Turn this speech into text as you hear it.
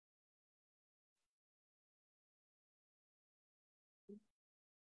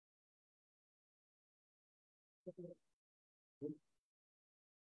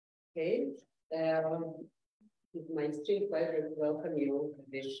Okay, it's my extreme pleasure to welcome you to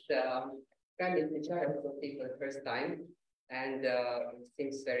this Prime Minister Chiara for the first time, and it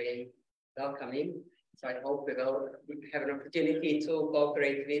seems very welcoming. So I hope we will have an opportunity to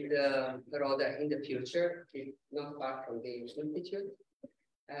cooperate with Rhoda in the future, not far from the institute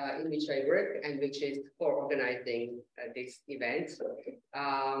in which I work and which is for organizing this event.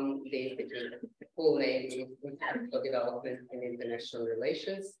 The institute full name is Institute for Development and International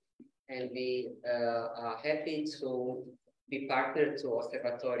Relations, and we are happy to be partnered to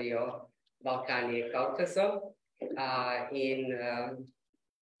Osservatorio Balkani e Caucaso in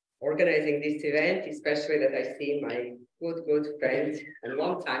organizing this event, especially that I see my good friend and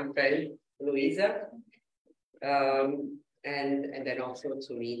longtime friend, Luisa, and then also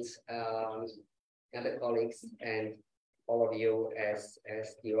to meet other colleagues and all of you as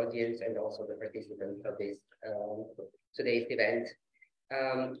the audience and also the participants of this today's event.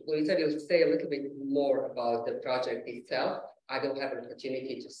 Luisa will say a little bit more about the project itself. I will have an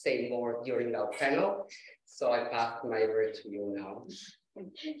opportunity to say more during our panel, so I pass my word to you now.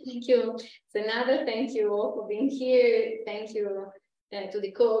 Thank you, Senada. Thank you all for being here. Thank you to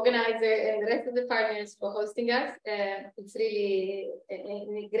the co-organizer and the rest of the partners for hosting us. It's really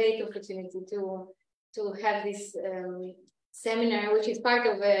a great opportunity to have this seminar, which is part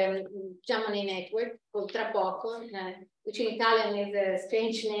of a Jean Monnet Network called TraPoCO, which in Italian is a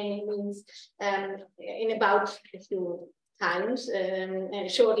strange name. It means in about a few times,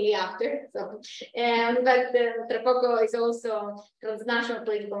 shortly after. So, but TraPoCO is also Transnational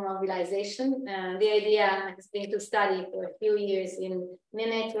Political Mobilization. The idea has been to study for a few years in a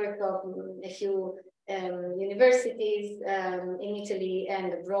network of a few universities in Italy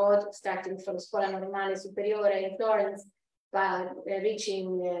and abroad, starting from Scuola Normale, Superiore in Florence, but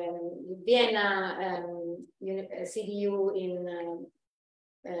reaching Vienna, CDU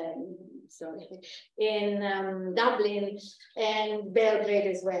in Dublin and Belgrade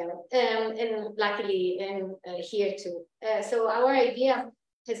as well, and luckily here too. So our idea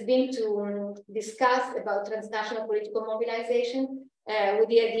has been to discuss about transnational political mobilization with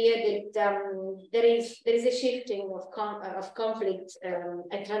the idea that there is a shifting of conflict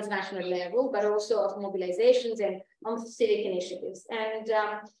at transnational level, but also of mobilizations and on civic initiatives. And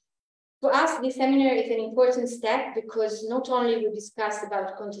for us, this seminar is an important step because not only we discuss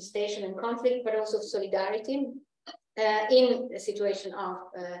about contestation and conflict, but also solidarity in a situation of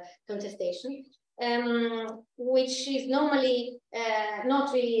contestation, which is normally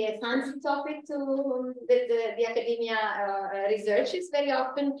not really a fancy topic to the academia researches very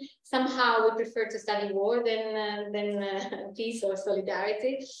often. Somehow we prefer to study war than peace or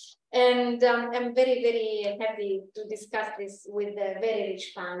solidarity. And I'm very, very happy to discuss this with a very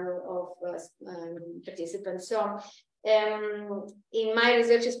rich panel of participants. So in my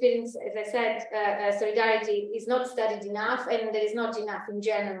research experience, as I said, solidarity is not studied enough, and there is not enough in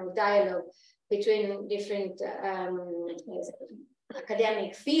general dialogue between different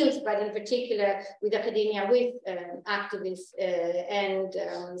academic fields, but in particular with academia, with activists and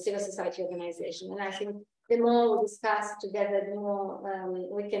civil society organizations. And I think the more we discuss together, the more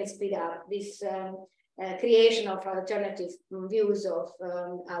we can speed up this creation of alternative views of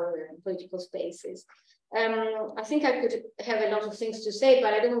our political spaces. I think I could have a lot of things to say,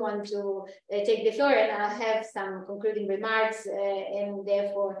 but I don't want to take the floor, and I'll have some concluding remarks, and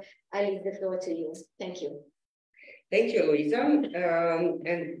therefore I leave the floor to you. Thank you. Thank you, Luisa.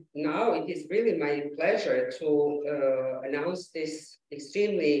 And now it is really my pleasure to announce this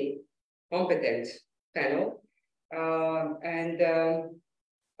extremely competent panel.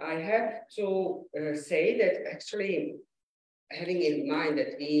 I have to say that actually having in mind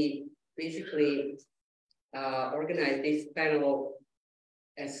that we basically organize this panel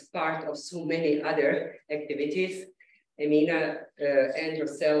as part of so many other activities, Emina and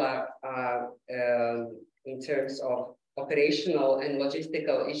Rosella in terms of operational and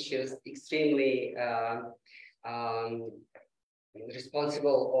logistical issues, extremely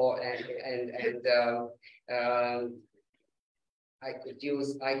responsible, I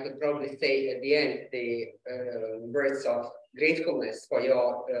could probably say at the end the words of gratefulness for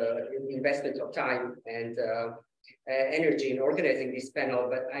your investment of time and energy in organizing this panel.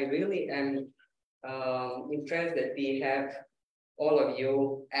 But I really am impressed that we have all of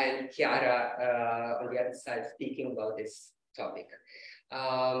you and Chiara on the other side speaking about this topic.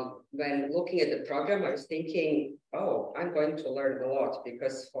 When looking at the program, I was thinking, oh, I'm going to learn a lot,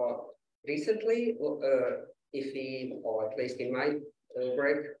 because for recently, or at least in my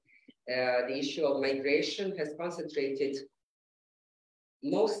work, the issue of migration has concentrated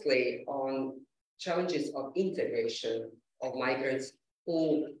mostly on challenges of integration of migrants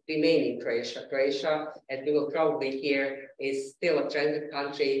who remain in Croatia. Croatia, as we will probably hear, is still a transit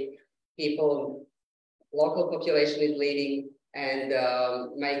country. Local population is leaving, and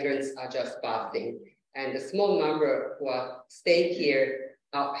migrants are just passing. And the small number who are staying here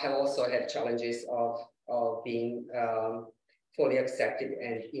have also had challenges of being fully accepted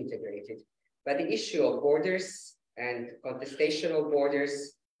and integrated. But the issue of borders and contestation of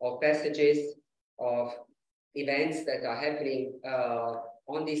borders, of passages, of events that are happening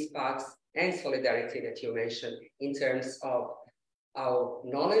on these paths, and solidarity that you mentioned in terms of our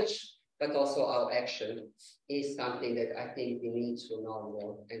knowledge, but also our action, is something that I think we need to know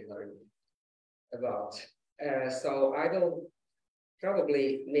more and learn about. So I will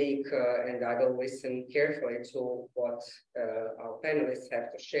probably make, and I will listen carefully to what our panelists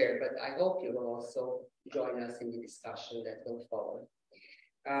have to share, but I hope you will also join us in the discussion that will follow.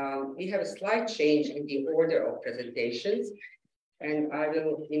 We have a slight change in the order of presentations, and I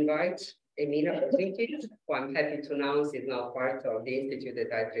will invite Emina Bužinkić, who I'm happy to announce is now part of the institute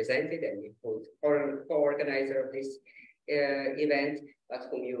that I presented and co-organizer of this event, but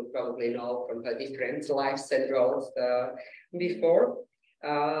whom you probably know from her different lives and roles before,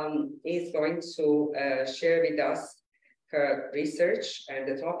 is going to share with us her research, and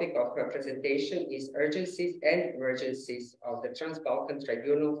the topic of her presentation is Urgencies and Emergencies of the Transbalkan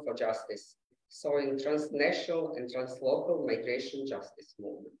Tribunal for Justice, sowing transnational and translocal migration justice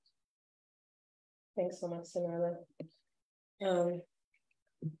movement. Thanks so much, Senada.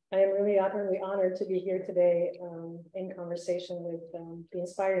 I am really honored to be here today in conversation with the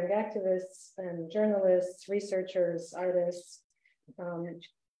inspiring activists and journalists, researchers, artists.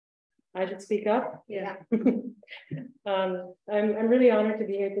 I should speak up. Yeah. I'm really honored to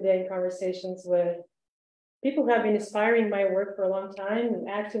be here today in conversations with people who have been inspiring my work for a long time,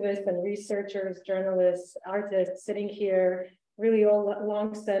 activists and researchers, journalists, artists sitting here, really all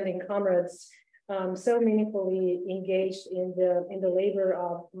long-standing comrades, so meaningfully engaged in the labor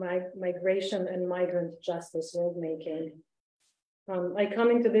of migration and migrant justice worldmaking. I come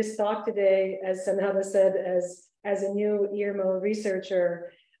into this talk today, as Senada said, as a new IRMO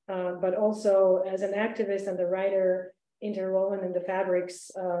researcher, but also as an activist and a writer interwoven in the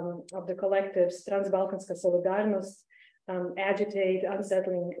fabrics of the collectives Transbalkanska Solidarnost, Agitate,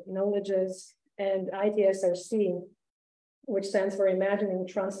 Unsettling Knowledges, and ITSRC, which stands for Imagining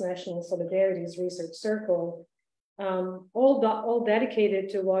Transnational Solidarities Research Circle, all dedicated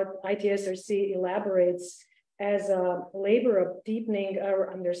to what ITSRC elaborates as a labor of deepening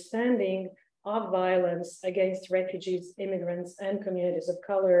our understanding of violence against refugees, immigrants, and communities of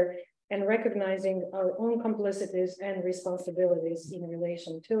color, and recognizing our own complicities and responsibilities in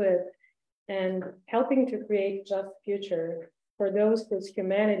relation to it, and helping to create just future for those whose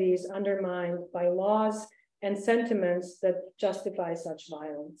humanity is undermined by laws and sentiments that justify such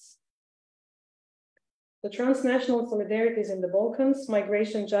violence. The transnational solidarities in the Balkans,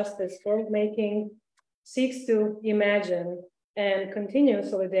 migration justice worldmaking, seeks to imagine and continue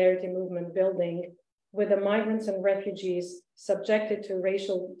solidarity movement building with the migrants and refugees subjected to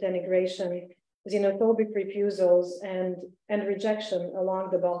racial denigration, xenophobic refusals, and rejection along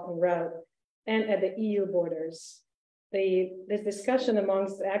the Balkan route and at the EU borders. This discussion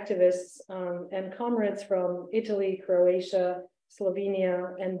amongst activists and comrades from Italy, Croatia,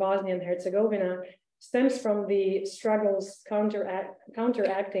 Slovenia, and Bosnia and Herzegovina stems from the struggles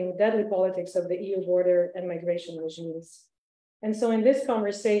counteracting deadly politics of the EU border and migration regimes. And so in this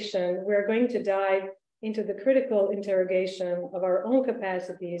conversation, we're going to dive into the critical interrogation of our own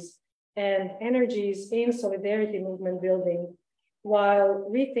capacities and energies in solidarity movement building, while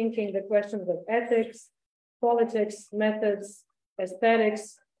rethinking the questions of ethics, politics, methods,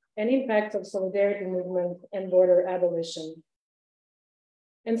 aesthetics, and impact of solidarity movement and border abolition.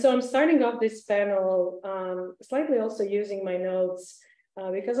 And so I'm starting off this panel slightly also using my notes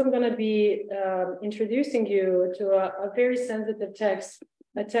because I'm going to be introducing you to a very sensitive text,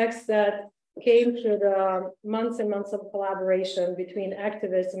 a text that came through the months and months of collaboration between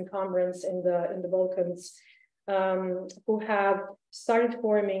activists and comrades in the Balkans who have started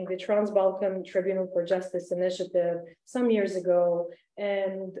forming the Transbalkan Tribunal for Justice initiative some years ago.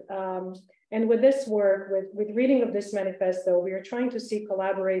 And with this work, with reading of this manifesto, we are trying to see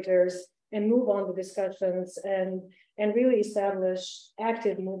collaborators and move on the discussions and really establish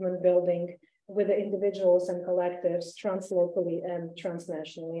active movement building with the individuals and collectives translocally and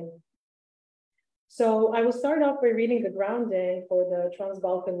transnationally. So I will start off by reading the grounding for the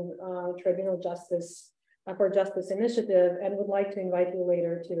Transbalkan Tribunal for Justice initiative, and would like to invite you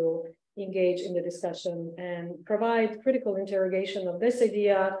later to engage in the discussion and provide critical interrogation of this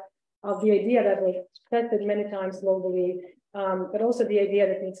idea, of the idea that was tested many times globally, but also the idea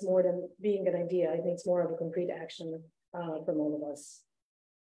that it needs more than being an idea. It needs more of a concrete action from all of us.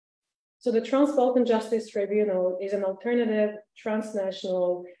 So the Transbalkan Justice Tribunal is an alternative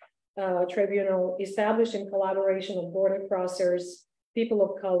transnational tribunal established in collaboration of border crossers, people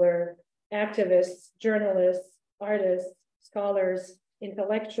of color, activists, journalists, artists, scholars,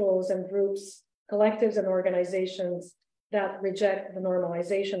 intellectuals and groups, collectives and organizations that reject the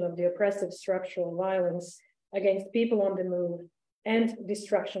normalization of the oppressive structural violence against people on the move and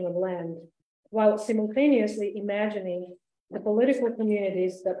destruction of land, while simultaneously imagining the political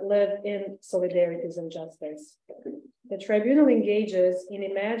communities that live in solidarities and justice. The tribunal engages in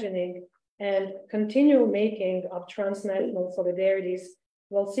imagining and continual making of transnational solidarities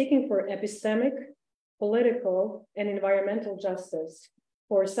while seeking for epistemic, political, and environmental justice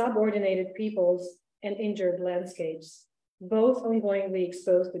for subordinated peoples and injured landscapes, both ongoingly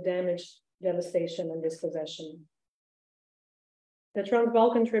exposed to damage, devastation, and dispossession. The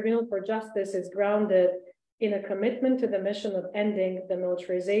Transbalkan Tribunal for Justice is grounded in a commitment to the mission of ending the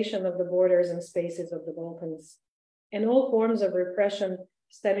militarization of the borders and spaces of the Balkans, and all forms of repression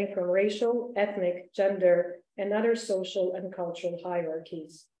stemming from racial, ethnic, gender, and other social and cultural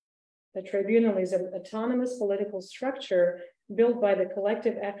hierarchies. The tribunal is an autonomous political structure built by the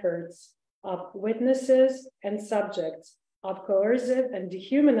collective efforts of witnesses and subjects of coercive and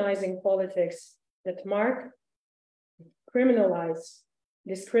dehumanizing politics that mark, criminalize,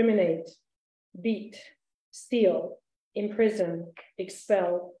 discriminate, beat, steal, imprison,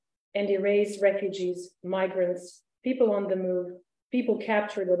 expel, and erase refugees, migrants, people on the move, people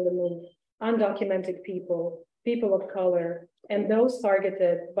captured on the move, undocumented people, people of color, and those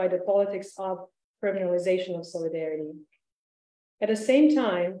targeted by the politics of criminalization of solidarity. At the same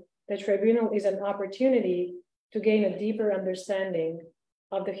time, the tribunal is an opportunity to gain a deeper understanding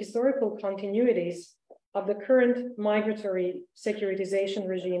of the historical continuities of the current migratory securitization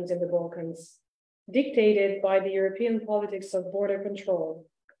regimes in the Balkans, dictated by the European politics of border control,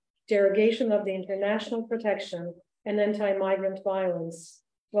 derogation of the international protection, and anti-migrant violence,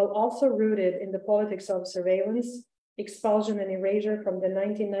 while also rooted in the politics of surveillance, expulsion, and erasure from the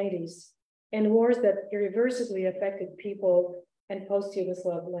 1990s, and wars that irreversibly affected people and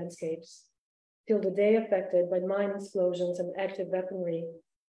post-Yugoslav landscapes, till the day affected by mine explosions and active weaponry,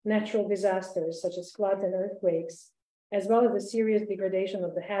 natural disasters such as floods and earthquakes, as well as the serious degradation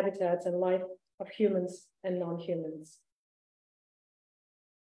of the habitats and life of humans and non-humans.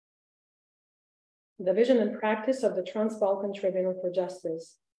 The vision and practice of the Transbalkan Tribunal for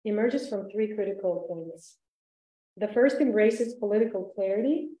Justice emerges from three critical points. The first embraces political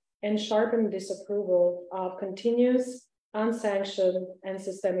clarity and sharpened disapproval of continuous, unsanctioned, and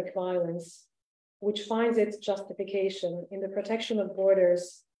systemic violence, which finds its justification in the protection of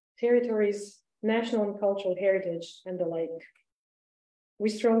borders, territories, national and cultural heritage, and the like. We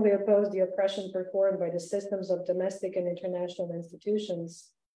strongly oppose the oppression performed by the systems of domestic and international institutions,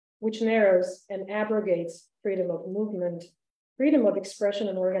 which narrows and abrogates freedom of movement, freedom of expression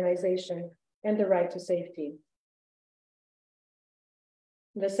and organization, and the right to safety.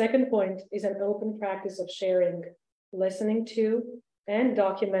 The second point is an open practice of sharing, listening to, and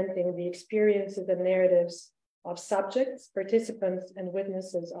documenting the experiences and narratives of subjects, participants, and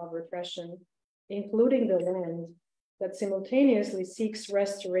witnesses of repression, including the land, that simultaneously seeks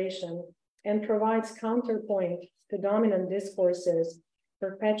restoration and provides counterpoint to dominant discourses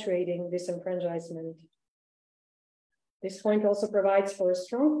perpetuating disenfranchisement. This point also provides for a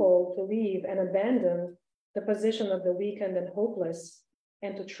stronghold to leave and abandon the position of the weakened and hopeless,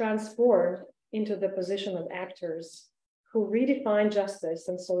 and to transform into the position of actors who redefine justice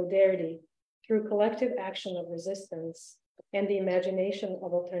and solidarity through collective action of resistance and the imagination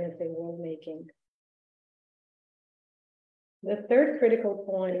of alternative world-making. The third critical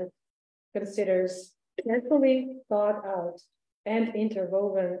point considers carefully thought out and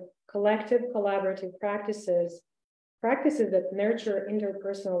interwoven collective collaborative practices that nurture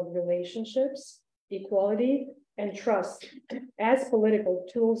interpersonal relationships, equality, and trust as political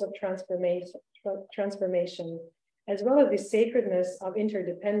tools of transformation, as well as the sacredness of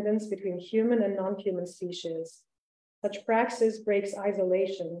interdependence between human and non-human species. Such praxis breaks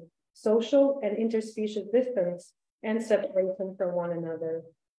isolation, social and interspecies distance, and separation from one another.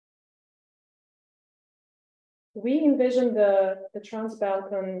 We envision the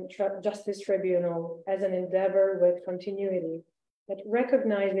Transbalkan Justice Tribunal as an endeavor with continuity that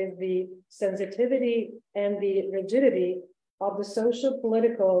recognizes the sensitivity and the rigidity of the social,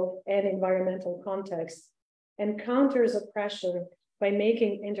 political, and environmental context, and counters oppression by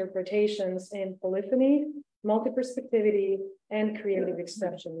making interpretations in polyphony, multi-perspectivity, and creative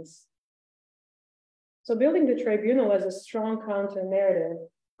expressions. So building the tribunal as a strong counter-narrative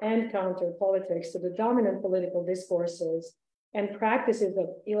and counter-politics to the dominant political discourses and practices of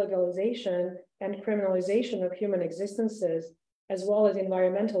illegalization and criminalization of human existences, as well as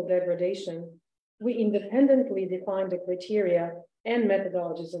environmental degradation, we independently define the criteria and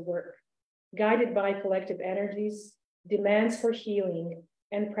methodologies of work, guided by collective energies, demands for healing,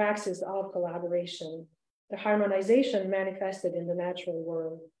 and praxis of collaboration, the harmonization manifested in the natural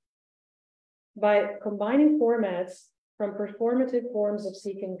world. By combining formats from performative forms of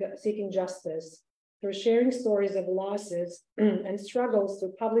seeking justice, through sharing stories of losses and struggles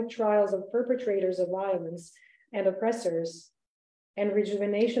to public trials of perpetrators of violence and oppressors, and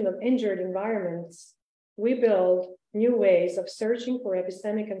rejuvenation of injured environments, we build new ways of searching for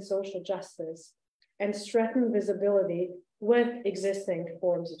epistemic and social justice and strengthen visibility with existing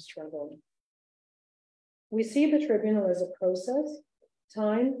forms of struggle. We see the tribunal as a process,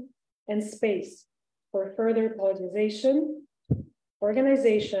 time, and space for further politicization,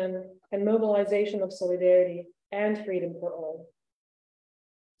 organization, and mobilization of solidarity and freedom for all.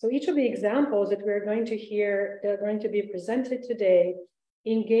 So each of the examples that we're going to hear, that are going to be presented today,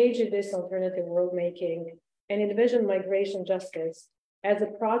 engage in this alternative world making and envision migration justice as a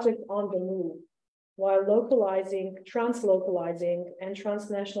project on the move, while localizing, translocalizing, and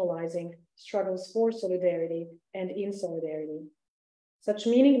transnationalizing struggles for solidarity and in solidarity. Such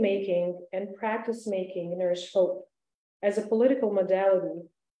meaning making and practice making nourish hope as a political modality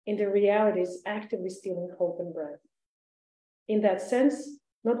in the realities actively stealing hope and breath. In that sense,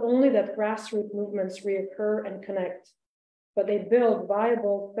 not only that grassroots movements reoccur and connect, but they build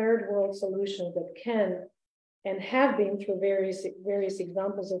viable third world solutions that can and have been, through various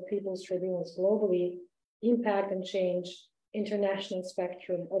examples of people's tribunals globally, impact and change international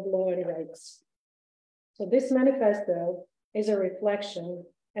spectrum of law and rights. So this manifesto is a reflection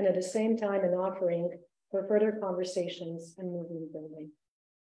and at the same time an offering for further conversations and movement building.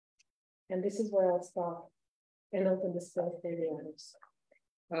 And this is where I'll stop and open the space for the others.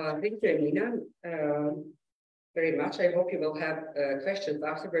 Thank you, Emina, very much. I hope you will have questions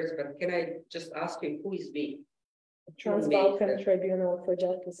afterwards, but can I just ask you, who is we? Transbalkan Tribunal for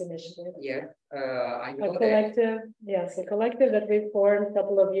Justice Initiative. Yeah, I know a collective, yes, a collective that we formed a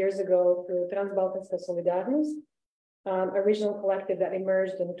couple of years ago through Transbalkanska Solidarnost, a regional collective that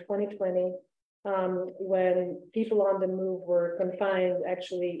emerged in 2020 when people on the move were confined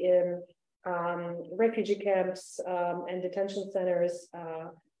actually in refugee camps and detention centers,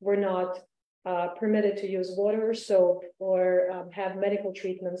 were not permitted to use water or soap or have medical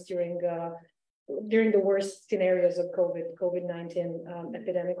treatments during the worst scenarios of COVID-19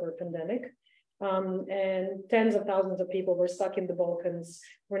 epidemic or pandemic. And tens of thousands of people were stuck in the Balkans,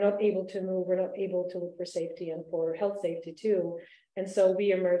 were not able to move, were not able to look for safety and for health safety too. And so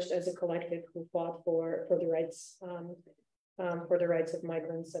we emerged as a collective who fought for the rights of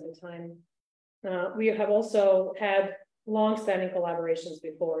migrants at the time. We have also had long-standing collaborations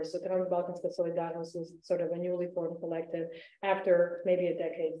before. So Transbalkanska Solidarnost was sort of a newly formed collective after maybe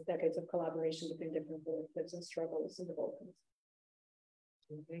decades of collaboration between different collectives and struggles in the Balkans.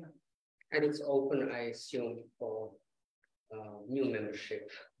 Okay. And it's open, I assume, for new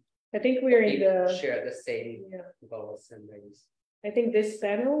membership. I think we're in the share the same goals and ways. I think this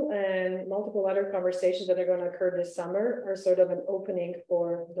panel and multiple other conversations that are going to occur this summer are sort of an opening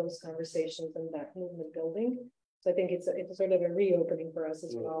for those conversations and that movement building. So I think it's sort of a reopening for us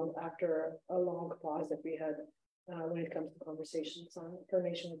as well after a long pause that we had when it comes to conversations on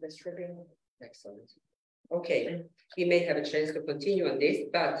formation of this tribunal. Excellent. Okay, we may have a chance to continue on this,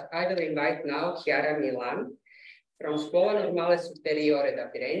 but I will invite now Chiara Milan from Scuola Normale Superiore da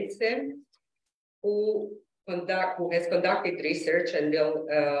Firenze, who has conducted research and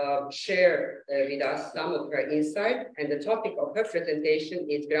will share with us some of her insight. And the topic of her presentation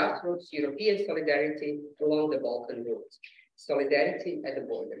is Grassroots European Solidarity along the Balkan route, Solidarity at the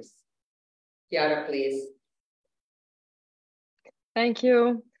Borders. Chiara, please. Thank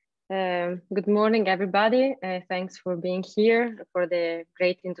you. Good morning, everybody. Thanks for being here, for the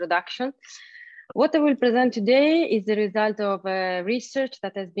great introduction. What I will present today is the result of research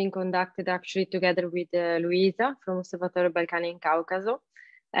that has been conducted actually together with Luisa from Superiore Balkan in Caucaso.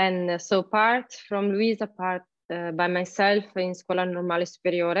 And so part from Luisa, part by myself in Scuola Normale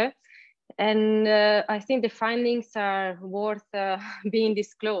Superiore. And I think the findings are worth being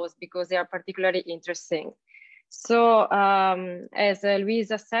disclosed because they are particularly interesting. So as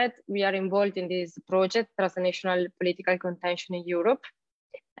Luisa said, we are involved in this project, Transnational Political Contention in Europe.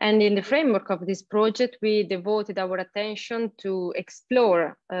 And in the framework of this project, we devoted our attention to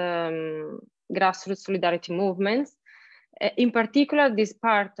explore grassroots solidarity movements In particular, this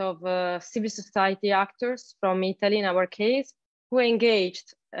part of civil society actors from Italy, in our case, who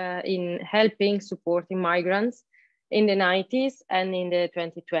engaged in helping, supporting migrants in the 90s and in the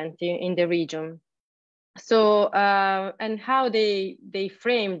 2020 in the region. So, and how they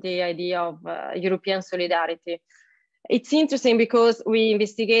framed the idea of European solidarity. It's interesting because we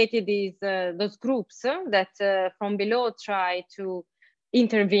investigated those groups that from below try to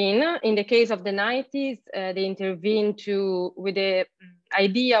intervene. In the case of the 90s, they intervened with the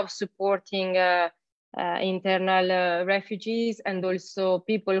idea of supporting internal refugees and also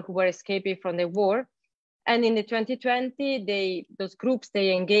people who were escaping from the war. And in the 2020, those groups,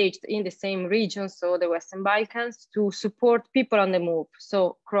 they engaged in the same region, so the Western Balkans, to support people on the move,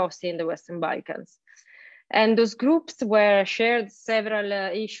 so crossing the Western Balkans. And those groups shared several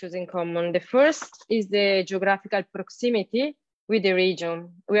issues in common. The first is the geographical proximity with the region.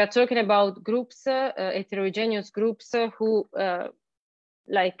 We are talking about groups, heterogeneous groups who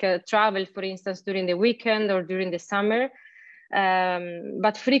travel, for instance, during the weekend or during the summer,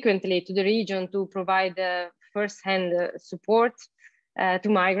 but frequently to the region to provide first-hand support to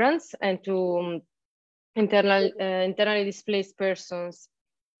migrants and to internally displaced persons.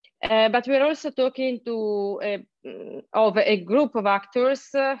 But we're also talking of a group of actors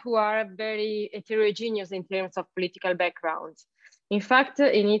who are very heterogeneous in terms of political backgrounds. In fact,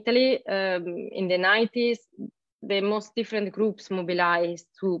 in Italy, in the 90s, the most different groups mobilized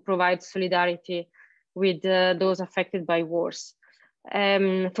to provide solidarity with those affected by wars.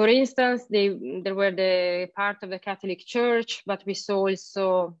 For instance, there were the part of the Catholic Church, but we saw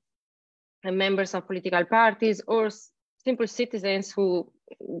also members of political parties or simple citizens who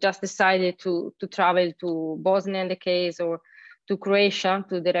just decided to travel to Bosnia in the case, or to Croatia,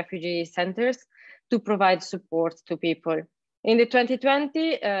 to the refugee centers, to provide support to people. In the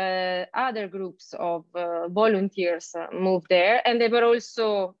 2020, other groups of volunteers moved there, and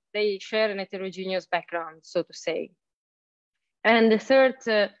they share an heterogeneous background, so to say. And the third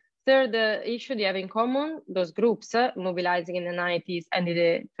issue they have in common, those groups mobilizing in the 90s and in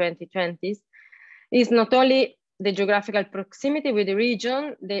the 2020s, is not only the geographical proximity with the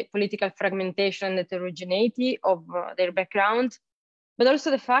region, the political fragmentation and heterogeneity of their background, but also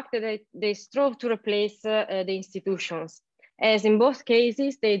the fact that they strove to replace the institutions. As in both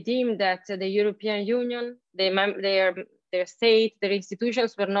cases, they deemed that the European Union, their state, their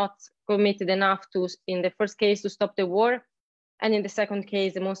institutions were not committed enough to, in the first case, to stop the war, and in the second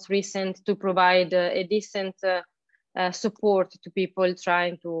case, the most recent, to provide a decent support to people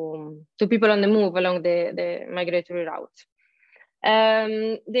to people on the move along the migratory route.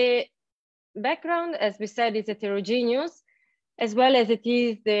 The background, as we said, is heterogeneous, as well as it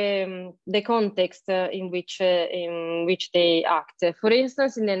is the context in which they act. For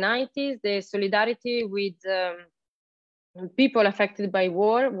instance, in the 90s, the solidarity with people affected by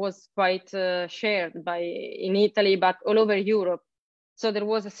war was quite shared in Italy, but all over Europe. So there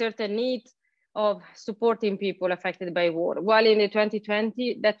was a certain need of supporting people affected by war, while in the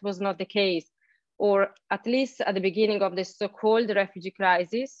 2020, that was not the case, or at least at the beginning of the so-called refugee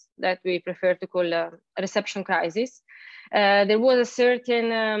crisis, that we prefer to call a reception crisis. There was a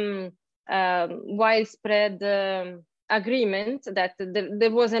certain widespread agreement that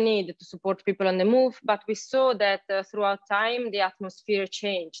there was a need to support people on the move, but we saw that throughout time, the atmosphere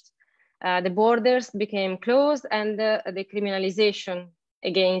changed. The borders became closed, and the criminalization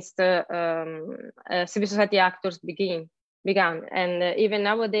against civil society actors began. And even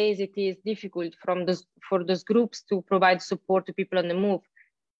nowadays, it is difficult for those groups to provide support to people on the move,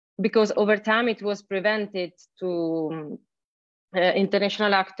 because over time it was prevented to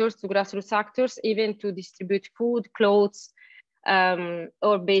international actors, to grassroots actors, even to distribute food, clothes,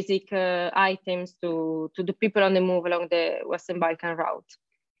 or basic items to the people on the move along the Western Balkan route.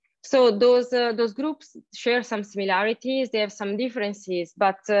 So those groups share some similarities, they have some differences,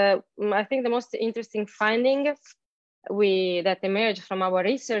 but I think the most interesting finding that emerged from our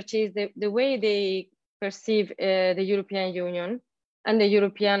research is the way they perceive the European Union and the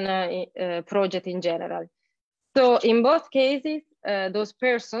European project in general. So in both cases, those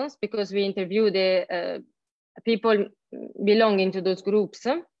persons, because we interviewed the people belonging to those groups,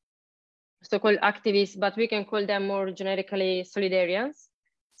 so-called activists, but we can call them more generically solidarians,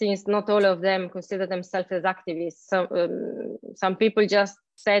 since not all of them consider themselves as activists. Some people just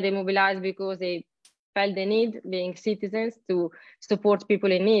say they mobilized because they felt the need, being citizens, to support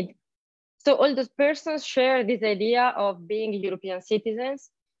people in need. So all those persons share this idea of being European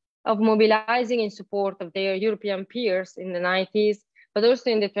citizens, of mobilizing in support of their European peers in the 90s, but also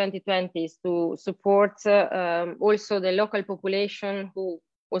in the 2020s to support also the local population who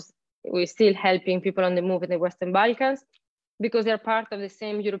was still helping people on the move in the Western Balkans, because they're part of the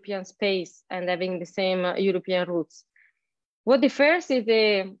same European space and having the same European roots. What differs is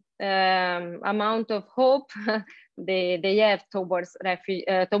the amount of hope they have towards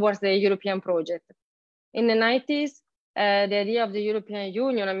the European project. In the 90s, the idea of the European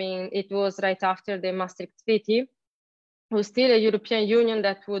Union, I mean, it was right after the Maastricht Treaty, was still a European Union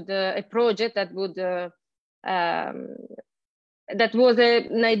that would, a project that would, that was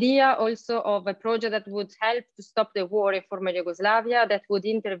an idea also of a project that would help to stop the war in former Yugoslavia, that would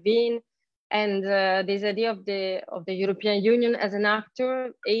intervene, and this idea of the European Union as an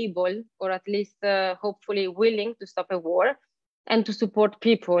actor able, or at least hopefully willing to stop a war and to support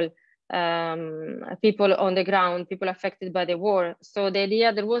people, people on the ground, people affected by the war. So the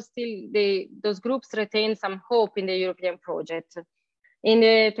idea, there was still, those groups retained some hope in the European project. In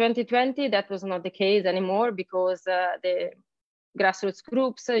the 2020, that was not the case anymore, because the grassroots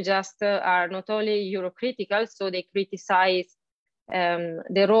groups just are not only Eurocritical, so they criticize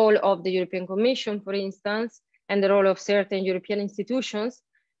the role of the European Commission, for instance, and the role of certain European institutions.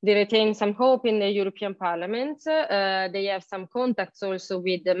 They retain some hope in the European Parliament. They have some contacts also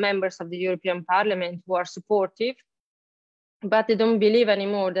with the members of the European Parliament who are supportive, but they don't believe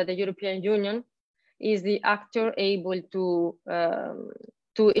anymore that the European Union is the actor able to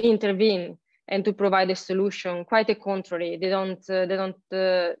intervene and to provide a solution. Quite the contrary, they don't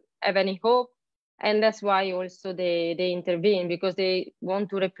have any hope, and that's why also they intervene, because they want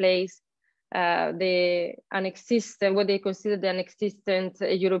to replace what they consider the unexistent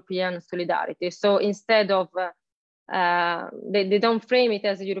European solidarity. So instead of, they don't frame it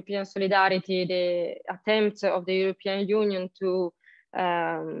as a European solidarity, the attempt of the European Union to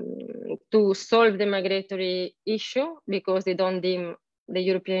solve the migratory issue, because they don't deem the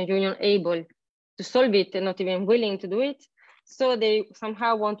European Union able to solve it and not even willing to do it. So they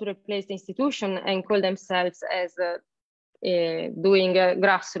somehow want to replace the institution and call themselves as doing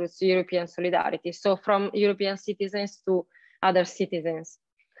grassroots European solidarity. So from European citizens to other citizens.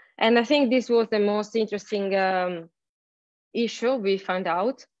 And I think this was the most interesting issue we found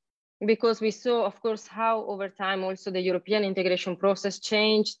out, because we saw, of course, how over time also the European integration process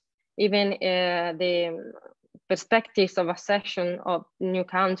changed, even the perspectives of accession of new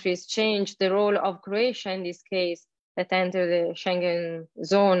countries changed, the role of Croatia in this case that entered the Schengen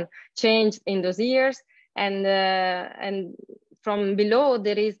zone changed in those years. And from below,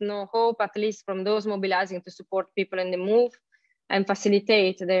 there is no hope, at least from those mobilizing to support people in the move and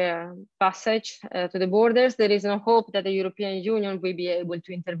facilitate their passage to the borders. There is no hope that the European Union will be able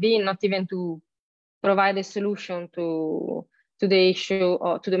to intervene, not even to provide a solution to the issue,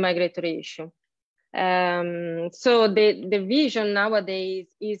 or to the migratory issue. So the vision nowadays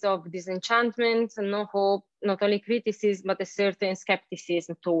is of disenchantment, no hope, not only criticism, but a certain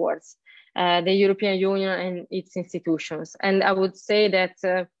skepticism towards the European Union and its institutions. And I would say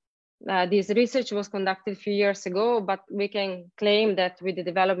that this research was conducted a few years ago, but we can claim that with the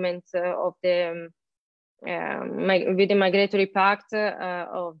development of the with the migratory pact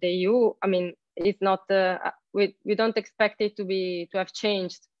of the EU, I mean, it's not we don't expect it to have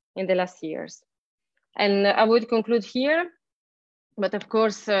changed in the last years. And I would conclude here, but of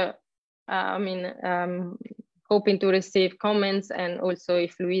course, I mean, hoping to receive comments, and also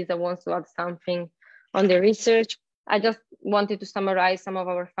if Luisa wants to add something on the research. I just wanted to summarize some of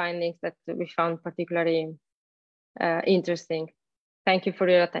our findings that we found particularly interesting. Thank you for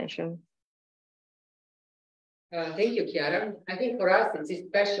your attention. Thank you, Chiara. I think for us it's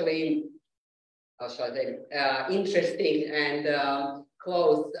especially interesting and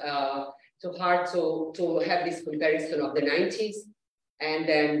close to heart to have this comparison of the 90s and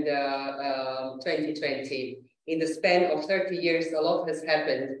then 2020. In the span of 30 years, a lot has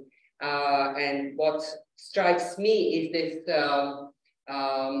happened. And what strikes me is this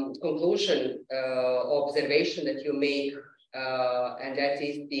conclusion, observation that you make, and that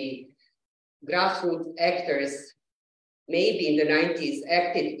is the grassroots actors, maybe in the 90s,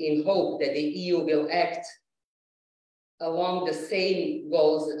 acted in hope that the EU will act along the same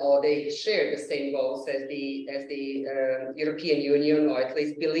goals, or they share the same goals as the European Union, or at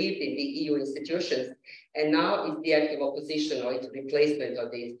least believed in the EU institutions. And now it's the active opposition, or it's replacement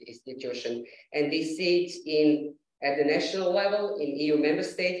of the institution. And we see it at the national level in EU member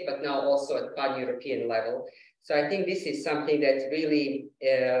states, but now also at pan-European level. So I think this is something that really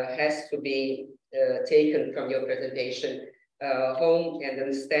has to be taken from your presentation home, and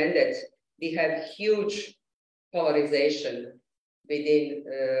understand that we have huge polarization within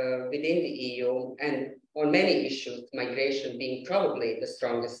the EU, and on many issues, migration being probably the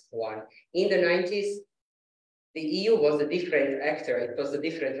strongest one. In the 90s, the EU was a different actor, it was a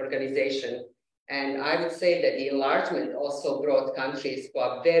different organization. And I would say that the enlargement also brought countries who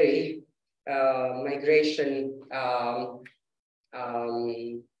are very migration,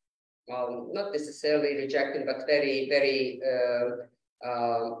 well, not necessarily rejecting, but very, very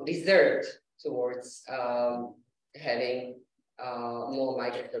reserved towards having more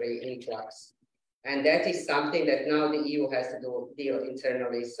migratory influx. And that is something that now the EU has to deal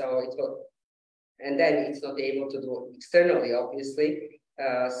internally. So it will, and then it's not able to do externally, obviously.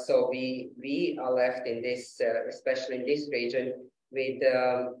 So we are left in this, especially in this region, with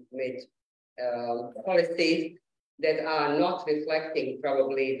policies that are not reflecting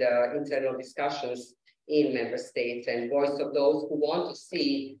probably the internal discussions in member states and voice of those who want to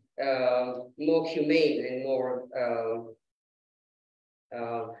see more humane and more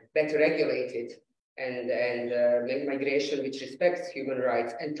better regulated and migration which respects human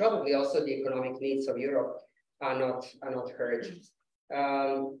rights, and probably also the economic needs of Europe are not heard.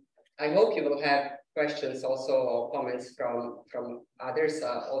 I hope you will have questions also or comments from others,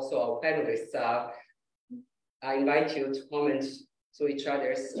 also our panelists. I invite you to comment to each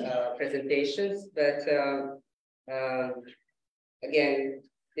other's presentations, but again,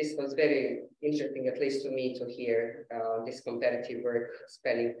 this was very interesting, at least to me, to hear this comparative work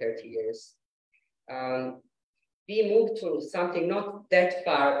spanning 30 years. We moved to something not that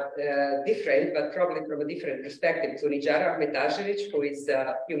far different, but probably from a different perspective, to Chiara, who is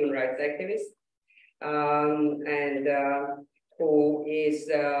a human rights activist and who is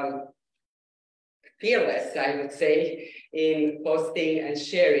fearless, I would say, in posting and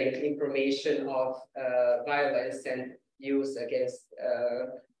sharing information of violence and use against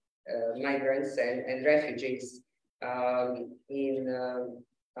migrants and refugees in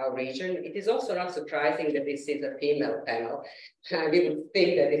our region. It is also not surprising that this is a female panel. We would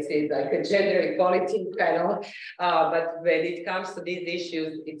think that this is like a gender equality panel, but when it comes to these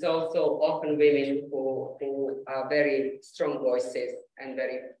issues, it's also often women who are very strong voices and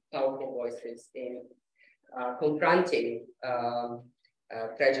very powerful voices in confronting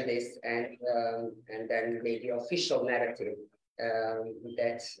prejudice and then maybe official narrative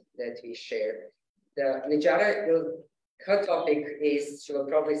that we share. Chiara, her topic is, she will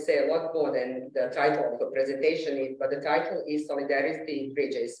probably say a lot more than the title of the presentation is, but the title is Solidarity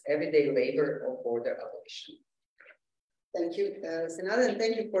Bridges, Everyday Labor or Border Abolition. Thank you, Senada, and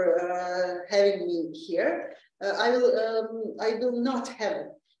thank you for having me here. I will not have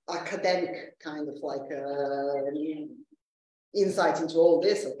academic kind of like insight into all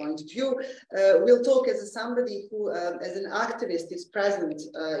this, or point of view. We'll talk as somebody who, as an activist, is present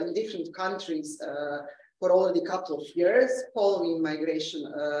in different countries for already a couple of years, following migration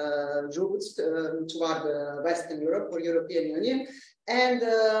routes toward Western Europe or European Union, and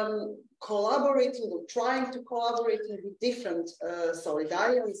collaborating or trying to collaborate with different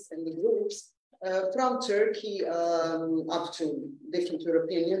solidarities and groups from Turkey up to different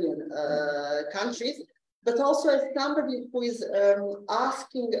European Union countries, but also as somebody who is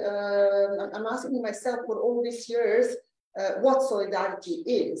asking, I'm asking myself for all these years, what solidarity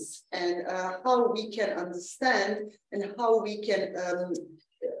is and how we can understand and how we can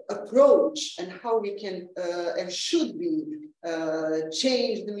approach and how we can and should we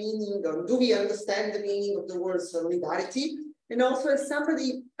change the meaning, or do we understand the meaning of the word solidarity? And also as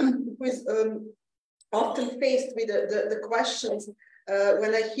somebody who is often faced with the questions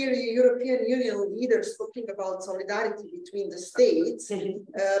when I hear European Union leaders talking about solidarity between the states,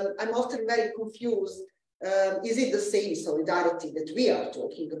 I'm often very confused. Is it the same solidarity that we are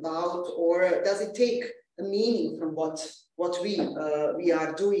talking about, or does it take a meaning from what we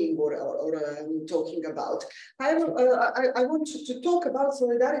are doing or talking about? I want to talk about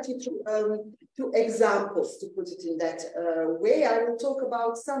solidarity through examples, to put it in that way. I will talk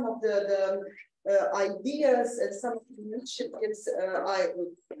about some of the ideas and some of the initiatives I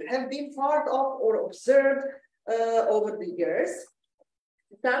have been part of or observed over the years.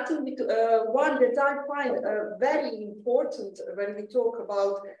 Starting with one that I find very important when we talk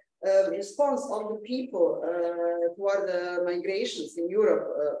about response of the people toward the migrations in Europe,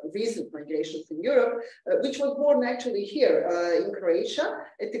 recent migrations in Europe, which was born actually here in Croatia.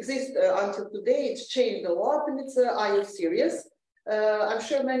 It exists until today. It's changed a lot, and it's IU series. I'm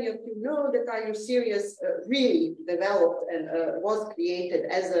sure many of you know that IU series really developed and was created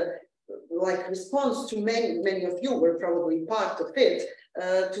as a response to many of you were probably part of it,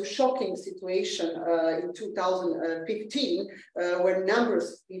 to shocking situation in 2015, where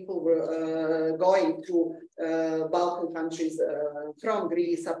numbers of people were going through Balkan countries, from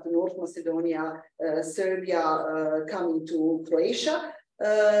Greece up to North Macedonia, Serbia, coming to Croatia.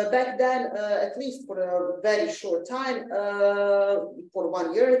 Back then, at least for a very short time, for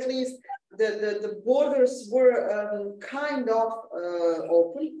 1 year at least, the borders were kind of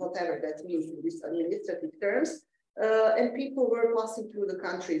open, whatever that means in these administrative terms, and people were passing through the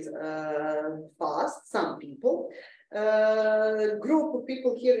countries fast, some people. Group of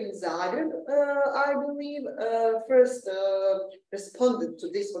people here in Zagreb, I believe, first responded to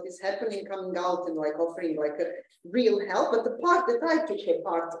this, what is happening, coming out and like offering like a real help. But the part that I took a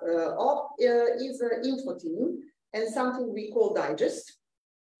part of is info team and something we call digest,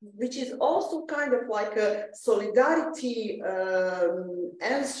 which is also kind of like a solidarity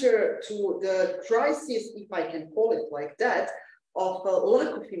answer to the crisis, if I can call it like that, of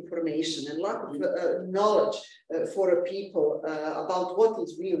lack of information and lack of knowledge for people about what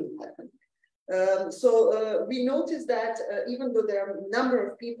is really happening. So we noticed that even though there are a number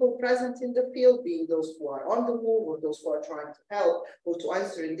of people present in the field, being those who are on the move or those who are trying to help or to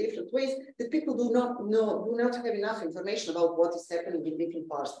answer in different ways, that people do not have enough information about what is happening in different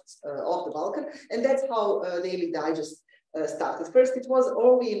parts of the Balkan, and that's how Daily Digest started. First, it was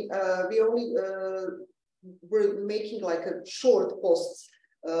only we only were making like a short posts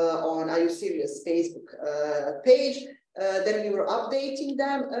on Are You Serious Facebook page. Then we were updating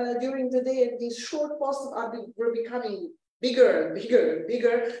them during the day, and these short posts were becoming bigger and bigger and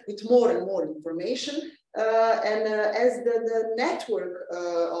bigger with more and more information. And as the network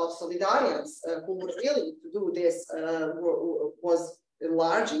of solidarians who were willing to do this was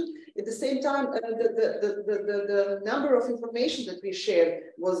enlarging, at the same time, the number of information that we shared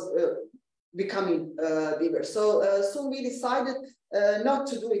was becoming bigger. So soon we decided not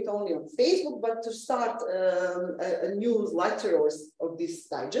to do it only on Facebook, but to start a newsletter of this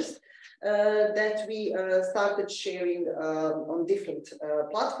digest that we started sharing on different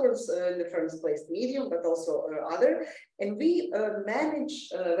platforms, in the first place Medium, but also other. And we manage,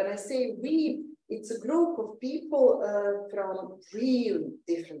 when I say we, it's a group of people from really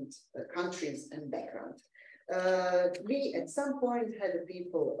different countries and backgrounds. We at some point had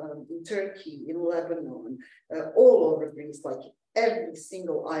people in Turkey, in Lebanon, all over Greece, like every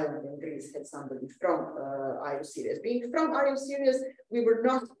single island in Greece had somebody from Are You Serious. Being from Are You Serious, we were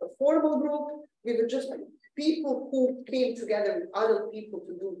not a formal group, we were just people who came together with other people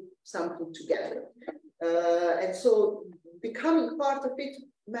to do something together. And so becoming part of it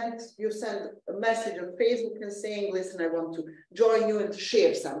meant you send a message on Facebook and saying, listen, I want to join you and to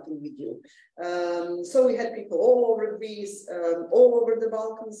share something with you. So we had people all over Greece, all over the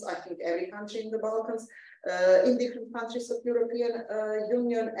Balkans, I think every country in the Balkans, in different countries of European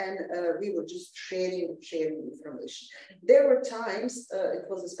Union, and we were just sharing information. There were times, it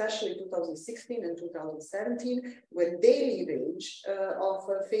was especially 2016 and 2017, when daily range of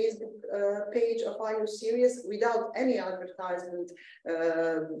a Facebook page of Are You Serious, without any advertisement,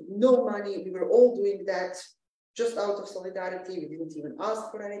 no money, we were all doing that just out of solidarity. We didn't even ask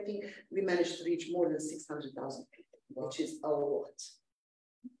for anything. We managed to reach more than 600,000 people, which is a lot.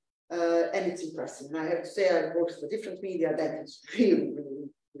 And it's impressive. And I have to say, I've worked for different media. That is really, really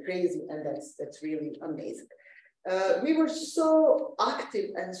crazy, and that's really amazing. We were so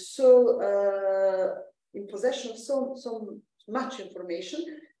active and so in possession of so much information.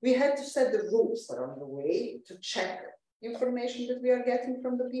 We had to set the rules along the way to check information that we are getting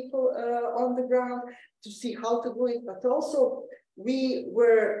from the people on the ground, to see how to do it. But also, we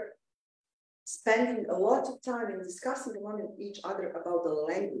were spending a lot of time in discussing one with each other about the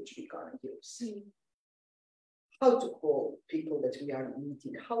language we're going to use. How to call people that we are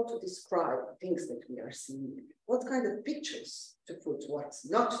meeting, how to describe things that we are seeing, what kind of pictures to put, what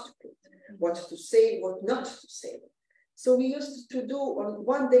not to put, what to say, what not to say. So we used to do on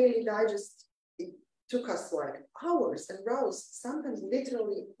one daily digest, it took us like hours and hours, sometimes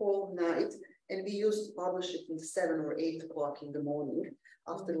literally all night, and we used to publish it in 7 or 8 o'clock in the morning,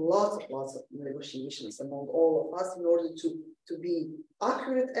 after lots of negotiations among all of us, in order to be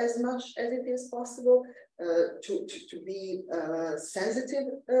accurate as much as it is possible, to be sensitive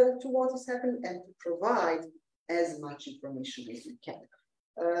to what is happening, and to provide as much information as we can.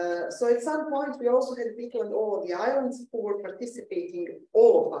 So at some point, we also had people in all of the islands who were participating,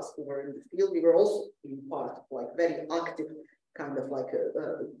 all of us who were in the field. We were also being part of like very active kind of like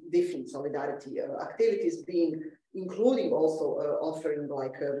different solidarity activities, including also offering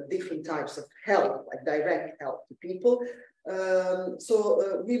like different types of help, like direct help to people.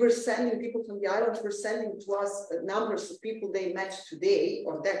 So we were sending people from the islands, were sending to us numbers of people they met today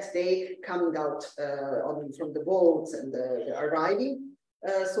or that day coming out from the boats and arriving.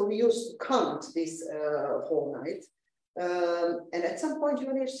 So we used to count this whole night. And at some point,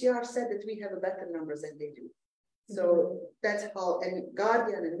 UNHCR said that we have a better numbers than they do. So that's how, and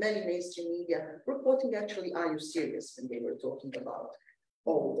Guardian and many mainstream media were quoting actually, Are You Serious? When they were talking about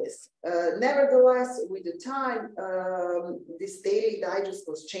all this. Nevertheless, with the time, this daily digest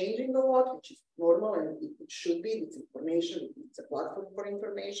was changing a lot, which is normal and it should be. It's information, it's a platform for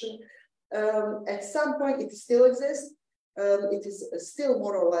information. At some point, it still exists. It is still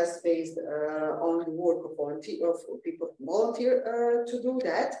more or less based on the work of people who volunteer to do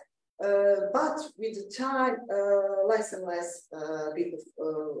that. But with the time, less and less people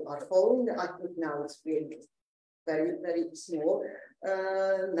are following. I think now it's really very, very small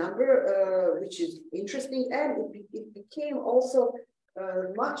number, which is interesting. And it became also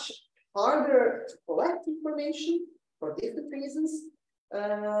much harder to collect information for different reasons,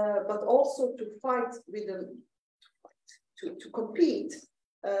 but also to fight with them, to compete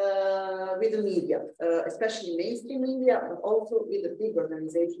with the media, especially mainstream media, but also with the big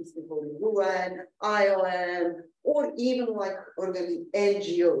organizations including UN, IOM, or even like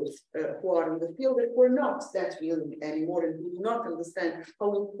NGOs who are in the field that were not that willing anymore and who do not understand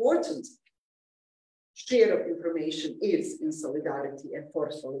how important share of information is in solidarity and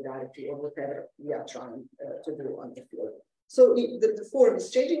for solidarity or whatever we are trying to do on the field. So the form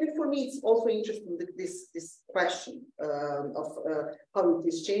is changing, and for me, it's also interesting that this question of how it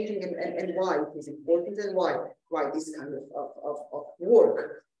is changing and why it is important and why this kind of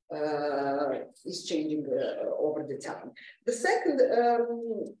work is changing over the time. The second,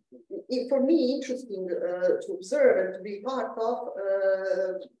 for me, interesting to observe and to be part of,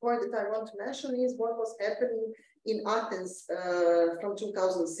 point that I want to mention is what was happening in Athens from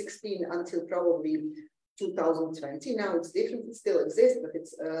 2016 until probably 2020. Now it's different, it still exists, but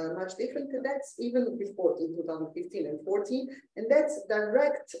it's much different. And that's even before in 2015 and 14. And that's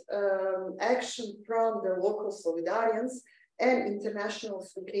direct action from the local solidarians and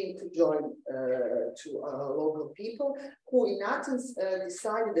internationals who came to join to local people who in Athens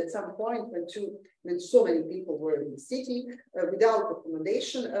decided at some point when so many people were in the city without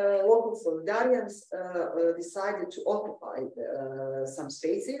accommodation, local solidarians decided to occupy some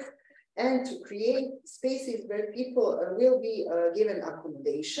spaces and to create spaces where people will be given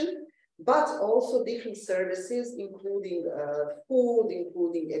accommodation, but also different services, including food,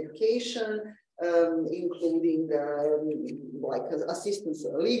 including education, including like assistance,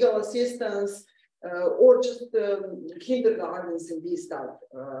 legal assistance, or just kindergartens and these type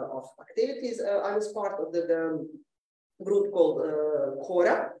of activities. I was part of the group called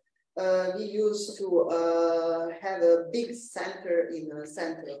Chiora. We used to have a big center in the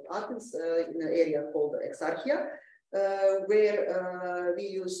center of Athens, in an area called Exarchia, where we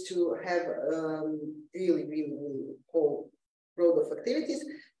used to have really whole road of activities.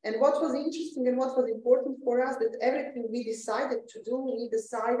 And what was interesting and what was important for us, that everything we decided to do, we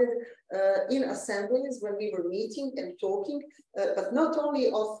decided in assemblies when we were meeting and talking, but not only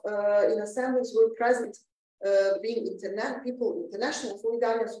in assemblies were present being international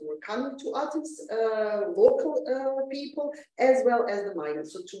solidarians who were coming to Athens, local people, as well as the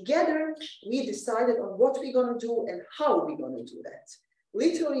migrants. So together, we decided on what we're going to do and how we're going to do that.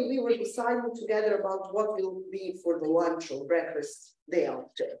 Literally, we were deciding together about what will be for the lunch or breakfast day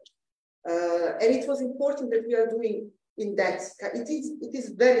after. And it was important that we are doing in that. It is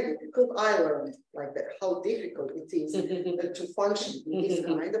very difficult. I learned like that, how difficult it is to function in this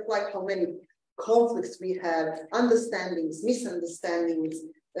kind of like how many conflicts we have, understandings, misunderstandings,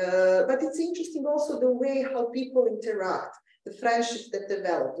 but it's interesting also the way how people interact, the friendships that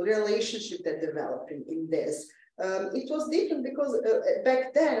develop, the relationship that develop in this. It was different because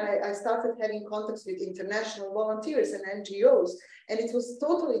back then I started having contacts with international volunteers and NGOs, and it was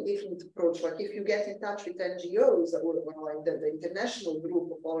totally different approach. Like if you get in touch with NGOs or like the international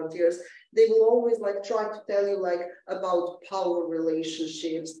group of volunteers, they will always like try to tell you like about power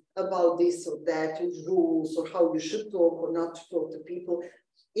relationships, about this or that, rules, or how you should talk or not to talk to people.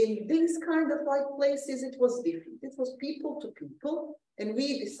 In these kind of like places, it was different. It was people to people, and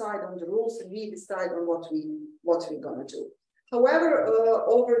we decide on the rules and we decide on what we're gonna do. However,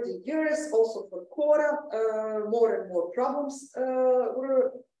 over the years, also for Chiora, more and more problems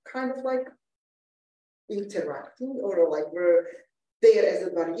were kind of like interacting, or like were there as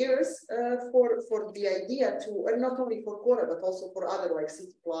a barriers for the idea to, and not only for Chiora, but also for other like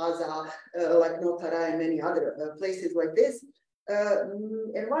City Plaza, like Notara and many other places like this.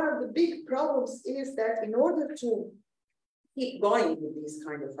 And one of the big problems is that in order to keep going with these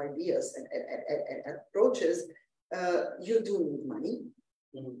kind of ideas and approaches, you do need money,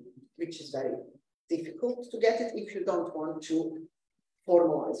 which is very difficult to get it if you don't want to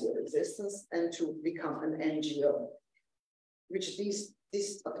formalize your existence and to become an NGO, which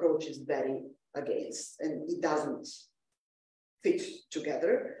this approach is very against, and it doesn't fit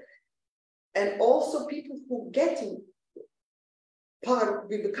together. And also people who get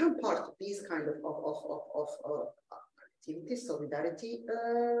we become part of these kind of activities, solidarity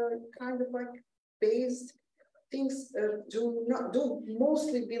kind of like based things. Do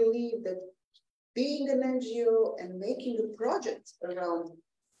mostly believe that being an NGO and making a project around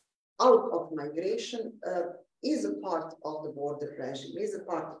out of migration is a part of the border regime, is a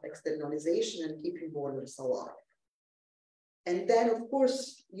part of externalization and keeping borders alive. And then, of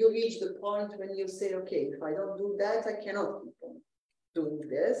course, you reach the point when you say, okay, if I don't do that, I cannot keep on doing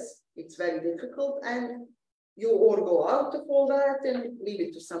this. It's very difficult. And you or go out of all that and leave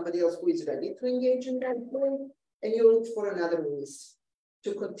it to somebody else who is ready to engage in that way. And you look for another ways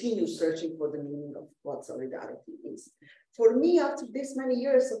to continue searching for the meaning of what solidarity is. For me, after this many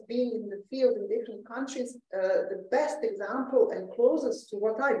years of being in the field in different countries, the best example and closest to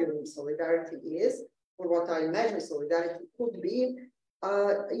what I believe solidarity is, or what I imagine solidarity could be,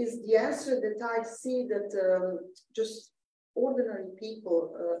 is the answer that I see that just ordinary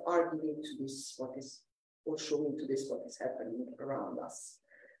people are giving to this, what is, or showing to this, what is happening around us.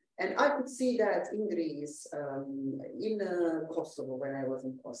 And I could see that in Greece, in Kosovo, when I was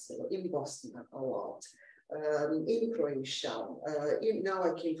in Kosovo, in Bosnia a lot, in Croatia, now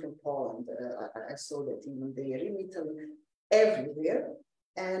I came from Poland, I saw that even there, in Italy, everywhere.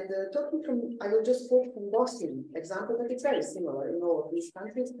 And talking from, I will just quote from Bosnian example, but it's very similar in all of these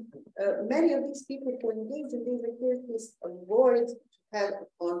countries. Many of these people who engage in these activities avoid to have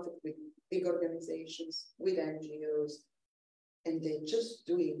contact with big organizations, with NGOs, and they're just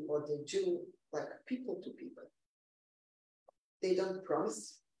doing what they do, like people to people. They don't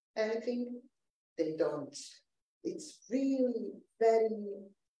promise anything. They don't. It's really very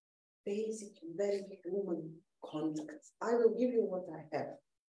basic, very human contact. I will give you what I have.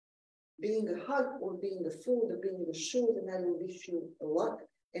 Being a hug or being a food or being a shoe, and I will wish you a luck,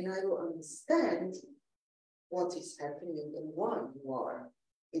 and I will understand what is happening and why you are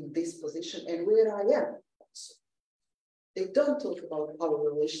in this position and where I am also. They don't talk about our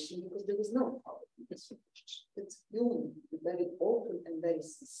relationship because there is no power. It's human, very open and very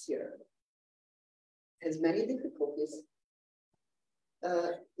sincere. Has many difficulties.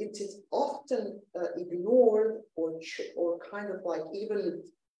 It is often ignored or kind of like even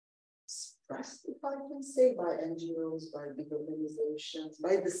suppressed, if I can say, by NGOs, by big organizations,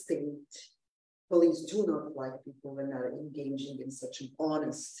 by the state. Police do not like people when they're engaging in such an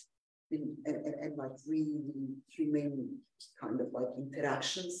honest and like really humane kind of like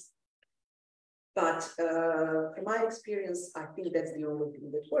interactions. But from my experience, I think that's the only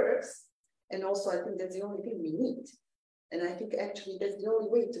thing that works. And also I think that's the only thing we need. And I think actually that's the only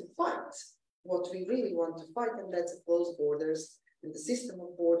way to fight what we really want to fight, and that's closed borders and the system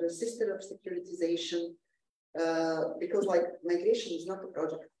of borders, system of securitization, because like migration is not a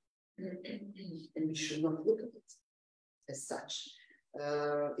project and we should not look at it as such.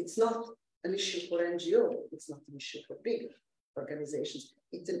 It's not an issue for NGO, it's not an issue for big organizations.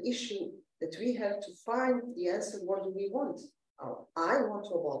 It's an issue that we have to find the answer, what do we want? I want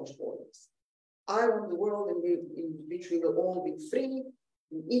to abolish borders. I want the world in which we will all be free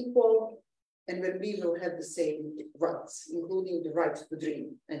and equal, and where we will have the same rights, including the right to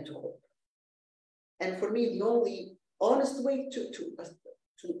dream and to hope. And for me, the only honest way to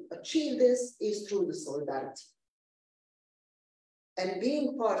achieve this is through the solidarity. And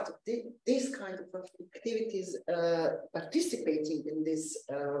being part of this kind of activities, participating in this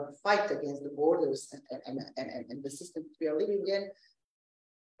fight against the borders and the system we are living in,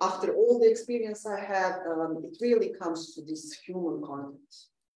 after all the experience I have, it really comes to this human contact.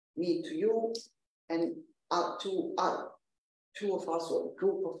 Me to you, and to two of us or a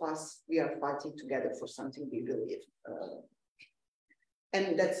group of us, we are fighting together for something we believe.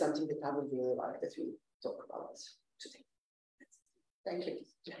 And that's something that I would really like that we talk about today. Thank you.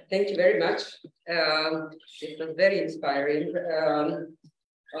 Thank you very much. It was very inspiring,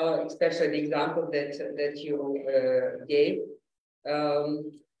 especially the example that you gave.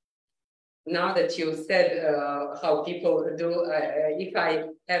 Now that you said how people do, if I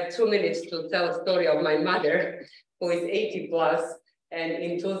have 2 minutes to tell a story of my mother, who is 80 plus, and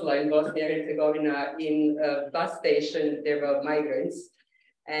in Tuzla in Bosnia and Herzegovina, in a bus station, there were migrants.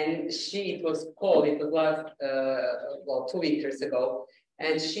 And it was cold, it was last, 2 winters ago.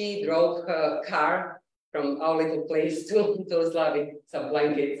 And she drove her car from our little place to Tuzla with some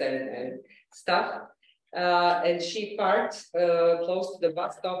blankets and stuff. And she parked close to the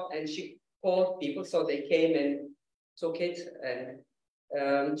bus stop, and she called people, so they came and took it.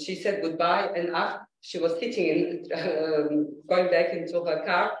 And she said goodbye. And after she was sitting in, going back into her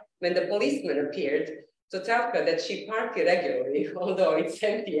car, when the policeman appeared to tell her that she parked irregularly, although it's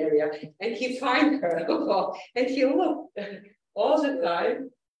empty area, and he fined her, and he looked all the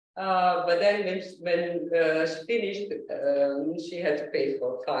time. But then when she finished, she had to pay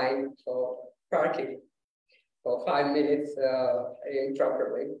for fine for parking for 5 minutes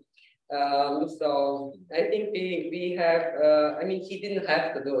improperly. So I think we have, I mean, he didn't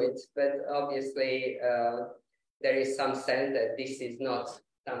have to do it, but obviously there is some sense that this is not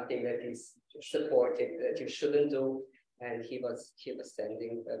something that is supported, that you shouldn't do, and he was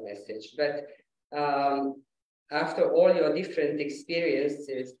sending a message. But after all your different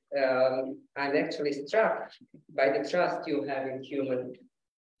experiences, I'm actually struck by the trust you have in human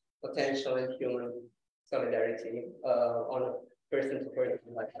potential and human solidarity on a person-to-person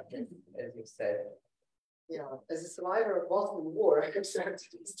level, as you said. Yeah, as a survivor of Bosnian War, I'm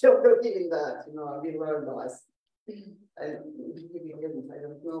still believing that, you know, we learned the lesson. And maybe we didn't, I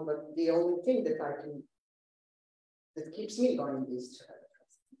don't know, but the only thing that keeps me going is to have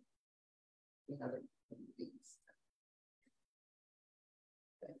trust in other beings.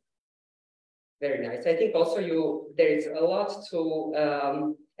 Very nice. I think also there is a lot to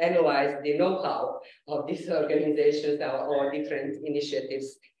analyze the know-how of these organizations or different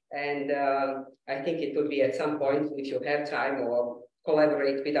initiatives. And I think it would be at some point, if you have time or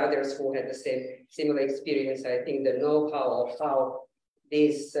collaborate with others who had the similar experience, I think the know-how of how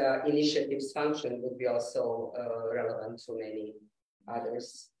these initiatives function would be also relevant to many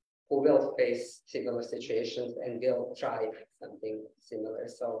others who will face similar situations and will try something similar.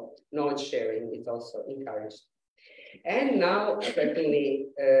 So knowledge sharing is also encouraged. And now, certainly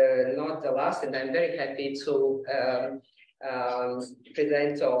not the last, and I'm very happy to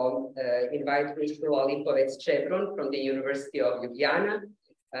present or invite Šelo Lipovec-Čebron from the University of Ljubljana,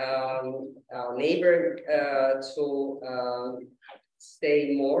 our neighbor, to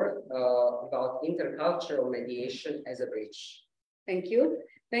say more about intercultural mediation as a bridge. Thank you.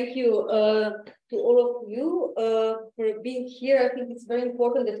 Thank you to all of you for being here. I think it's very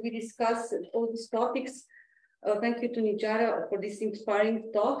important that we discuss all these topics. Thank you to Chiara for this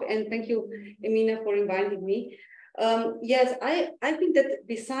inspiring talk, and thank you, Emina, for inviting me. Yes, I think that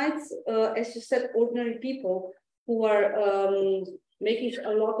besides, as you said, ordinary people who are making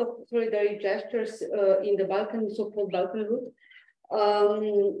a lot of solidarity gestures in the Balkan, so-called Balkan route,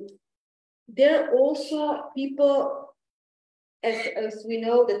 there are also people, as we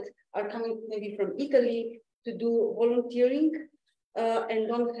know, that are coming maybe from Italy to do volunteering and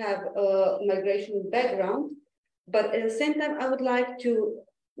don't have a migration background. But at the same time, I would like to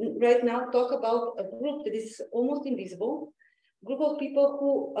right now talk about a group that is almost invisible, group of people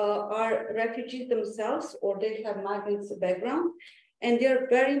who are refugees themselves or they have migrants background, and they are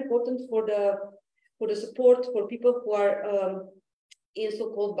very important for the support for people who are in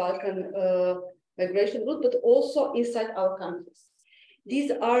so-called Balkan migration route, but also inside our countries.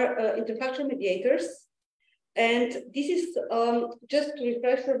 These are intercultural mediators, and this is just to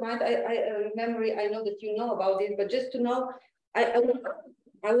refresh your mind. Memory. I know that you know about this, but just to know, I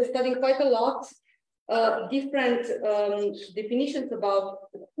was studying quite a lot different definitions about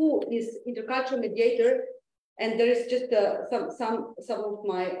who is intercultural mediator, and there is just some of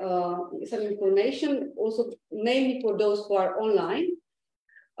my some information also, mainly for those who are online.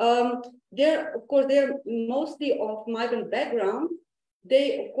 Of course, they're mostly of migrant background.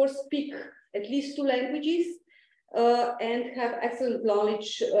 They, of course, speak at least 2 languages and have excellent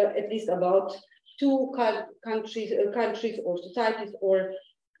knowledge, at least about 2 countries or societies or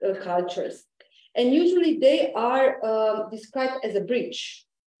cultures. And usually they are described as a bridge.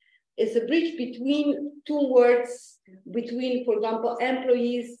 It's a bridge between 2 words, between, for example,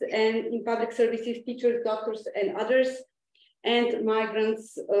 employees and in public services, teachers, doctors, and others, and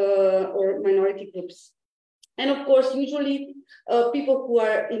migrants or minority groups. And of course, usually people who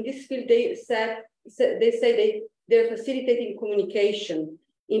are in this field, they say they're facilitating communication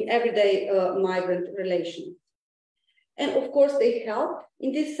in everyday migrant relations. And of course, they help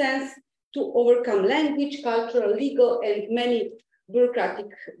in this sense to overcome language, cultural, legal, and many bureaucratic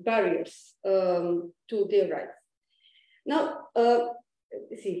barriers to their rights. Now,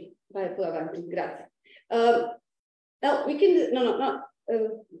 grazie. Now we can,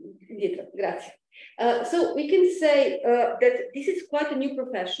 grazie. So we can say that this is quite a new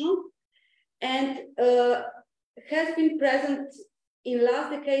professional and has been present in last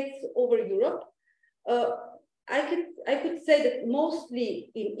decades over Europe. I could say that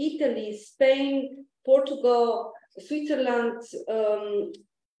mostly in Italy, Spain, Portugal, Switzerland,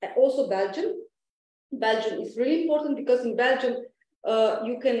 also Belgium. Belgium is really important because in Belgium,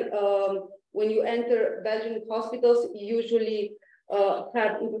 you can, when you enter Belgian hospitals, you usually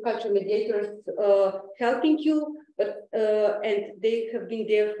have intercultural mediators helping you, but and they have been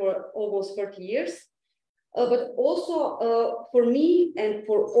there for almost 30 years. but also for me and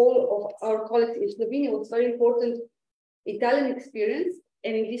for all of our colleagues in Slovenia, was very important Italian experience.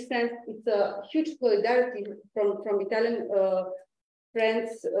 And in this sense, it's a huge solidarity from Italian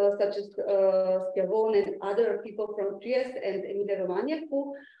friends such as Scuola and other people from Trieste and Emilia-Romagna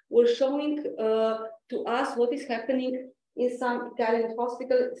who were showing to us what is happening in some Italian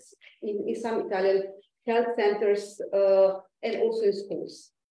hospitals, in some Italian health centers, and also in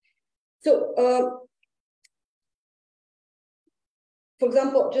schools. So, for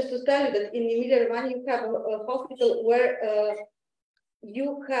example, just to tell you that in Emilia-Romagna you have a hospital where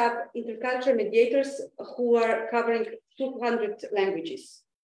you have intercultural mediators who are covering 200 languages.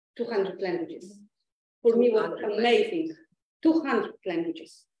 200 languages. For me, was amazing. 200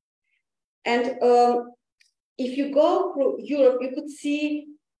 languages. And if you go through Europe, you can see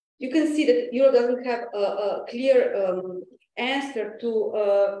that Europe doesn't have a clear answer to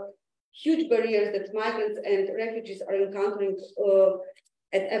huge barriers that migrants and refugees are encountering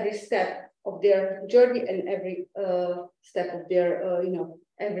at every step of their journey and every step of their,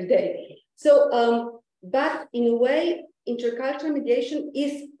 every day. So, but in a way, intercultural mediation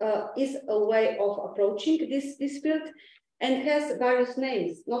is a way of approaching this field and has various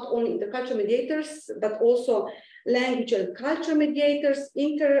names, not only intercultural mediators, but also language and culture mediators,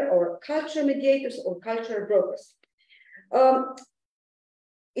 inter or culture mediators, or cultural brokers.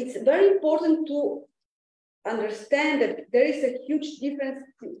 It's very important to understand that there is a huge differences.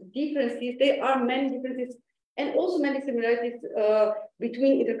 There are many differences and also many similarities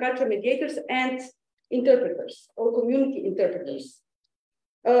between intercultural mediators and interpreters or community interpreters.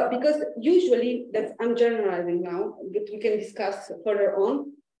 Because usually, I'm generalizing now, but we can discuss further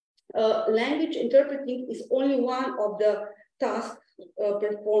on, language interpreting is only one of the tasks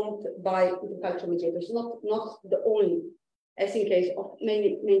performed by intercultural mediators, not the only, as in case of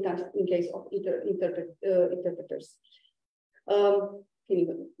many times in case of interpreters.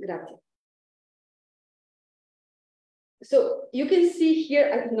 Grazie. So you can see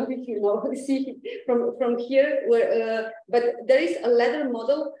here, I don't know if you know, see from here, where, but there is a ladder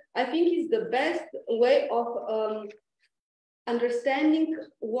model. I think is the best way of understanding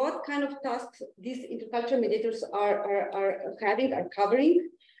what kind of tasks these intercultural mediators are covering.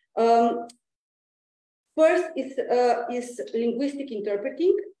 First is linguistic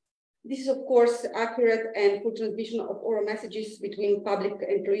interpreting. This is, of course, accurate and full transmission of oral messages between public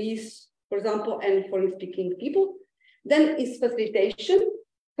employees, for example, and foreign-speaking people. Then is facilitation.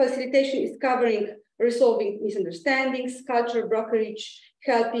 Facilitation is covering resolving misunderstandings, cultural brokerage,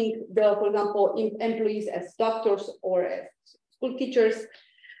 helping for example, employees as doctors or as school teachers,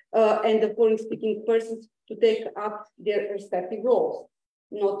 and the foreign-speaking persons to take up their respective roles,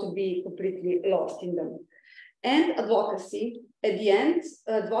 not to be completely lost in them. And advocacy, at the end,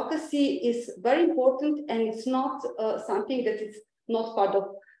 advocacy is very important, and it's not something that is not part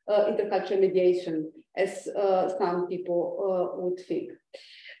of intercultural mediation, as some people would think.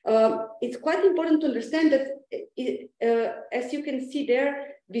 It's quite important to understand that, as you can see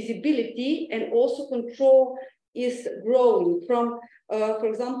there, visibility and also control is growing from, for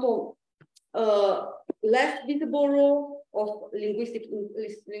example, less visible role of linguistic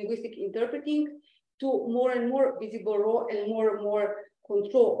interpreting to more and more visible role and more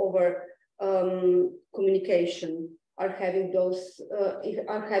control over communication. Are having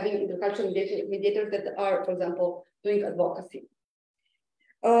intercultural mediators that are, for example, doing advocacy.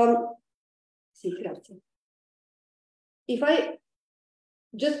 If I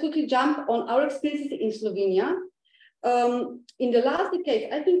just quickly jump on our experiences in Slovenia, in the last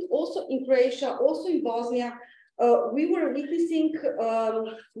decade, I think also in Croatia, also in Bosnia, we were witnessing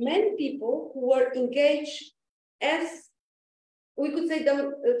many people who were engaged as, we could say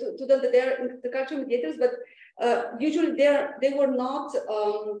them, to them that they are intercultural mediators, but usually they were not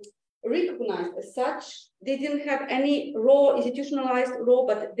recognized as such. They didn't have any role, institutionalized role,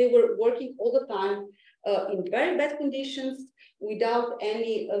 but they were working all the time in very bad conditions, without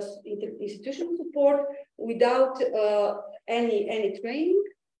any institutional support, without any training,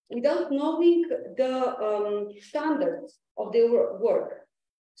 without knowing the standards of their work.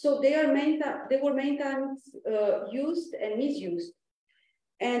 So they were many times used and misused.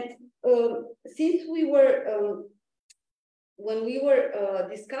 And since we were, when we were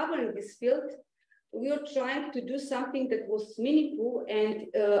discovering this field, we were trying to do something that was meaningful, and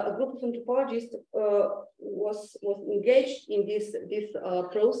a group of anthropologists was engaged in this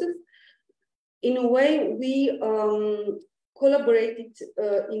process. In a way, we collaborated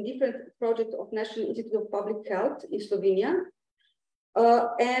in different projects of National Institute of Public Health in Slovenia,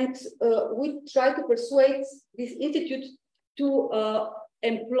 and we tried to persuade this institute to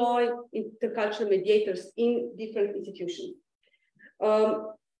employ intercultural mediators in different institutions.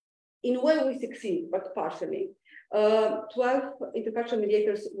 In a way, we succeed, but partially. 12 intercultural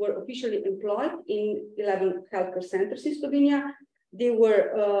mediators were officially employed in 11 healthcare centers in Slovenia. They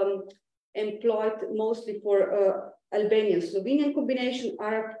were employed mostly for Albanian-Slovenian combination,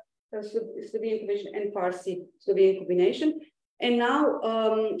 Arab Slovenian combination, and Farsi-Slovenian combination. And now,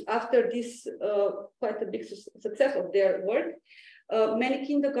 after this quite a big success of their work, many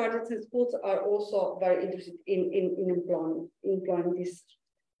kindergartens and schools are also very interested in employing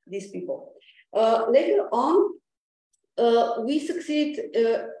these people. Later on, we succeed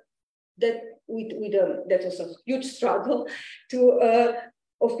that was a huge struggle to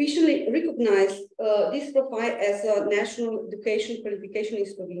officially recognize this profile as a national education qualification in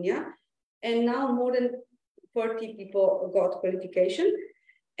Slovenia, and now more than 40 people got qualification,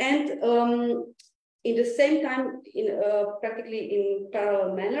 and in the same time, practically in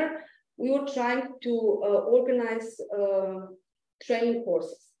parallel manner, we were trying to organize training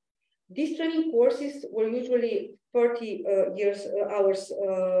courses. These training courses were usually 30 hours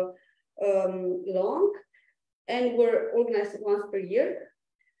long, and were organized once per year,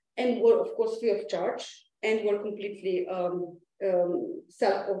 and were of course free of charge, and were completely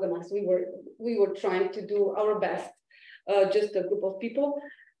self-organized. We were trying to do our best, just a group of people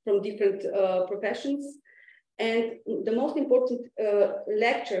from different professions. And the most important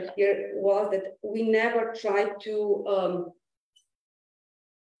lecture here was that we never tried to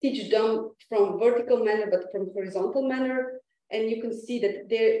teach them from vertical manner, but from horizontal manner. And you can see that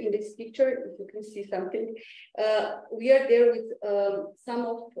there in this picture, if you can see something, we are there with some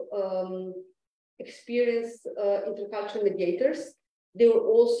of experienced intercultural mediators. They were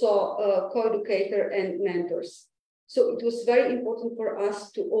also co-educator and mentors. So it was very important for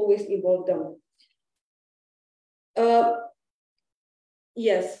us to always involve them.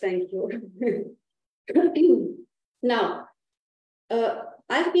 Yes, thank you. Now,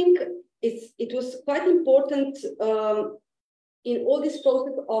 I think it was quite important in all this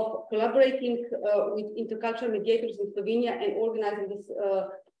process of collaborating with intercultural mediators in Slovenia and organizing this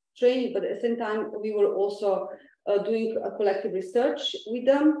training, but at the same time, we were also doing a collective research with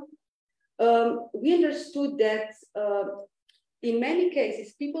them. We understood that in many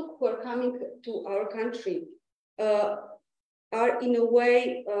cases, people who are coming to our country are in a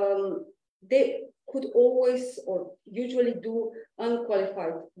way, they could always or usually do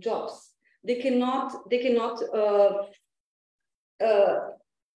unqualified jobs. They cannot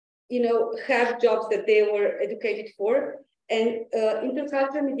have jobs that they were educated for. And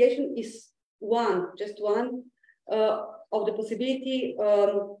intercultural mediation is just one of the possibility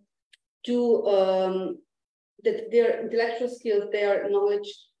that their intellectual skills, their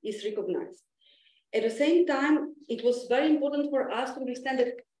knowledge is recognized. At the same time, it was very important for us to understand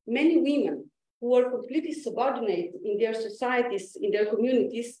that many women who were completely subordinate in their societies, in their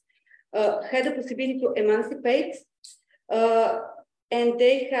communities, had the possibility to emancipate, and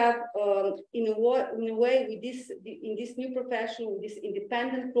they have, in a way, with in this new profession, with this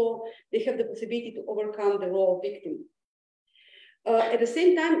independent role, they have the possibility to overcome the role of victim. At the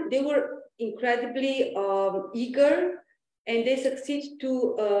same time, they were incredibly eager, and they succeed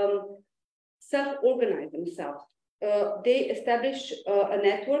to self-organize themselves. They establish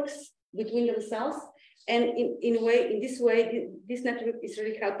networks between themselves, and in this way, this network is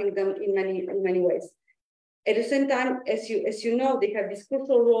really helping them in many ways. At the same time, as you know, they have this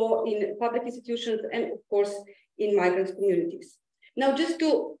crucial role in public institutions and, of course, in migrant communities. Now, just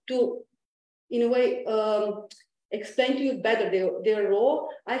to in a way, explain to you better their role,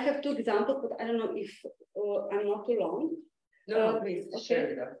 I have two examples, but I don't know if I'm not too long. No, please, okay. share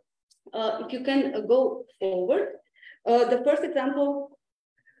it up. If you can go forward. The first example,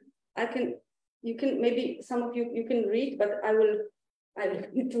 you can maybe some of you can read, but I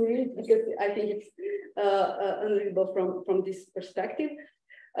need to read because I think it's unreadable from this perspective.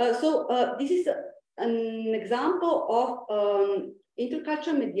 So this is an example of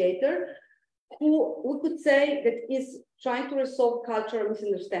intercultural mediator who we could say that is trying to resolve cultural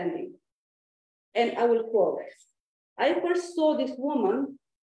misunderstanding. And I will quote, "I first saw this woman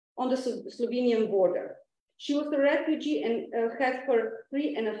on the Slovenian border. She was a refugee and had her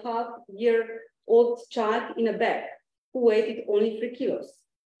 3.5-year-old child in a bag who weighed only 3 kilos.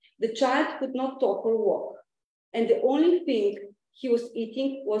 The child could not talk or walk, and the only thing he was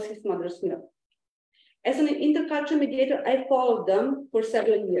eating was his mother's milk. As an intercultural mediator, I followed them for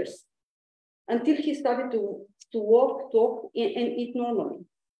several years until he started to walk, talk, and eat normally.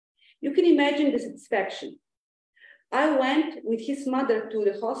 You can imagine the satisfaction. I went with his mother to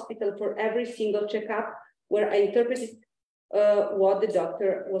the hospital for every single checkup where I interpreted what the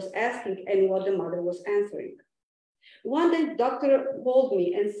doctor was asking and what the mother was answering. One day, the doctor called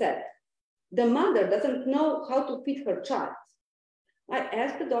me and said, the mother doesn't know how to feed her child. I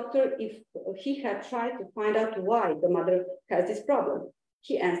asked the doctor if he had tried to find out why the mother has this problem.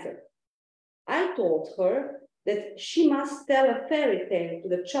 He answered, I told her that she must tell a fairy tale to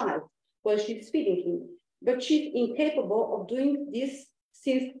the child while she's feeding him, but she's incapable of doing this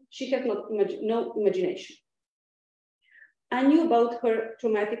since she has no imagination. I knew about her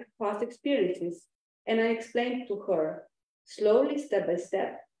traumatic past experiences, and I explained to her, slowly, step by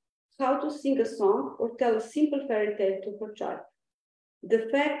step, how to sing a song or tell a simple fairy tale to her child. The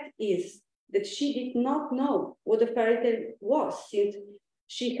fact is that she did not know what a fairy tale was, since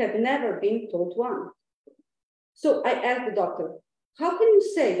she had never been told one. So I asked the doctor, how can you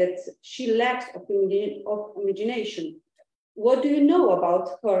say that she lacks of imagination? What do you know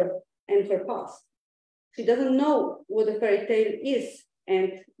about her and her past? She doesn't know what a fairy tale is,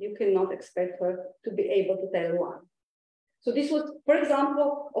 and you cannot expect her to be able to tell one. So this was, for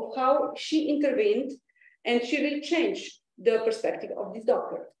example, of how she intervened, and she really changed the perspective of this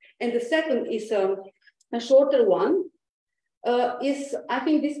doctor. And the second is a shorter one. I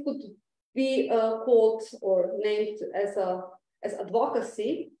think this could be called or named as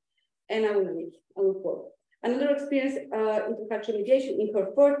advocacy, and I will quote. Another experience intercultural mediation in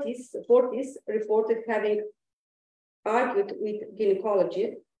her 40s reported having argued with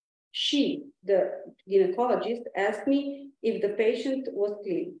gynecologist. She, the gynecologist, asked me if the patient was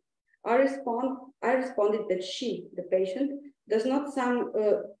clean. I responded that she, the patient, does not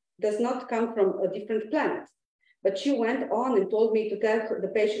come from a different planet. But she went on and told me to tell the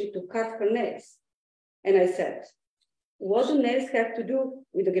patient to cut her nails. And I said, what do nails have to do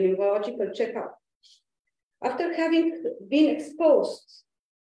with the gynecological checkup? After having been exposed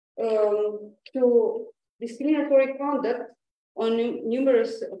to discriminatory conduct on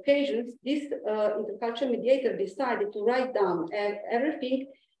numerous occasions, this intercultural mediator decided to write down everything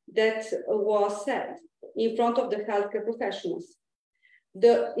that was said in front of the healthcare professionals.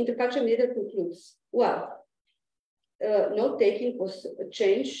 The intercultural mediator concludes, well, note-taking has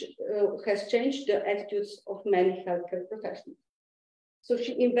changed the attitudes of many healthcare professionals. So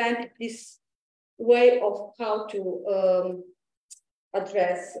she invented this way of how to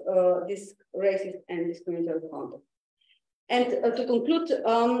address this racist and discriminatory conduct. And to conclude,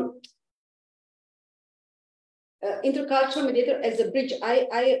 intercultural mediator as a bridge,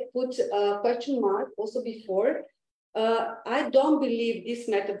 I put a question mark also before. I don't believe this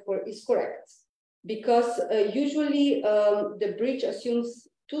metaphor is correct, because usually the bridge assumes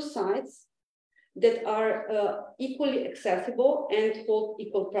two sides that are equally accessible and hold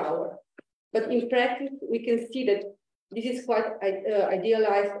equal power. But in practice, we can see that this is quite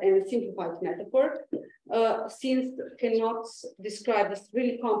idealized and simplified metaphor, since cannot describe this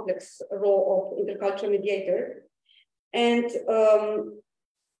really complex role of intercultural mediator. And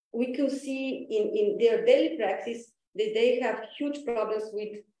we can see in their daily practice that they have huge problems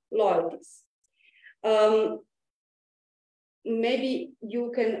with loyalties. Maybe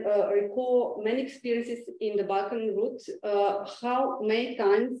you can recall many experiences in the Balkan route, how many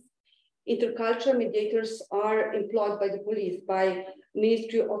times intercultural mediators are employed by the police, by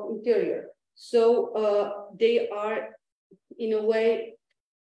Ministry of Interior. So they are in a way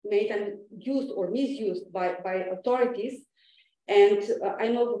made and used or misused by authorities. And I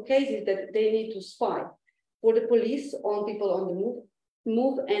know of cases that they need to spy for the police on people on the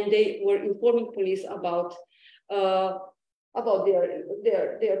move, and they were informing police about their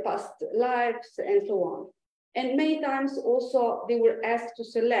past lives and so on. And many times also they were asked to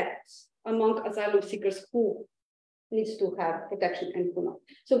select among asylum seekers who needs to have protection and who not.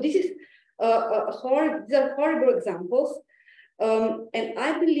 So this is these are horrible examples. And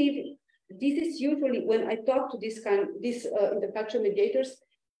I believe this is usually when I talk to these intercultural mediators,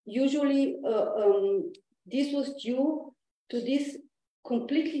 usually this was due to this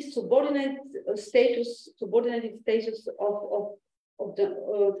completely subordinated status of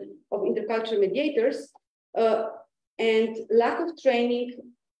intercultural mediators and lack of training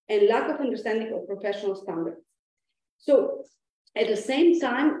and lack of understanding of professional standards. So at the same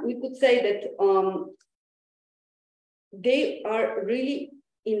time, we could say that they are really,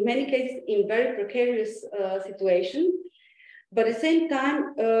 in many cases, in very precarious situation. But at the same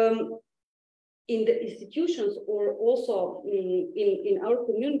time, in the institutions or also in our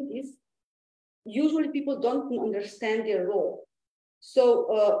communities, usually people don't understand their role. So,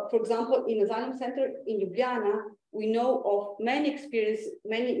 for example, in asylum center in Ljubljana, we know of many situations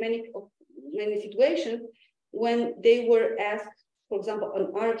when they were asked for example, an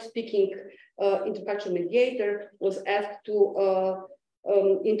Arab-speaking intercultural mediator was asked to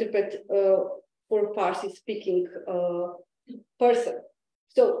interpret for a Farsi-speaking person.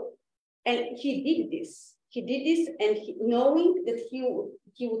 So, and he did this. He did this, and knowing that he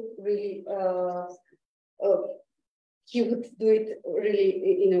would really he would do it really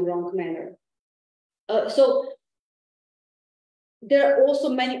in a wrong manner. So there are also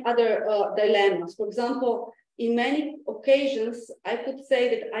many other dilemmas. For example, in many occasions, I could say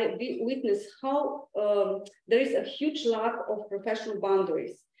that I witnessed how there is a huge lack of professional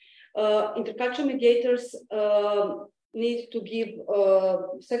boundaries. Intercultural mediators need to give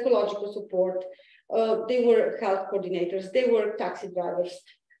psychological support. They were health coordinators, they were taxi drivers.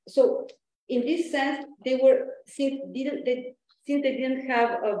 So in this sense, they were, since they didn't have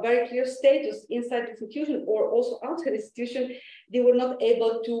a very clear status inside the institution or also outside the institution, they were not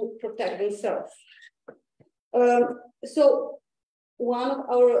able to protect themselves. So one of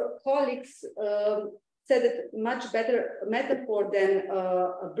our colleagues said that much better metaphor than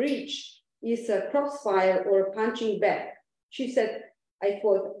a breach is a crossfire or punching back. She said, I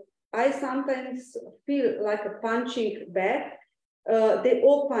quote, I sometimes feel like a punching bag. They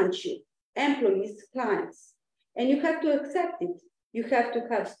all punch you, employees, clients, and you have to accept it. You have to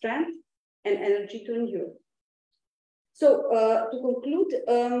have strength and energy to endure. So to conclude,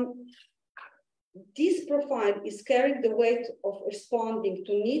 this profile is carrying the weight of responding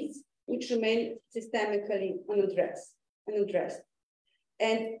to needs which remain systemically unaddressed.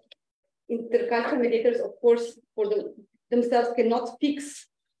 And intercultural mediators, of course, for themselves cannot fix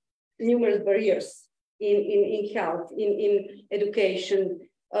numerous barriers in health, in education,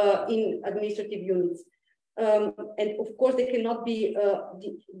 in administrative units. And of course, they cannot be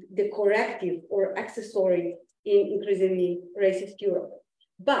the corrective or accessory in increasingly racist Europe.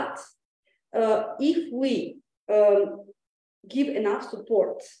 But if we give enough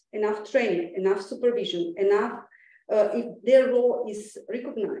support, enough training, enough supervision, enough, if their role is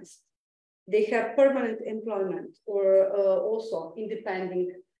recognized, they have permanent employment or also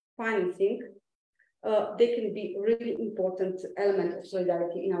independent financing, they can be a really important element of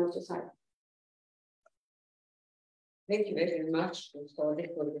solidarity in our society. Thank you very much. So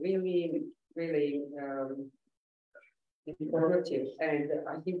this was really, really informative and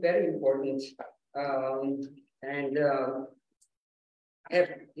I think very important. I have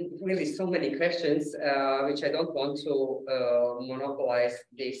really so many questions, which I don't want to monopolize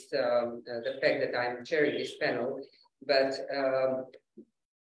this, the fact that I'm chairing this panel, but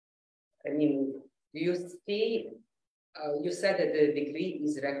I mean, do you see, you said that the degree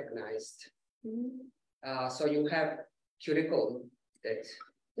is recognized. Mm-hmm. So you have curriculum that...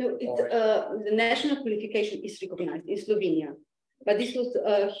 No, it's, the national qualification is recognized in Slovenia, but this was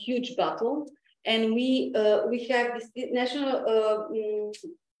a huge battle. And we have this national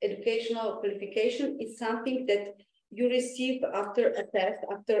educational qualification is something that you receive after a test,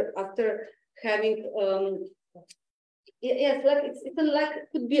 after having yes, like it's like it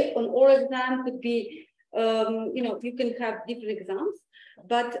could be an oral exam, could be you know, you can have different exams,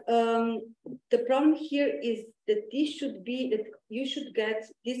 but the problem here is that this should be that you should get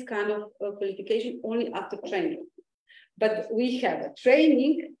this kind of qualification only after training, but we have a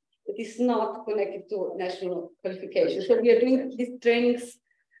training that is not connected to national qualification. So we are doing these trainings,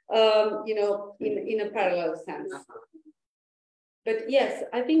 you know, in a parallel sense. But yes,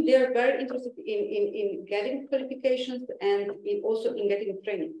 I think they are very interested in getting qualifications and also in getting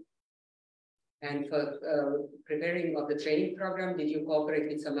training. And for preparing of the training program, did you cooperate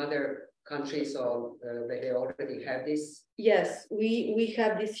with some other countries or they already have this? Yes, we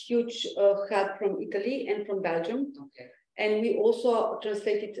have this huge help from Italy and from Belgium. Okay. And we also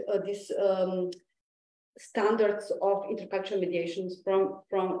translated these standards of intercultural mediations from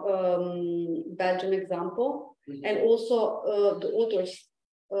Belgian example, mm-hmm. And also the authors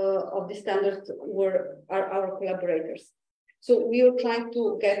of the standards are our collaborators. So we are trying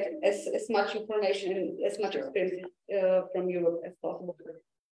to get as much information and as much experience from Europe as possible.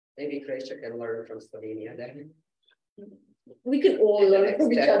 Maybe Croatia can learn from Slovenia then. We can all learn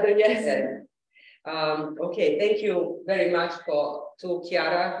from each other, yes. Yeah. Okay, thank you very much to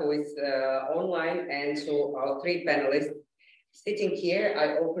Chiara, who is online, and to our three panelists sitting here.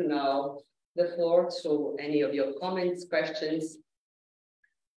 I open now the floor to any of your comments, questions,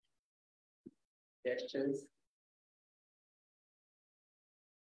 suggestions.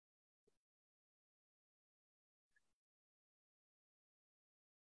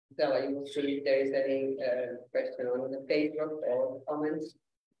 Stella, you will see if there is any question on the Facebook or comments.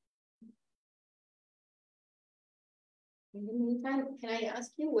 In the meantime, can I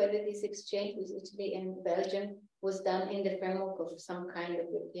ask you whether this exchange with Italy and Belgium was done in the framework of some kind of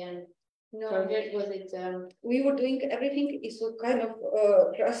European project? Was it? We were doing everything is a kind of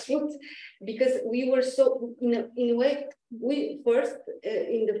grassroots, because we were so in a way. We first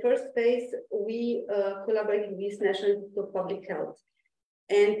in the first phase we collaborated with National Institute of Public Health,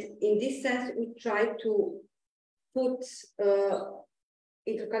 and in this sense we tried to put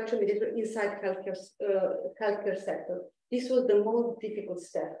intercultural mediation inside healthcare sector. This was the most difficult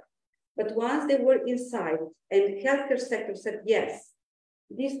step. But once they were inside and healthcare sector said yes,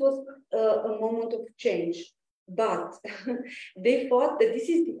 this was a moment of change. But they thought that this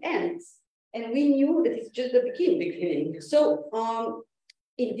is the end. And we knew that it's just the beginning. So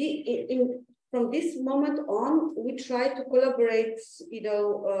from this moment on, we tried to collaborate,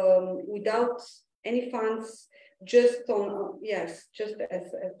 without any funds, just on, just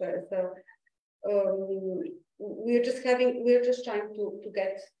as we're just trying to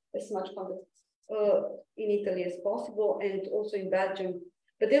get as much funding in Italy as possible, and also in Belgium.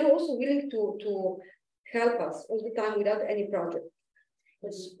 But they're also willing to help us all the time without any project.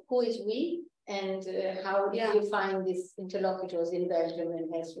 But who is we, and how did you find these interlocutors in Belgium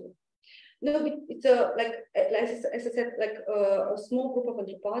and elsewhere? No, it's as I said, like a small group of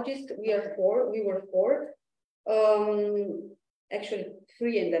anthropologists. We were four. Actually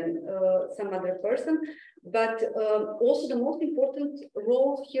 3 and then some other person, but also the most important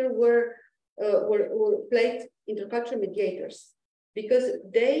role here were played intercultural mediators, because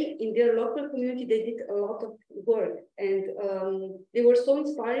they in their local community they did a lot of work, and they were so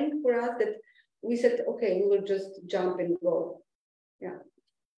inspiring for us that we said, okay, we will just jump and go. Yeah.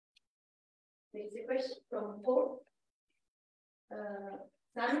 There's a question from Paul.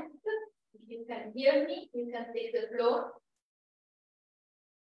 Sam, if you can hear me, you can take the floor.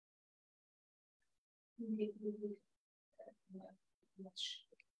 We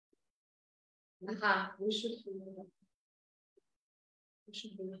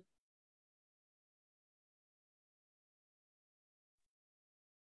should be.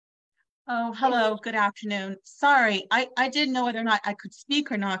 Oh, hello, good afternoon. Sorry, I didn't know whether or not I could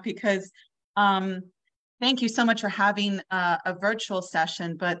speak or not, because thank you so much for having a virtual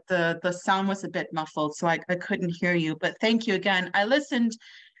session, but the sound was a bit muffled, so I couldn't hear you. But thank you again. I listened,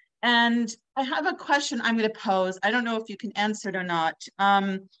 and I have a question I'm going to pose. I don't know if you can answer it or not.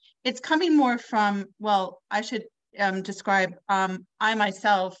 It's coming more from, well, I should describe, I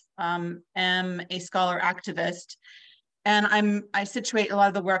myself am a scholar activist, and I situate a lot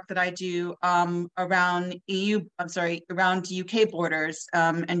of the work that I do around around UK borders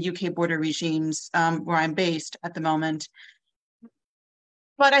and UK border regimes where I'm based at the moment.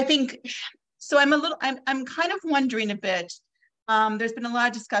 But I think, so I'm kind of wondering a bit, there's been a lot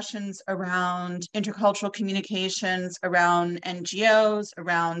of discussions around intercultural communications, around NGOs,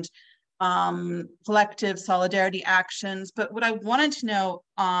 around collective solidarity actions. But what I wanted to know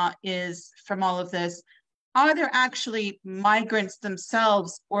is, from all of this, are there actually migrants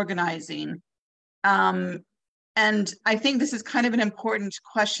themselves organizing? And I think this is kind of an important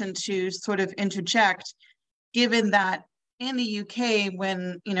question to sort of interject, given that in the UK,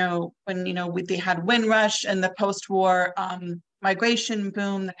 when they had Windrush and the post-war migration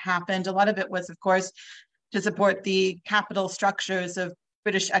boom that happened, a lot of it was, of course, to support the capital structures of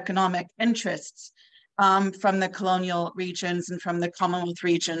British economic interests from the colonial regions and from the Commonwealth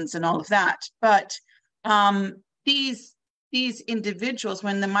regions and all of that. But these individuals,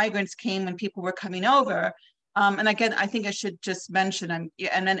 when the migrants came, when people were coming over, and again, I think I should just mention,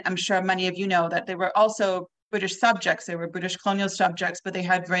 and then I'm sure many of you know that they were also British subjects. They were British colonial subjects, but they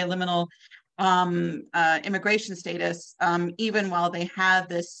had very liminal immigration status, even while they had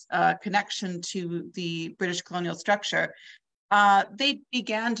this connection to the British colonial structure. They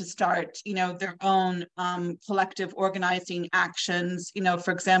began to start, their own collective organizing actions.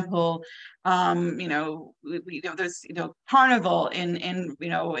 For example, there's Carnival in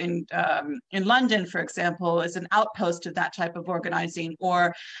London, for example, is an outpost of that type of organizing.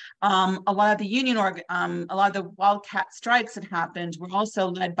 Or a lot of the a lot of the wildcat strikes that happened were also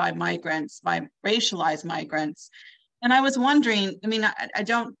led by migrants, by racialized migrants. And I was wondering, I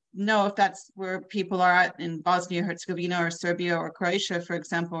don't know if that's where people are at in Bosnia, Herzegovina, or Serbia, or Croatia, for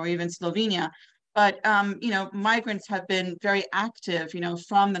example, or even Slovenia. But, migrants have been very active,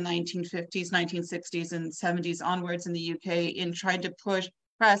 from the 1950s, 1960s, and 70s onwards in the UK in trying to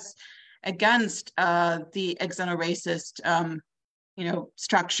press against the xeno-racist,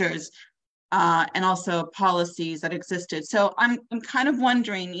 structures and also policies that existed. So I'm kind of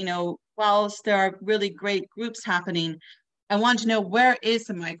wondering, whilst there are really great groups happening, I want to know, where is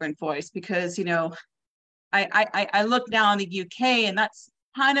the migrant voice? Because, I look now in the UK, and that's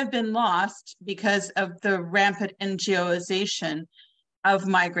kind of been lost because of the rampant NGOization of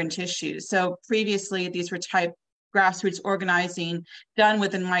migrant issues. So previously, these were type grassroots organizing done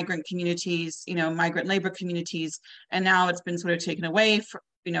within migrant communities, migrant labor communities, and now it's been sort of taken away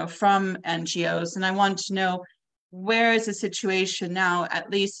from NGOs. And I want to know, where is the situation now, at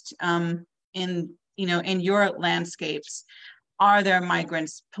least in your landscapes? Are there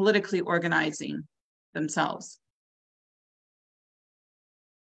migrants politically organizing themselves?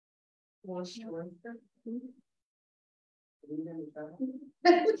 We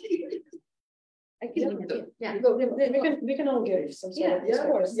can all give some sort of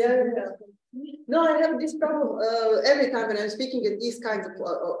course. No, I have this problem every time when I'm speaking in these kinds of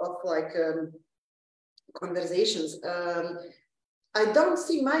conversations. I don't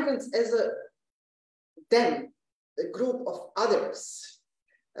see migrants as a group of others.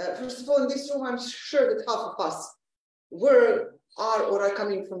 First of all, in this room, I'm sure that half of us are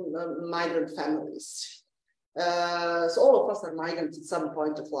coming from migrant families. So all of us are migrants at some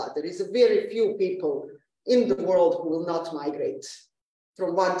point of life. There is a very few people in the world who will not migrate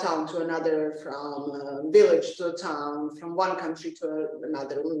from one town to another, from a village to a town, from one country to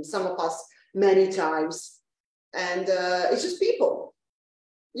another. I mean, some of us many times. And it's just people.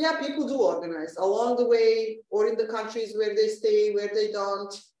 Yeah, people do organize along the way or in the countries where they stay, where they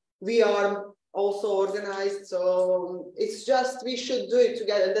don't. We are also organized. So it's just, we should do it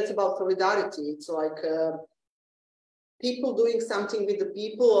together. And that's about solidarity. It's like people doing something with the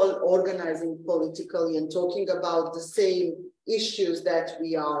people, or organizing politically and talking about the same issues that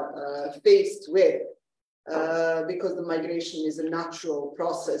we are faced with. Because the migration is a natural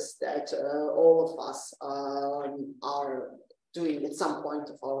process that all of us are doing at some point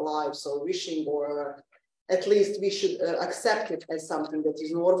of our lives. So wishing, or at least we should accept it as something that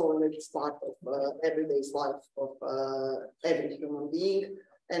is normal and it's part of everyday life of every human being.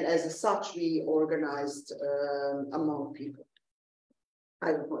 And as such, we organized among people.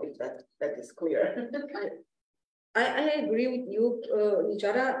 I don't know if that is clear. I agree with you,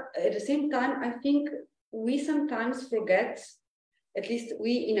 Chiara. At the same time, I think we sometimes forget, at least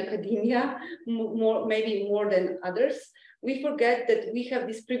we in academia, maybe more than others, we forget that we have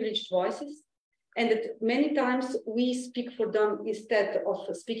these privileged voices, and that many times we speak for them instead of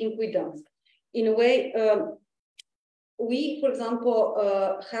speaking with them. In a way, we, for example,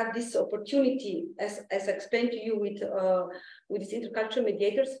 have this opportunity, as I explained to you with these intercultural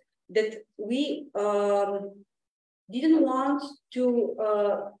mediators, that we didn't want to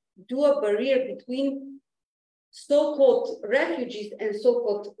do a barrier between so-called refugees and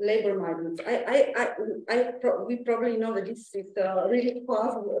so-called labor migrants. We probably know that this is a really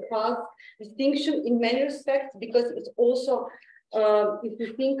fast distinction in many respects, because it's also, if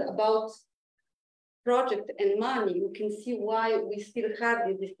you think about project and money, you can see why we still have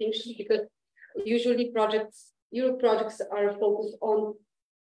these distinctions, because usually Euro projects are focused on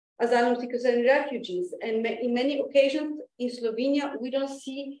asylum seekers and refugees. And in many occasions in Slovenia, we don't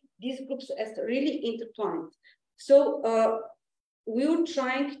see these groups as really intertwined. So we were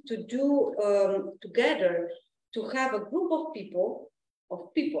trying to do together to have a group of people,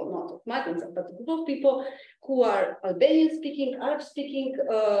 not of migrants, but a group of people who are Albanian speaking, Arab speaking,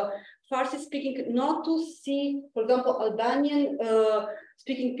 Farsi speaking, not to see, for example, Albanian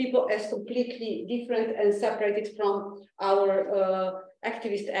speaking people as completely different and separated from our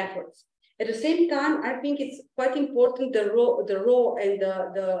activist efforts. At the same time, I think it's quite important the role and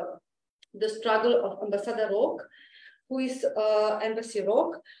the struggle of Ambassador Rok, who is Embassy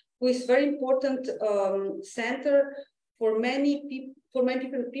Rok, who is very important center for many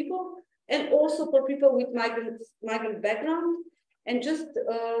different people, and also for people with migrant background. And just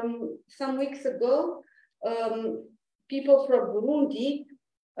some weeks ago, people from Burundi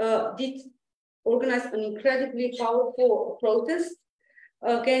did organize an incredibly powerful protest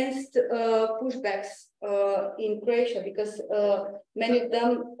against pushbacks in Croatia, because many of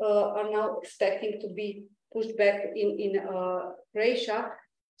them are now expecting to be pushed back in Croatia.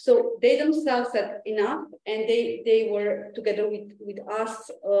 So they themselves said enough, and they were together with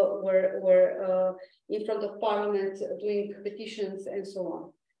us, were in front of Parliament doing petitions and so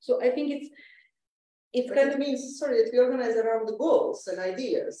on. So I think it kind of means, sorry, that we organize around the goals and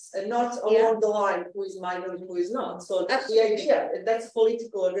ideas, and not along the line who is migrant, who is not. So the idea, that's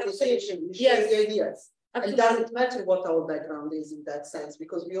political organization. We share the ideas. Absolutely. And doesn't matter what our background is in that sense,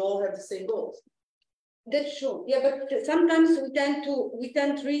 because we all have the same goals. That's true. Yeah, but sometimes we tend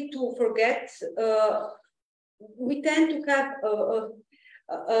really to forget. We tend to have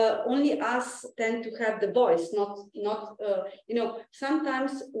only us tend to have the voice, not you know.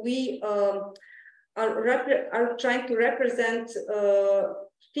 Sometimes we are trying to represent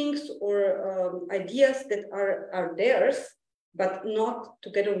things or ideas that are theirs, but not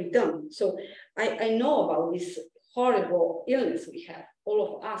together with them. So I know about this horrible illness we have,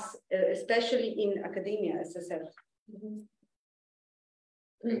 all of us, especially in academia, as I said.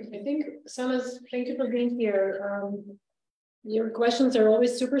 I think, Sanas, thank you for being here. Your questions are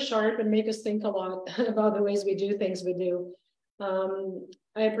always super sharp and make us think a lot about the ways we do things we do.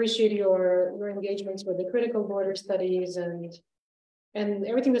 I appreciate your engagements with the critical border studies and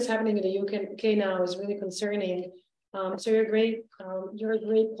everything that's happening in the UK now is really concerning. So you're a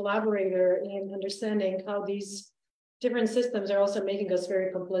great collaborator in understanding how these different systems are also making us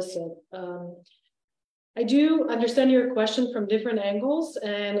very complicit. I do understand your question from different angles.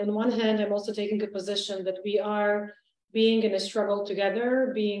 And on one hand, I'm also taking a position that we are being in a struggle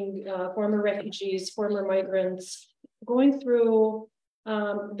together, being former refugees, former migrants, going through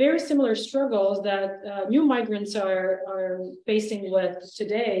very similar struggles that new migrants are facing with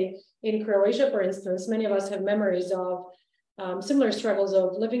today. In Croatia, for instance, many of us have memories of similar struggles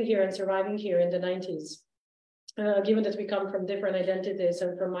of living here and surviving here in the 90s, given that we come from different identities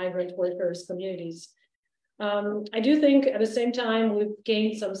and from migrant workers communities. I do think at the same time we've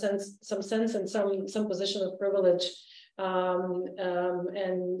gained some sense and some position of privilege, and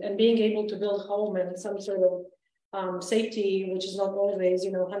being able to build home and some sort of safety, which is not always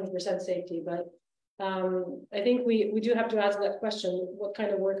 100% safety, but I think we do have to ask that question: what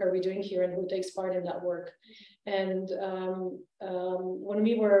kind of work are we doing here, and who takes part in that work? And when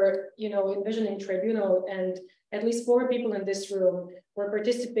we were envisioning tribunal, and at least 4 people in this room were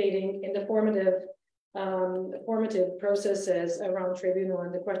participating in the formative processes around tribunal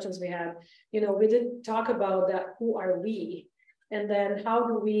and the questions we had, we did talk about that, who are we? And then how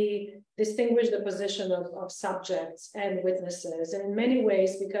do we distinguish the position of subjects and witnesses? And in many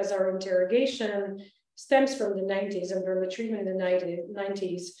ways, because our interrogation stems from the 90s and from the treatment in the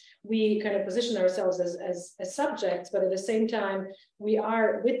 90s, we kind of position ourselves as subjects, but at the same time, we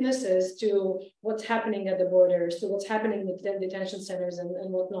are witnesses to what's happening at the borders, to what's happening in the detention centers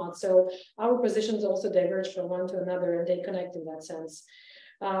and whatnot. So our positions also diverge from one to another, and they connect in that sense.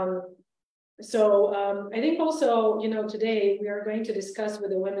 I think also, today we are going to discuss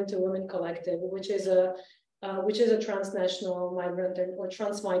with the Women to Women Collective, which is a transnational migrant or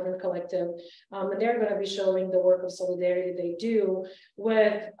trans-migrant collective. And they're going to be showing the work of solidarity they do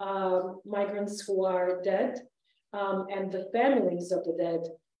with migrants who are dead and the families of the dead.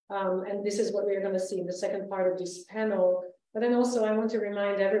 And this is what we're going to see in the second part of this panel. But then also I want to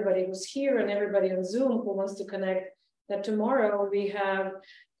remind everybody who's here and everybody on Zoom who wants to connect that tomorrow we have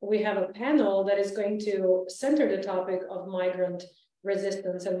a panel that is going to center the topic of migrant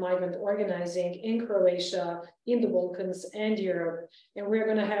resistance and migrant organizing in Croatia, in the Balkans, and Europe. And we're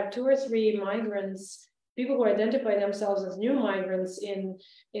going to have 2 or 3 migrants, people who identify themselves as new migrants in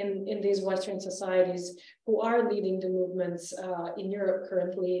these Western societies, who are leading the movements in Europe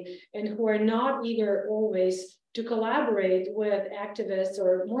currently, and who are not eager always to collaborate with activists,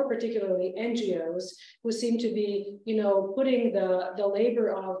 or more particularly NGOs, who seem to be, putting the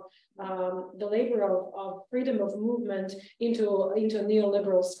labor of freedom of movement into a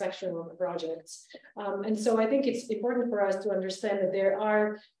neoliberal spectrum of projects. And so I think it's important for us to understand that there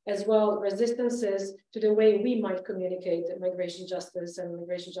are as well resistances to the way we might communicate migration justice and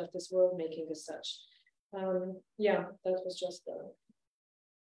migration justice world making as such. Yeah, that was just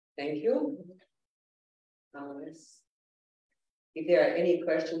Thank you. If there are any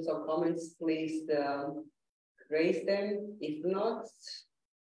questions or comments, please raise them. If not,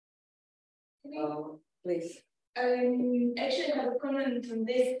 please. Actually, I have a comment on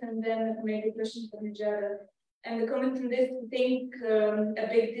this, and then maybe a question for Chiara. And the comment on this, I think a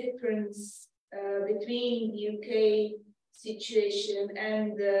big difference between the UK situation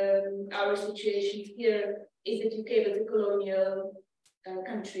and our situation here is that UK was a colonial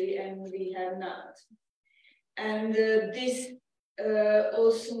country, and we have not. And this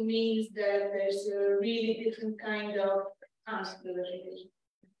also means that there's a really different kind of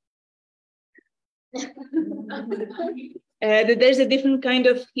there's a different kind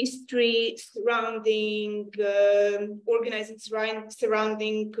of history surrounding organizing,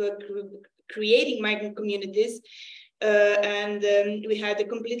 surrounding creating migrant communities, and we had a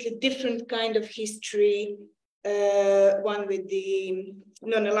completely different kind of history, one with the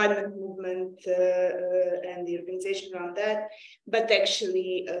non-alignment movement and the organization around that, but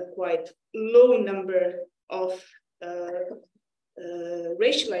actually a quite low number of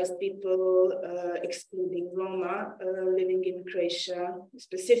racialized people, excluding Roma, living in Croatia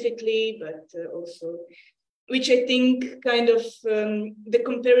specifically, but also which I think kind of the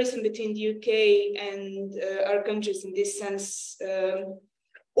comparison between the UK and our countries in this sense,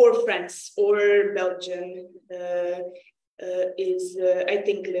 or France or Belgium, is, I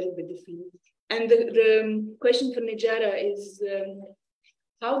think, a little bit different. And the question for Chiara is,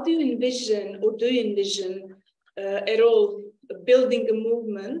 how do you envision, or do you envision at all building a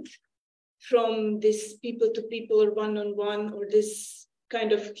movement from this people to people or one-on-one, or this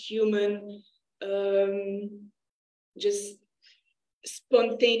kind of human, just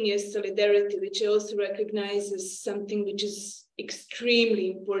spontaneous solidarity, which I also recognize as something which is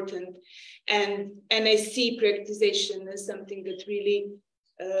extremely important. And I see prioritization as something that really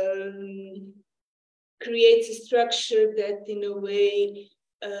creates a structure that in a way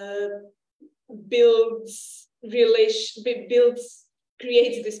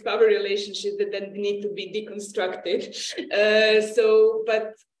creates this power relationship that then need to be deconstructed.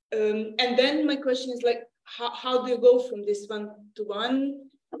 And then my question is like, how do you go from this one-to-one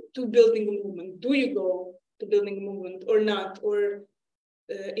to building a movement? Do you go to building a movement or not? Or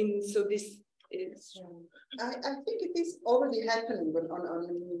so this is. I think it is already happening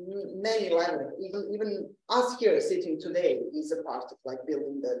on many levels. Even us here sitting today is a part of like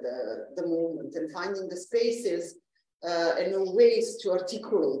building the movement and finding the spaces and ways to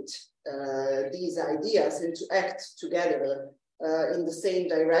articulate these ideas and to act together in the same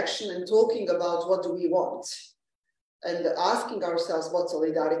direction and talking about what do we want and asking ourselves what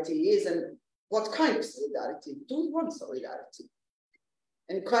solidarity is and what kind of solidarity. Do we want solidarity?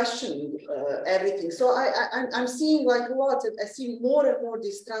 And questioning everything. So I'm seeing like I see more and more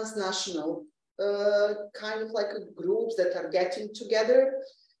these transnational kind of like groups that are getting together.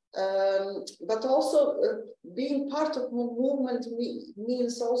 But also being part of movement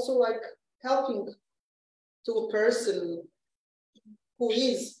means also like helping to a person who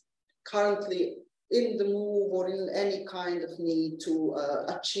is currently in the move or in any kind of need to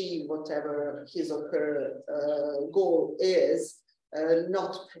achieve whatever his or her goal is,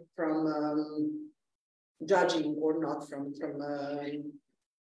 not from judging or not from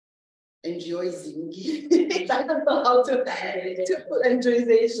enjoying. I don't know how to put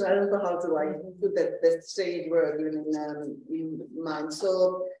enjoyization. I don't know how to like put that strange word in mind.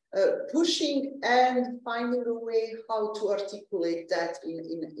 So pushing and finding a way how to articulate that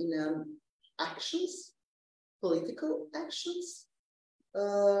in actions, political actions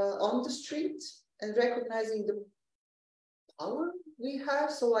on the street, and recognizing the power we have.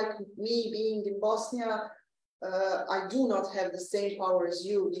 So like me being in Bosnia, I do not have the same power as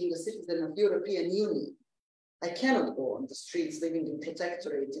you being a citizen of the European Union. I cannot go on the streets living in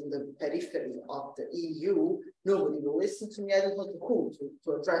protectorate in the periphery of the EU. Nobody will listen to me. I don't know who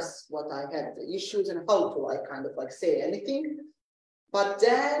to address what I have, the issues, and how to like kind of like say anything. But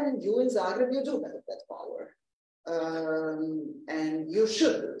then you in Zagreb, you do have that power. And you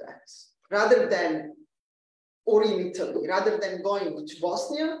should do that. Rather than, or in Italy, rather than going to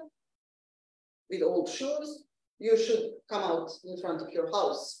Bosnia with old shoes, you should come out in front of your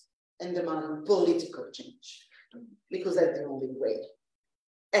house and demand political change, because that's the only way.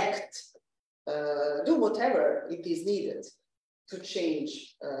 Act, do whatever it is needed to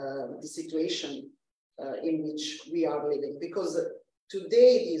change the situation in which we are living. Because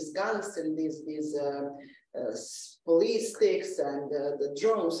today these guns and these police sticks and the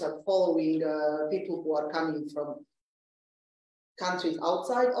drones are following people who are coming from countries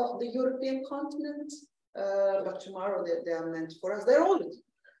outside of the European continent. But tomorrow they are meant for us. They're already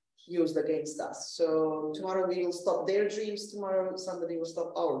used against us. So tomorrow we will stop their dreams. Tomorrow somebody will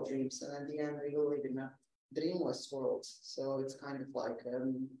stop our dreams. And at the end, we will live in a dreamless world. So it's kind of like,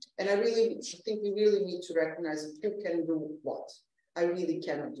 and I really think we really need to recognize that you can do what? I really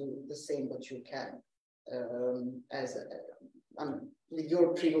cannot do the same what you can with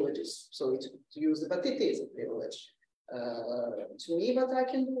your privileges. So to use it, but it is a privilege. To me, but I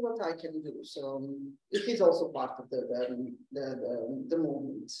can do what I can do. So it is also part of the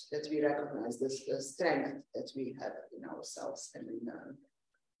movement that we recognize the strength that we have in ourselves and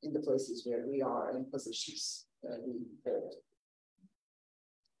in the places where we are in positions we hold.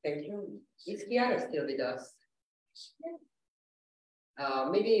 Thank you. Is Chiara still with us?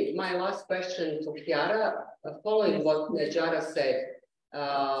 Maybe my last question to Chiara, following what Chiara said,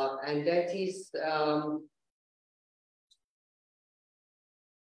 and that is.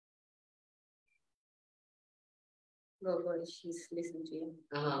 Well, she's listening to you.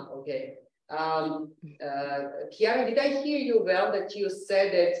 Okay. Chiara, did I hear you well that you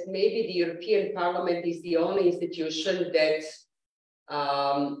said that maybe the European Parliament is the only institution that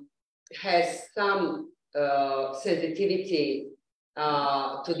has some sensitivity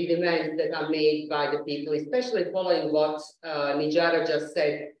to the demands that are made by the people, especially following what Chiara just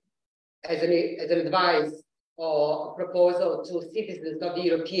said as an advice or proposal to citizens of the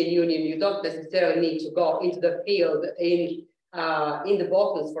European Union. You don't necessarily need to go into the field in the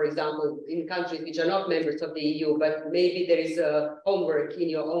Balkans, for example, in countries which are not members of the EU, but maybe there is a homework in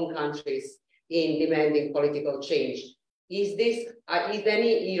your own countries in demanding political change. Is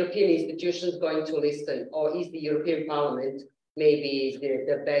any European institutions going to listen, or is the European Parliament maybe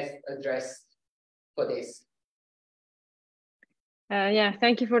the best address for this? Yeah,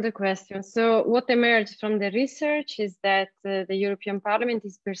 thank you for the question. So what emerged from the research is that the European Parliament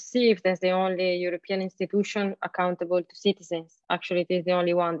is perceived as the only European institution accountable to citizens. Actually, it is the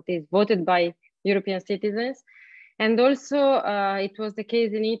only one that is voted by European citizens. And also, it was the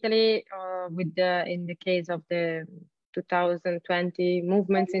case in Italy in the case of the 2020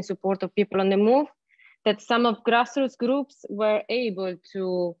 movements in support of people on the move, that some of grassroots groups were able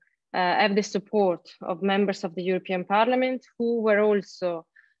to have the support of members of the European Parliament who were also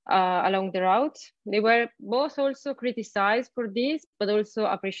along the route. They were both also criticized for this, but also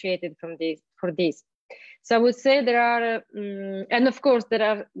appreciated for this. So I would say there are, and of course,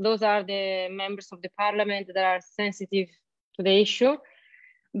 those are the members of the Parliament that are sensitive to the issue.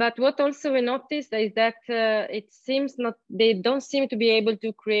 But what also we noticed is that they don't seem to be able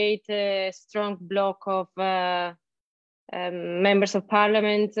to create a strong block of members of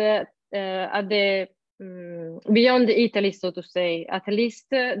Parliament beyond Italy, so to say. At least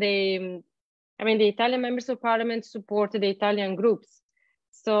the Italian members of Parliament supported the Italian groups.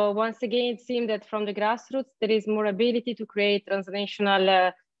 So once again, it seemed that from the grassroots, there is more ability to create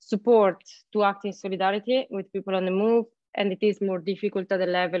transnational support to act in solidarity with people on the move, and it is more difficult at the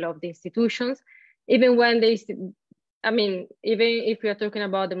level of the institutions, even if we are talking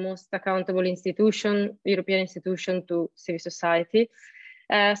about the most accountable institution, European institution to civil society.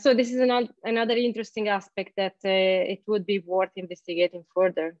 So this is another interesting aspect that it would be worth investigating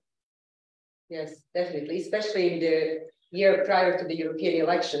further. Yes, definitely, especially in the year prior to the European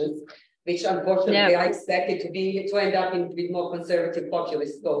elections, which unfortunately I expected to end up with more conservative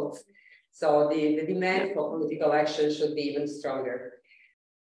populist votes. So the demand for political action should be even stronger.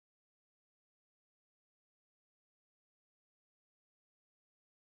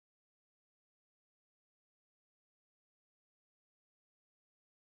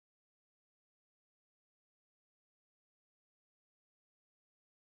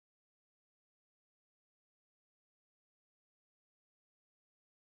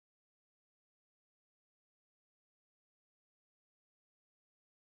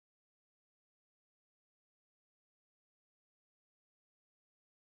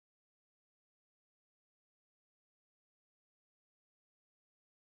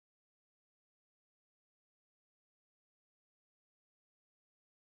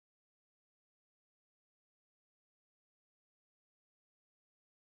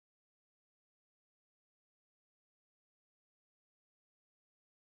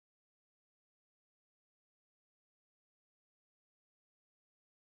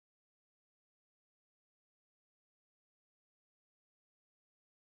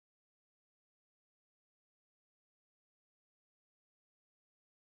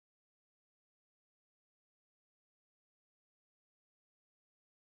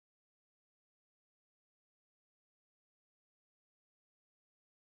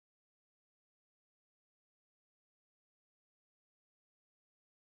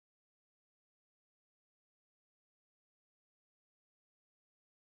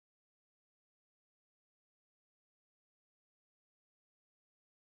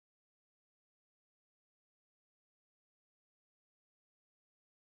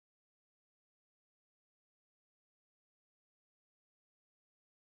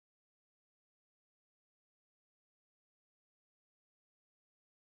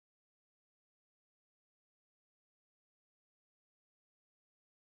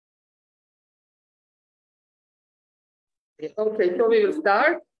 Okay, so we will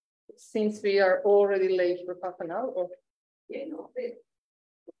start since we are already late for half an hour. Or... Yeah, no.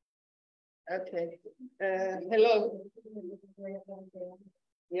 Okay. Hello.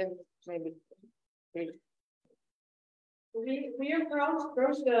 Yes, maybe. We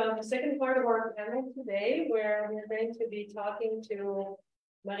approach the second part of our panel today, where we're going to be talking to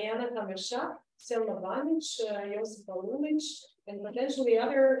Mariana Tamasha, Selma Vanic, Josip Palulic, and potentially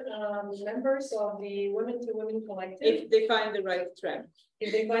other members of the Women to Women Collective. If they find the right trend.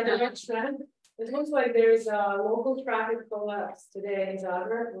 If they find the right trend. It looks like there's a local traffic collapse today in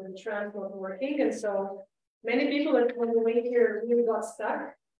Zagreb with the trams not working. And so many people, when the way here really got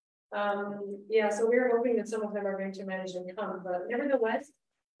stuck. Yeah, so we're hoping that some of them are going to manage and come, but nevertheless,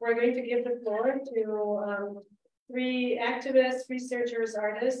 we're going to give the floor to 3 activists, researchers,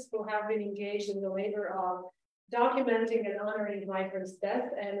 artists who have been engaged in the labor of documenting and honoring migrants' death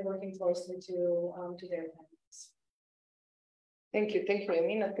and working closely to their families. Thank you,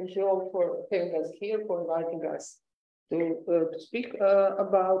 Emina. Thank you all for having us here, for inviting us to speak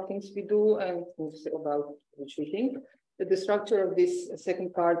about things we do and things about which we think. The structure of this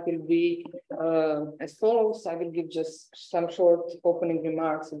second part will be as follows. I will give just some short opening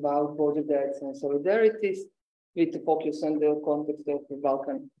remarks about border deaths and solidarities, with the focus on the context of the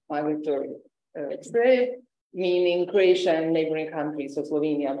Balkan migratory trade, meaning Croatia and neighboring countries, so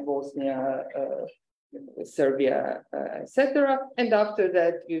Slovenia, Bosnia, Serbia, etc. And after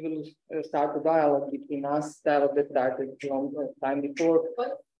that, we will start a dialogue between us, dialogue that started a long time before,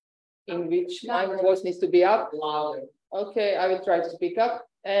 in which my voice needs to be up. Louder. Okay, I will try to speak up.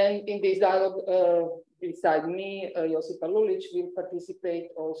 And in this dialogue, beside me, Josipa Lulic will participate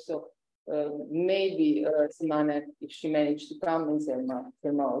also. Maybe Simana, if she managed to come, and Selma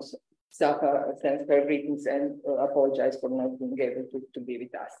also. Safa sends her greetings and apologize for not being able to be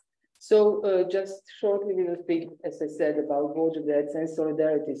with us. So just shortly, we will speak, as I said, about border deaths and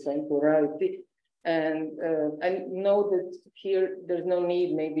solidarity, and plurality. And I know that here there's no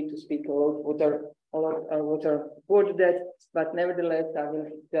need maybe to speak a lot what are border deaths, but nevertheless, I will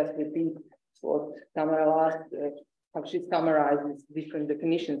just repeat what Tamara asked, how she summarizes different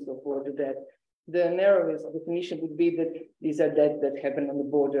definitions of border death. The narrowest definition would be that these are deaths that happen on the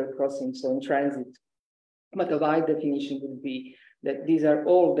border crossing, so in transit. But a wide definition would be that these are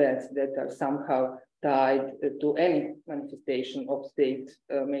all deaths that are somehow tied to any manifestation of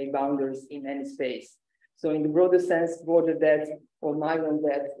state-made boundaries in any space. So in the broader sense, border deaths or migrant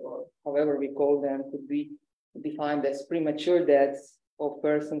deaths, or however we call them, could be defined as premature deaths of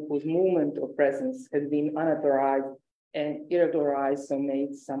persons whose movement or presence has been unauthorized and irregularized, so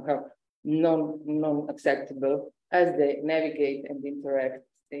made somehow non-acceptable as they navigate and interact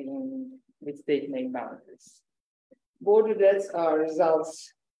with state-made boundaries. Border deaths are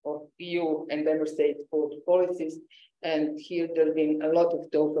results of EU and member state border policies, and here there's been a lot of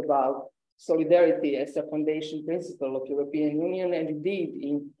talk about solidarity as a foundation principle of European Union, and indeed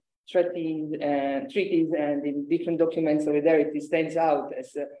in treaties and in different documents, solidarity stands out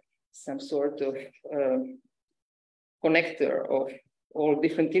as some sort of connector of all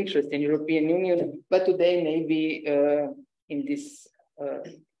different interests in European Union. But today, maybe in this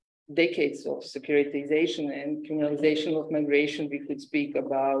decades of securitization and criminalization of migration, we could speak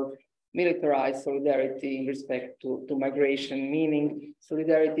about militarized solidarity in respect to migration, meaning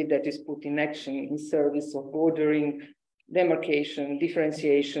solidarity that is put in action in service of bordering, demarcation,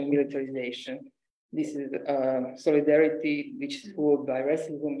 differentiation, militarization. This is solidarity which is fueled by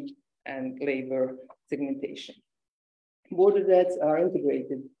racism and labor segmentation. Border deaths are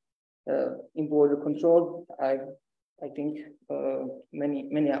integrated in border control. I think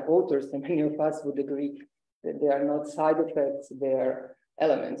many authors and many of us would agree that they are not side effects, they are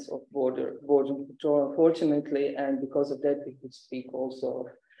elements of border control, unfortunately, and because of that, we could speak also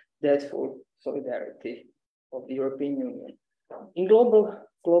of deathful solidarity of the European Union. In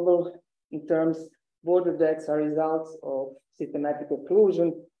global in terms, border deaths are results of systematic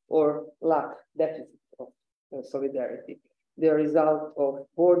exclusion or deficit of solidarity. They are a result of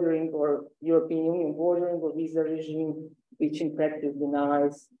bordering or European Union bordering or visa regime, which in practice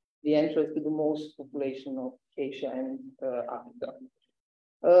denies the entrance to the most population of Asia and Africa.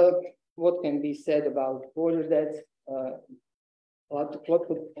 What can be said about border deaths? A lot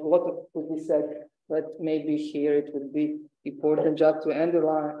could be said, but maybe here it would be important just to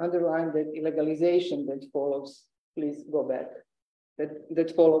underline that illegalization that follows, please go back,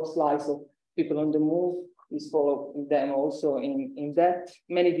 that follows lives of people on the move, is followed them also in that.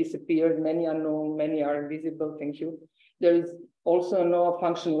 Many disappeared, many unknown, many are invisible, thank you. There is also no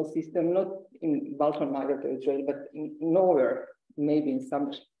functional system, not in Balkan migratory trade, but nowhere, maybe in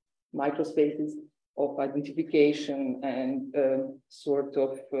some microspaces of identification and sort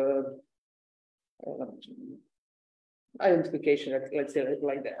of identification, let's say it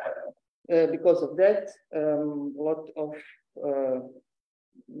like that. Because of that, a lot of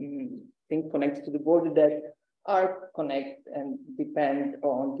things connected to the border that are connect and depend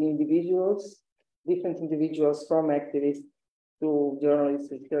on the individuals, different individuals from activists to journalists,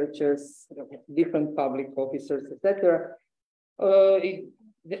 researchers, different public officers, etc.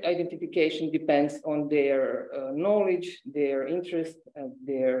 The identification depends on their knowledge, their interest, and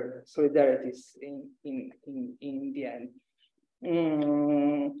their solidarities in the end.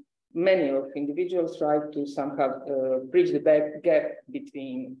 Many of individuals try to somehow bridge the gap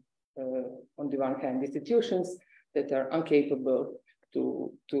between on the one hand, institutions that are incapable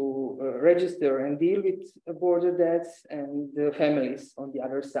to register and deal with border debts, and the families on the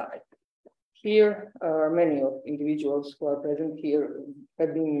other side. Here are many of individuals who are present here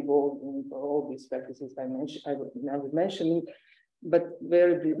have been involved in all these practices I was mentioning, but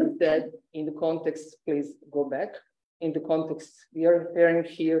very briefly that in the context, please go back. In the context, we are referring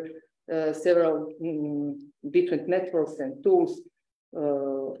here several different networks and tools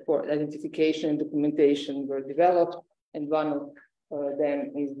for identification and documentation were developed, and one of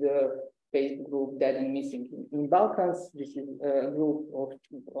them is the Facebook group Dead and Missing in Balkans. This is a group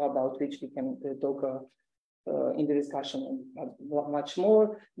about which we can talk in the discussion much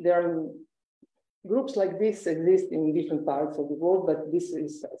more. There are groups like this exist in different parts of the world, but this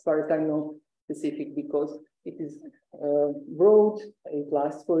is, as far as I know, specific because it is broad, it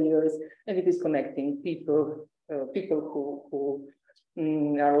lasts for years, and it is connecting people who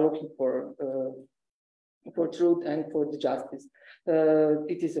are looking for truth and for the justice.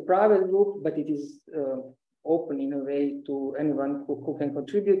 It is a private group, but it is open in a way to anyone who can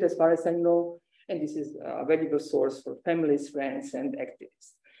contribute, as far as I know, and this is a valuable source for families, friends, and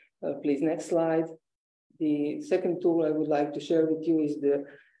activists. Please, next slide. The second tool I would like to share with you is the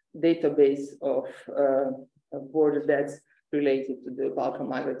database of border debts related to the Balkan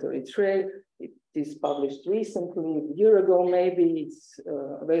migratory trade. It is published recently, a year ago maybe. It's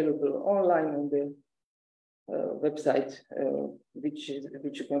available online on the website, which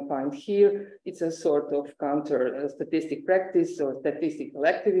you can find here. It's a sort of counter statistic practice or statistical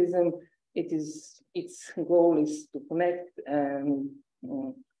activism. Its goal is to connect and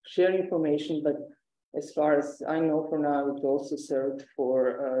share information, but as far as I know for now, it also served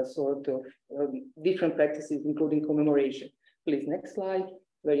for sort of different practices, including commemoration. Please, next slide,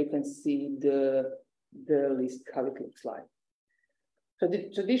 where you can see the list, how it looks like.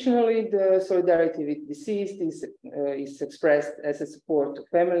 Traditionally, the solidarity with deceased is expressed as a support to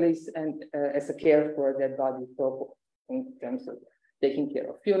families and as a care for their body, so in terms of taking care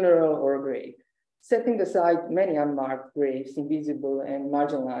of funeral or grave. Setting aside many unmarked graves, invisible and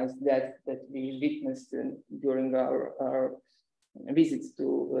marginalized that we witnessed during our visits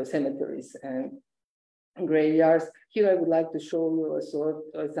to cemeteries and graveyards, here I would like to show you a sort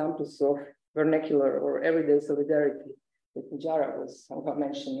of examples of vernacular or everyday solidarity that Chiara was somehow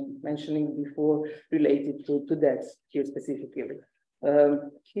mentioning before, related to that here specifically.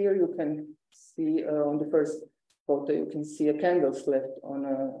 Here you can see on the first photo, you can see a candle left on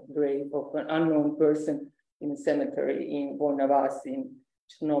a grave of an unknown person in a cemetery in Bornavas in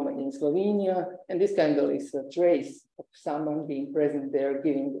Normale in Slovenia. And this candle is a trace of someone being present there,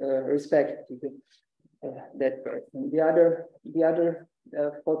 giving respect to that person. The other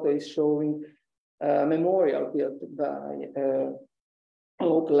photo is showing a memorial built by a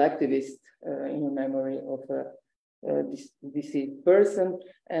local activist in memory of a deceased person.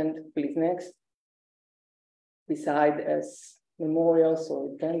 And please, next. Beside as memorials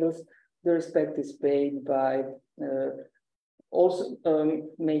or candles, the respect is paid by also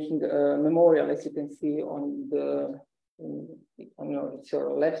making a memorial, as you can see on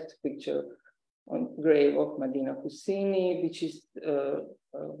your left picture, on grave of Madina Husseini, which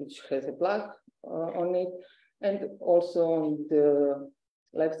has a plaque on it, and also on the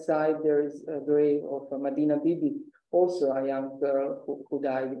left side there is a grave of Madina Bibi, also a young girl who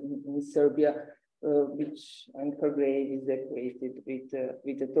died in Serbia. And her grave is decorated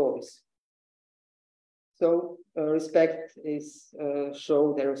with the toys. So respect is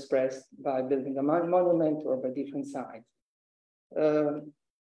shown or expressed by building a monument or by different signs.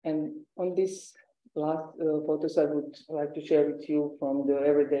 And on this last photos, I would like to share with you from the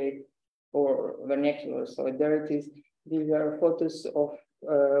everyday or vernacular solidarities. These are photos of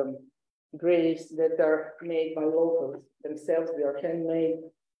graves that are made by locals themselves. They are handmade.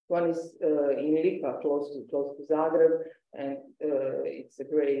 One is in Lipa, close to Zagreb, and it's a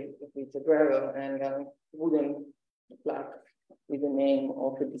grave with a gravel and a wooden plaque with the name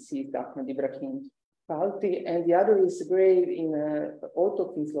of the deceased Ahmed Ibrahim Palti. And the other is a grave in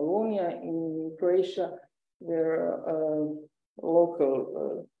Otok in Slavonia, in Croatia, where a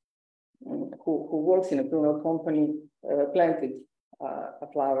local who works in a funeral company planted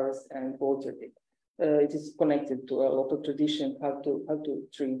flowers and watered it. It is connected to a local tradition how to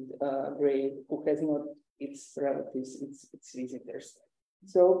treat a grave who has not its relatives, its visitors.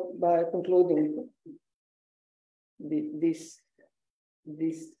 So by concluding this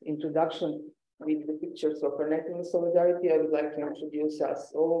introduction with the pictures of vernacular solidarity, I would like to introduce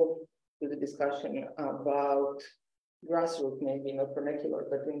us all to the discussion about grassroots, maybe not vernacular,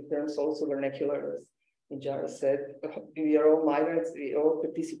 but in terms also vernacular Chiara said, we are all migrants, we all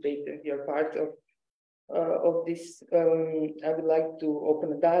participate and we are part of this. I would like to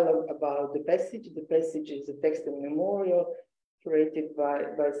open a dialogue about the passage. The passage is a text and memorial created by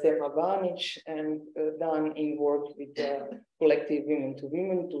Selma Vanic and done in work with collective Women to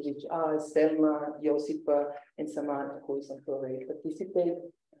Women, to which I, Selma, Josipa, and Samantha, who is already participate.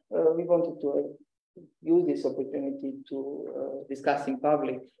 We wanted to use this opportunity to discuss in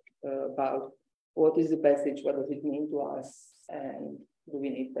public about what is the passage, what does it mean to us, and do we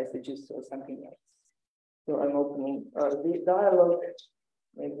need passages or something else? So I'm opening the dialogue.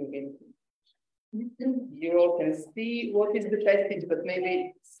 Maybe you all can see what is the passage, but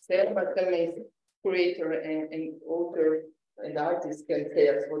maybe Selma is creator and author and artist can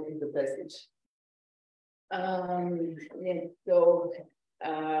tell us what is the passage. Yeah, so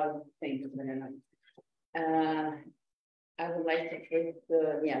thank you, Milan. I would like to first,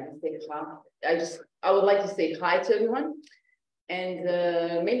 say hi. I would like to say hi to everyone. And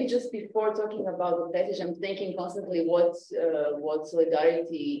maybe just before talking about the passage, I'm thinking constantly what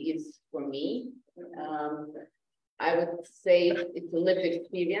solidarity is for me. I would say it's a lived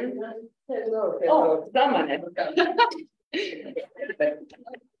experience. Hello. Oh, someone has come.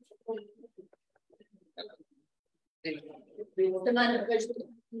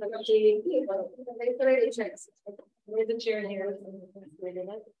 There's a chair here.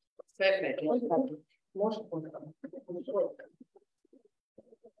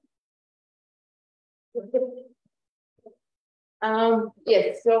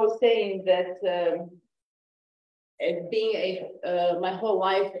 Yes, so saying that being my whole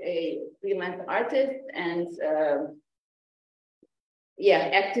life a freelance artist and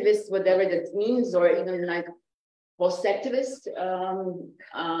activist, whatever that means, or even like post-activist,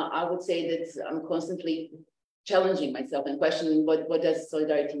 I would say that I'm constantly challenging myself and questioning what does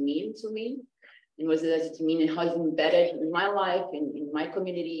solidarity mean to me, and what does it mean, and how it's embedded in my life, in my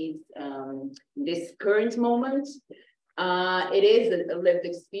communities, this current moment. It is a lived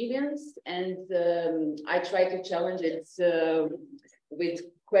experience, and I try to challenge it with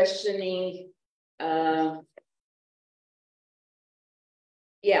questioning.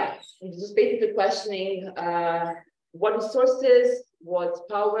 Just basically questioning what resources, what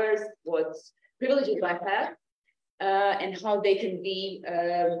powers, what privileges I have, and how they can be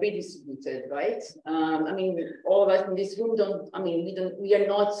redistributed, right? I mean, all of us in this room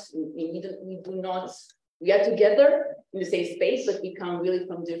we are together in the same space, but we come really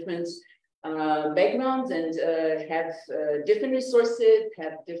from different backgrounds and have different resources,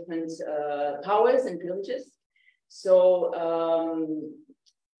 have different powers and privileges. So,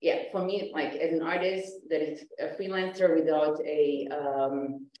 for me, like as an artist that is a freelancer without a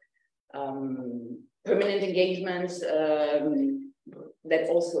permanent engagement, that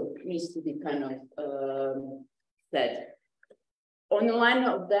also needs to be kind of said. On the line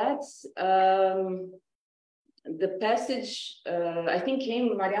of that, the passage, I think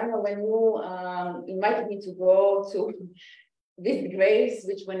came, Mariana, when you invited me to go to these graves,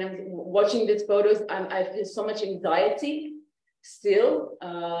 which when I'm watching these photos, I feel so much anxiety still.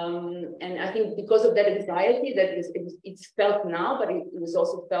 And I think because of that anxiety, it's felt now, but it was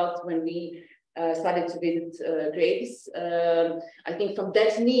also felt when we started to visit graves. I think from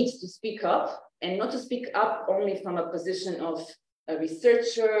that need to speak up, and not to speak up only from a position of a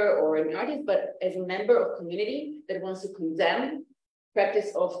researcher or an artist, but as a member of community that wants to condemn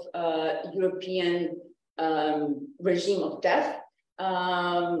practice of European regime of death.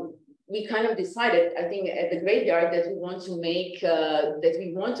 We kind of decided, I think, at the graveyard that we want to make, that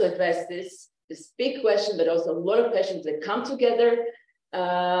we want to address this big question, but also a lot of questions that come together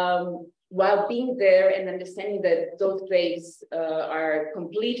while being there and understanding that those graves are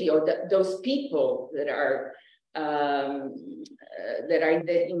completely, or those people that are in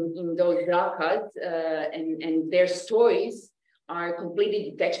those rakas and their stories are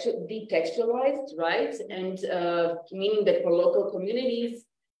completely detextualized, right? And meaning that for local communities,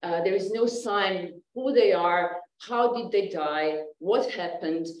 there is no sign who they are, how did they die, what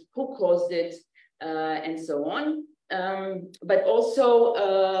happened, who caused it, and so on. But also,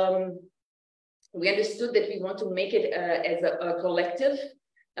 we understood that we want to make it as a collective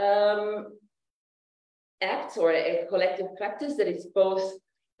act or a collective practice that is both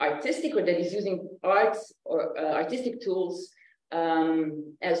artistic, or that is using arts or artistic tools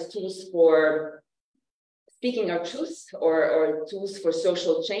as tools for speaking our truth, or tools for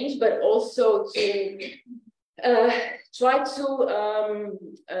social change, but also to try to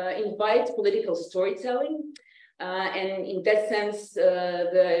invite political storytelling. And in that sense,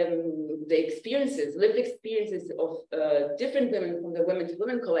 the experiences, lived experiences of different women from the Women to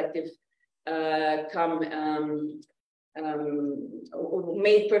Women collective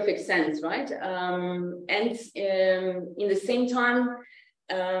made perfect sense, right? And in the same time,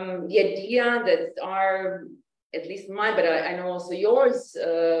 the idea that our, at least mine, but I know also yours,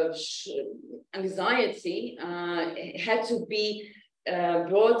 anxiety had to be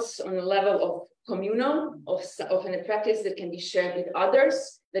brought on a level of communal, of a practice that can be shared with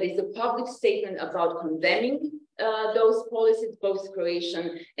others. That is a public statement about condemning those policies, both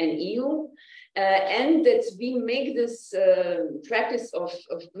Croatian and EU, and that we make this practice of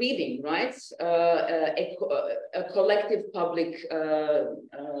grieving, right, a collective public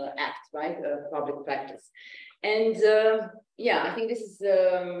act, right, a public practice. And yeah, I think this is,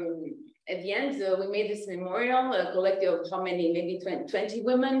 at the end, we made this memorial, a collective of how many, maybe 20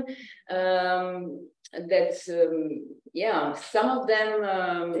 women, that, yeah, some of them,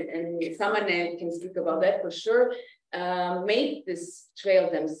 and someone can speak about that for sure, made this trail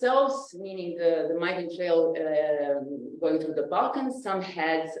themselves, meaning the migrant trail going through the Balkans. Some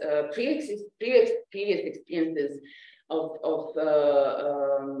had previous experiences of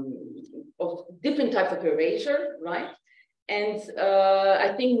different types of erasure, right? And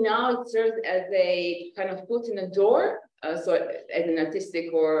I think now it serves as a kind of foot in the door, so as an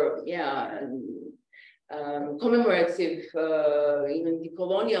artistic or, yeah, commemorative, even the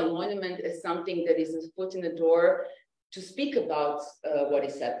colonial monument as something that is a foot in the door to speak about what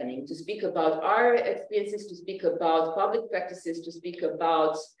is happening, to speak about our experiences, to speak about public practices, to speak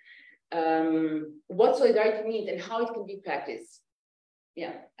about what solidarity means and how it can be practiced.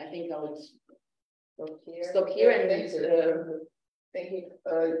 Yeah, I think I would stop here and then. Thank you.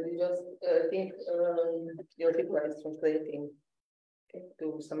 You just think your people is translating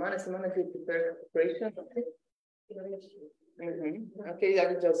to Samana. Samana, did you prepare preparation? Okay, I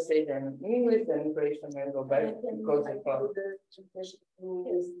will just say them in English and in Croatian and go back because of to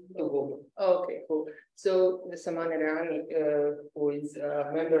Google. Okay, cool. So Samana Rani, who is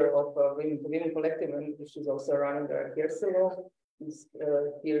a member of Women Collective, and she's also running the Šelo, is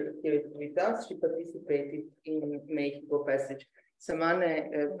here with us. She participated in Mexico Passage. Samane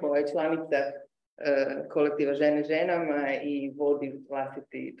koja je članica kolektiva Žene ženama i vodi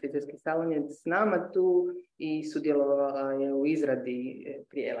vlastiti frizerski salon je s nama tu i sudjelovala je u izradi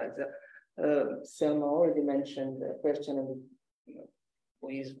prijelaza. Selma already mentioned the question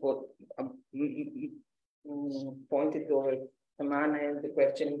is what pointed to Samane and the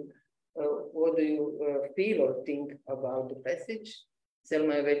question, what do you feel or think about the passage?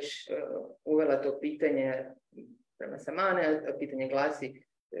 Selma je već uvela to pitanje prema Samane, a pitanje glasi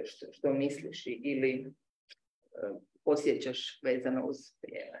što misliš ili osjećaš vezano uz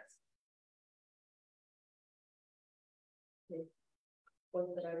prijelaz.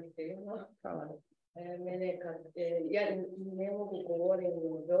 Pozdrav svima. Mene kad ja ne mogu govoriti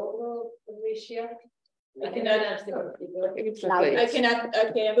dobro više. I cannot.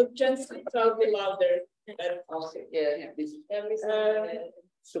 Okay, I will just talk louder. Okay, yeah, this.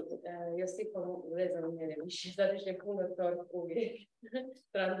 Josipa vezano mene više, zato što je puno to uvijek.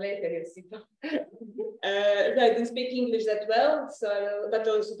 Translator Josipa. I don't speak English that well, so but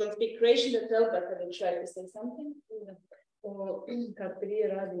also don't speak Croatian that well, but I will try to say something. Kad prije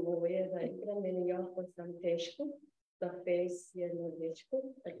radim ovo jedna igra, meni jako sam teško da face jedno dječko.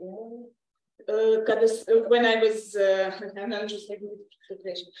 When I was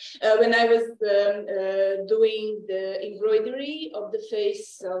when I was doing the embroidery of the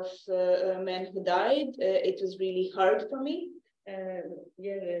face of a man who died, it was really hard for me.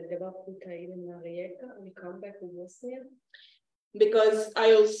 We come back to Bosnia. Because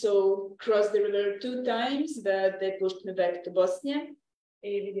I also crossed the river 2 times, but they pushed me back to Bosnia.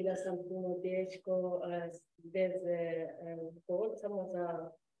 I vidjela sam puno dječko bez samo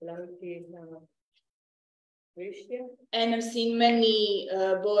za planti na višnje. And I've seen many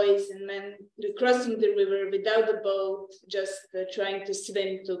boys and men crossing the river without a boat, just trying to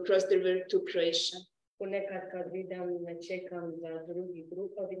swim to cross the river to Croatia. Ponekad kad vidim, čekam za drugi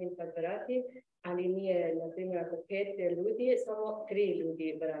grup, vidim kad vrati, ali nije, na primjer, ako 5 ljudi, samo 3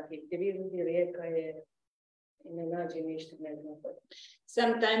 ljudi vrati. 2 ljudi rijeka je, ne nađe ništa, ne znam.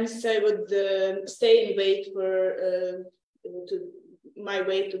 Sometimes I would stay and wait for my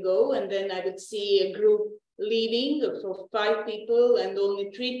way to go, and then I would see a group leaving for 5 people and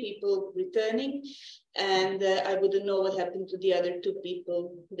only 3 people returning, and I wouldn't know what happened to the other 2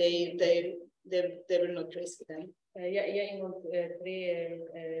 people. They were not traced then. Ja imam 3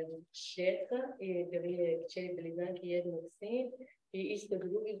 djeca i 2 kćeri blizanke, jednog sin, i isto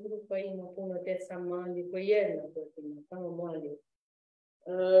drugi grupa ima puno djeca mali, koji jednako ima, samo mali.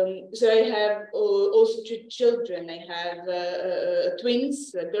 So I have also 2 children. I have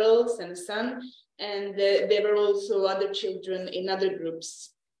twins, girls and a son, and there were also other children in other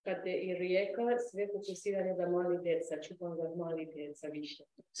groups. I rijeka sve fokusirane za mali djeca, čupan za mali djeca više.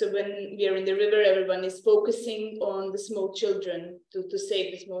 So when we are in the river, everyone is focusing on the small children to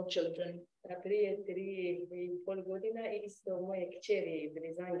save the small children. Prije 3,5 godina isto moje kćeri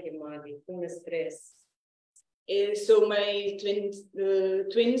blizanke mali, puno stres. So my twins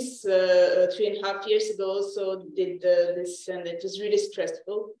 3.5 years ago also did this, and it was really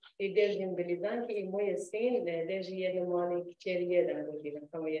stressful. I držim blizanke i moje sin drži jednu mali kćer 1 godina,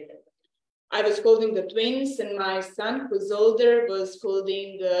 samo 1. I was holding the twins, and my son, who's older, was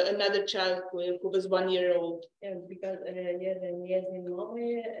holding another child who was 1 year old. Because njezin mama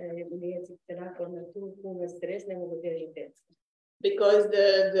je tako na tu puno stres, ne mogu držati djecu. Because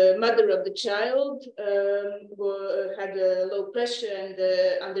the mother of the child had a low pressure, and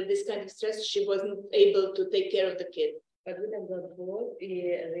under this kind of stress, she wasn't able to take care of the kid. Kad idem za dvor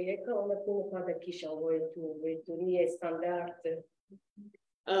i rijeka, onda puno pada kiša, ovo je tu nije standard.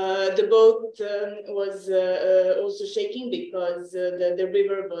 The boat was also shaking because the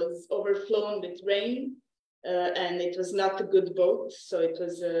river was overflown with rain, and it was not a good boat, so it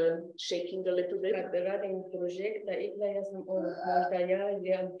was shaking a little bit. Kad radim projekt, da ja sam možda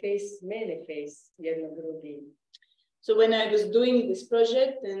ja face jedno drugi. So when I was doing this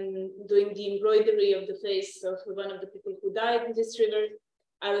project and doing the embroidery of the face of one of the people who died in this river,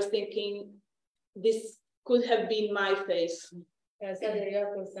 I was thinking this could have been my face. Sad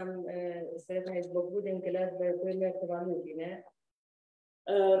jako sam sretna zbog budem glazbe koje me ljudi, ne?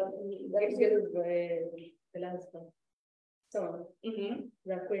 Glazba.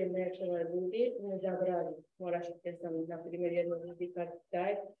 Za koje me ljudi ne zabrali. Moraš, ja sam, na primjer, jedno ljudi kad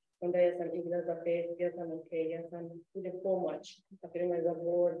daj, onda ja sam igla za pet, ja sam ja sam bude pomoć. Na primjer, za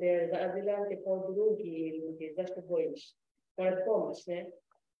borde, za azilante kao drugi ljudi, zašto bojiš? Moraš pomoć, ne?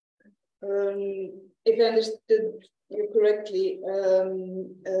 If I understood you correctly,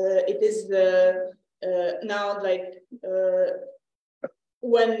 it is now like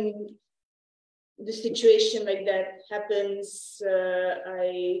when the situation like that happens,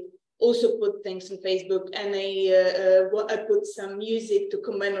 I also put things on Facebook, and I put some music to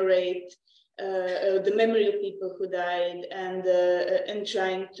commemorate the memory of people who died, and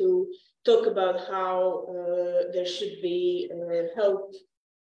trying to talk about how there should be help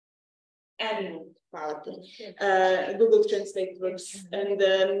and Google Translate works, and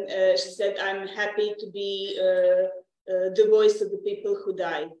she said, "I'm happy to be the voice of the people who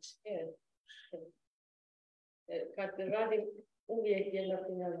died." Kad radim, uvijek je na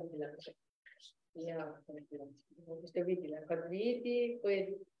finalu bila. Ja, ste vidjela, kad vidi, to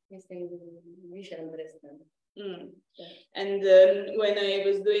je, mislim, više interesantno. And when I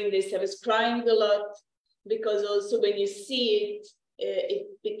was doing this, I was crying a lot, because also when you see it,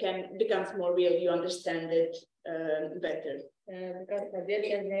 it becomes more real. You understand it better. Kad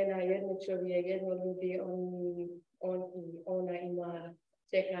jedna žena, jedno čovjek, jedno ljudi, ona ima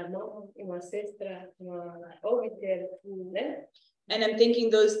čeka mama, ima sestra, ima obitelj, ne? And I'm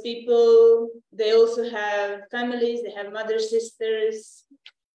thinking those people, they also have families, they have mothers, sisters.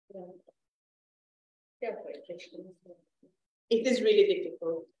 It is really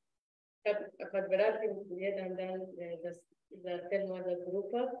difficult. Kad vratim jedan dan za Selma za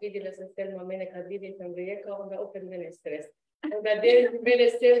grupa, vidjela sam Selma mene kad vidi sam rijeka, onda opet mene stres. Onda mene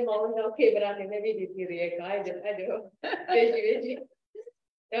Selma, onda ok, vrati, ne vidi ti rijeka, ajde, veži.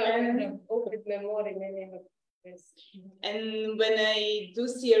 Opet me mori, mene ima stres. And when I do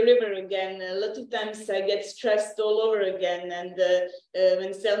see a river again, a lot of times I get stressed all over again. And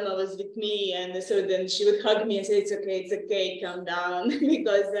when Selma was with me, and so then she would hug me and say, it's okay, calm down,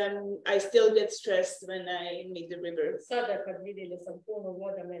 because I still get stressed when I meet the river. Sada kad vidjela sam puno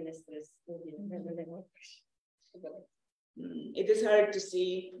voda, mene stres. It is hard to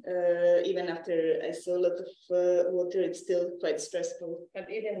see, even after I saw a lot of water, it's still quite stressful. Kad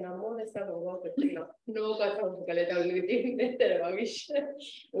idem na more, samo ovako čino. Noga sam gledala ljudi, ne treba više.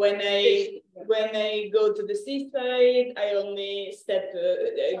 When I go to the seaside, I only step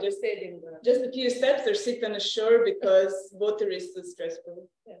just a few steps or sit on a shore because water is too stressful.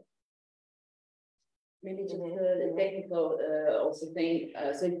 Yeah. Maybe just the technical also thing.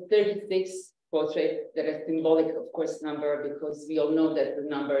 So 36 portrait that is symbolic, of course, number, because we all know that the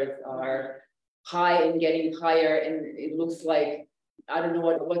numbers are high and getting higher, and it looks like I don't know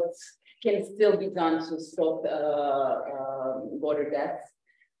what can still be done to stop water deaths.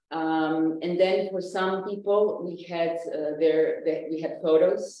 And then for some people, we had we had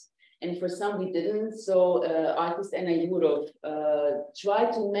photos, and for some we didn't. So artist Anna Jurov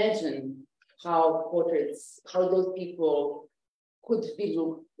tried to imagine how portraits, how those people could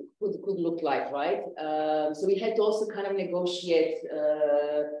look like, right? So we had to also kind of negotiate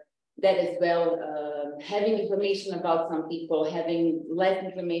that as well, having information about some people, having less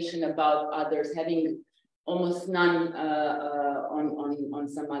information about others, having almost none on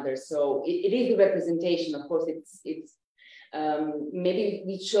some others. So it is a representation. Of course, it's maybe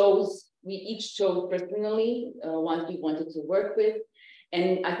we each chose personally ones we wanted to work with.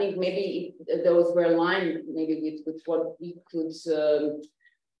 And I think maybe those were aligned maybe with what we could,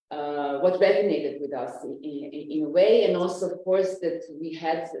 what resonated with us in a way. And also, of course, that we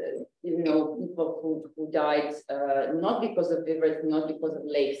had, people who died not because of rivers, not because of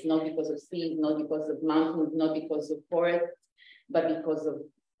lakes, not because of seas, not because of mountains, not because of forests, but because of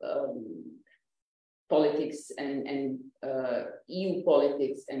politics and EU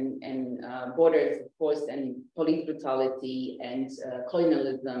politics and borders, of course, and police brutality and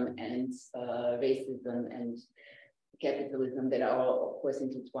colonialism and racism and capitalism that are all, of course,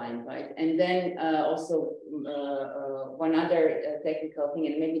 intertwined, right? And then also one other technical thing,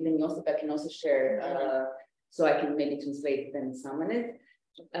 and maybe then Josip can also share, so I can maybe translate then some of it,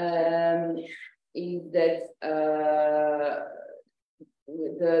 is that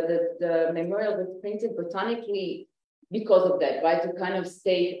the memorial was printed botanically because of that, right? To kind of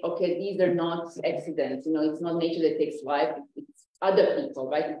state, okay, these are not accidents, it's not nature that takes life, it's other people,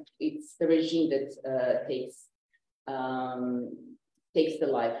 right? It's the regime that takes the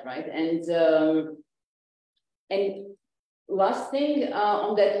life, right? And last thing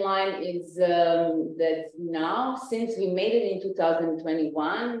on that line is that now, since we made it in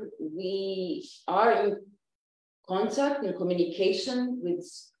 2021, we are in contact and communication with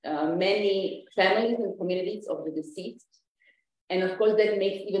many families and communities of the deceased. And of course, that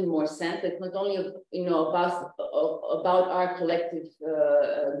makes even more sense. It's not only about our collective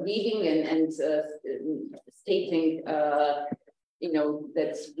grieving and stating that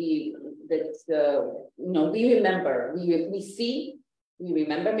we remember, we see, we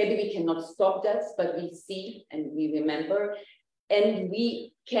remember. Maybe we cannot stop that, but we see and we remember. And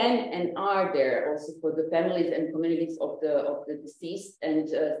we can and are there also for the families and communities of the deceased. And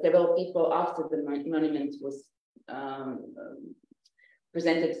several people after the monument was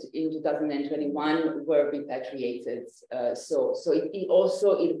presented in 2021 were repatriated. So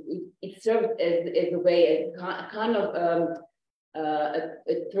it served as a way, a kind of a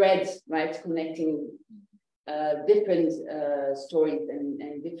thread, right, connecting different stories and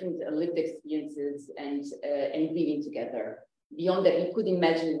different lived experiences and living together. Beyond that, we could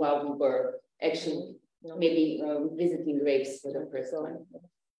imagine while we were actually maybe visiting graves for the first time.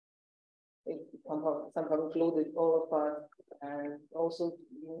 It somehow included all of us and also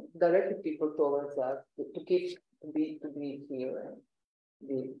directed people towards us to be here and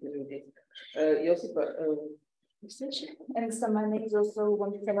be doing this. Josipa, and Samana is also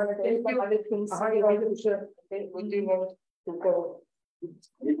one of the other things. What do you want to go?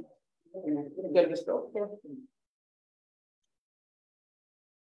 Get this talk.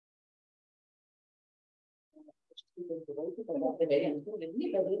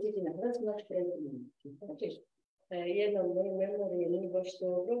 Jedna od mojih memorije nije baš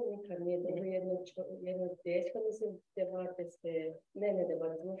dobro, nikad nije dobro jednog dječka, mislim, debate ste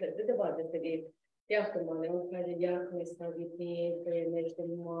vi jako male, on kaže jako ne staviti, to je nešto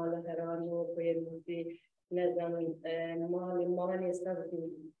malo hranu, pojednuti, ne znam, mali je staviti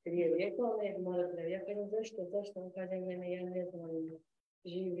 3 vjekove, malo treba. Ja kažem, zašto? On kaže mene, ja ne znam,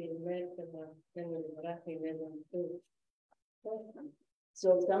 živi, mrtva, ne znam, ratni, ne znam, tu.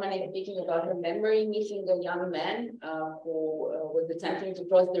 So someone is speaking about remembering meeting a young man who was attempting to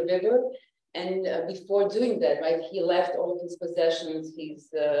cross the river. And before doing that, right, he left all of his possessions, his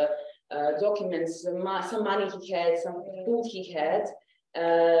documents, some money he had, some food he had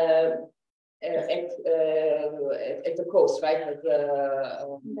at the coast, right, at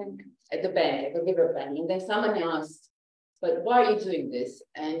the bank, at the river bank. And then someone asked, but why are you doing this?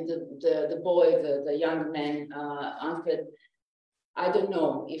 And the boy, the young man answered, I don't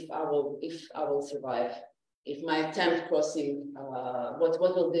know if I will survive. If my attempt crossing, what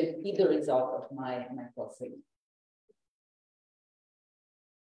will be the result of my crossing?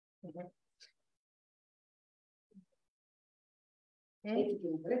 Okay.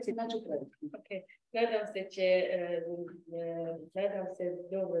 Nadam se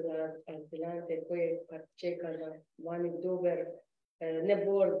dobro da azilante koji čeka na vani dober, ne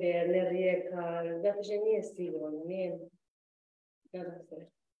border, ne rijeka, zato že nije sigurno, nije.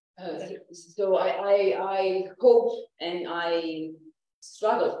 So I hope and I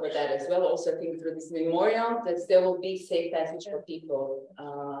struggled for that as well. Also, I think through this memorial, that there will be safe passage for people,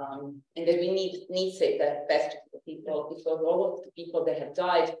 and that we need safe passage for people, because all of the people that have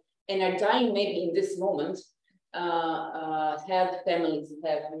died and are dying maybe in this moment have families,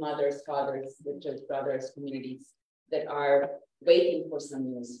 have mothers, fathers, sisters, brothers, communities that are waiting for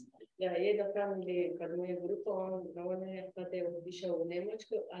some news. Ja, jedan family, kad mu je grupa, on je tada je otišao u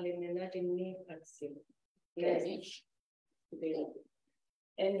Njemačku, ali ne nađe nikad si.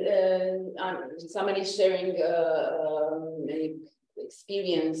 And somebody sharing an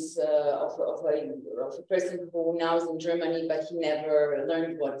experience of a person who now is in Germany, but he never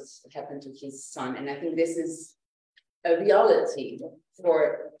learned what happened to his son. And I think this is a reality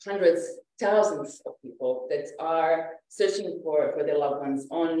for hundreds, thousands of people that are searching for their loved ones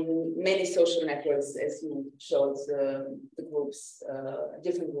on many social networks, as you showed the groups,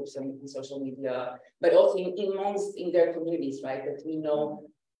 different groups on social media, but also in their communities, right? That we know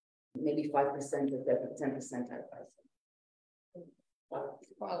maybe 5% of that, 10% are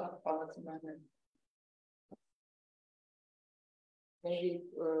Maybe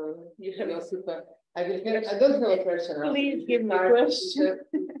you have also. I don't have a question. Please give me a question.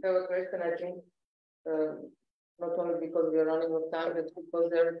 I have a question, I think, not only because we are running out of time, but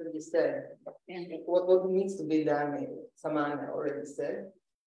because everything is said. What needs to be done, Samana already said.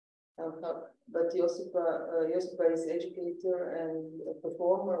 But Josipa is educator and a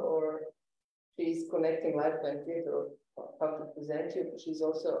performer, or she's connecting life and theater, how to present you. She's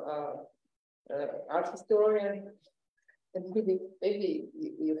also an art historian. And maybe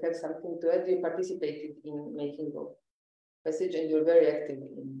you have something to add. You participated in making the passage, and you're very active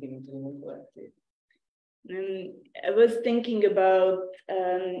in giving to the I was thinking about,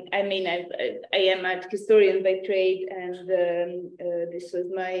 I mean, I am an art historian by trade, and this was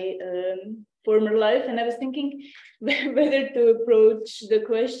my former life, and I was thinking whether to approach the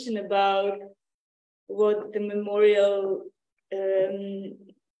question about what the memorial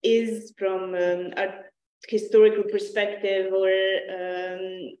is from art historical perspective,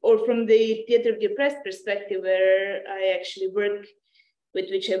 or from the theater of the oppressed perspective, where I actually work, with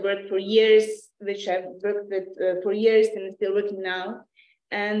which I worked for years, which I've worked with for years and I'm still working now.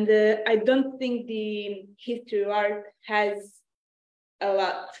 And I don't think the history of art has a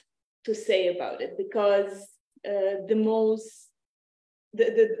lot to say about it, because the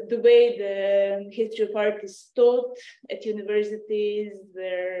way the history of art is taught at universities,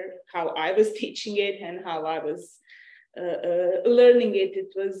 where how I was teaching it and how I was learning it,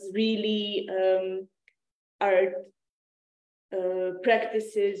 it was really art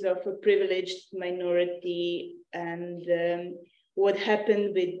practices of a privileged minority. And what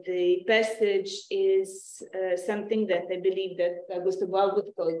happened with the passage is something that I believe that Augusto Boal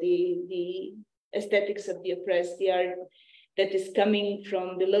would call the aesthetics of the oppressed, the art that is coming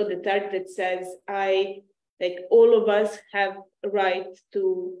from below, the art that says, like all of us have a right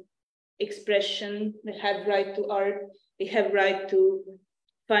to expression, we have right to art, we have right to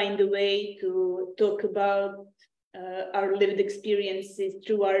find a way to talk about our lived experiences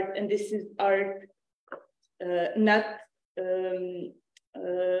through art, and this is art, not.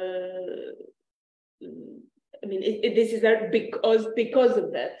 I mean, this is art because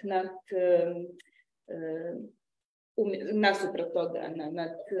of that, not nasuprot toga,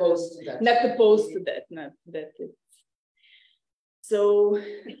 not opposed to that, not that. So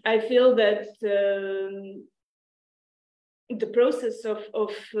I feel that the process of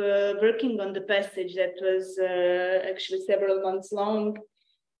working on the passage that was actually several months long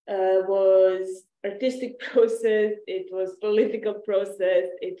was artistic process, it was political process,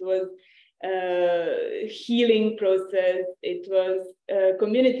 it was healing process, it was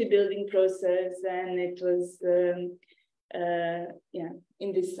community building process, and it was, yeah,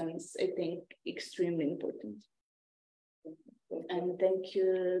 in this sense, I think extremely important. And thank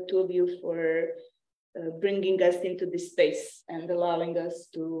you, two of you, for bringing us into this space and allowing us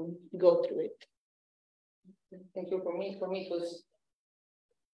to go through it. Thank you. For me, it was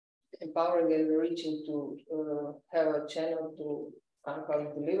empowering and enriching to have a channel to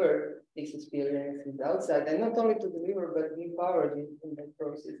somehow deliver this experience outside, and not only to deliver, but be empowered in that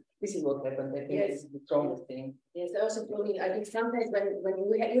process. This is what happened. I think this is the strongest thing. Yes, also for me, I think sometimes when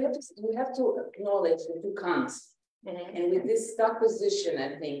you have to acknowledge that you can't. Mm-hmm. And with this stuck position,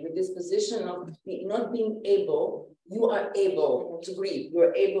 I think, with this position of not being able, you are able to grieve, you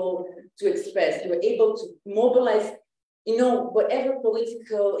are able to express, you are able to mobilize, you know, whatever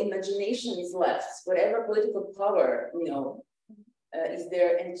political imagination is left, whatever political power, you know, is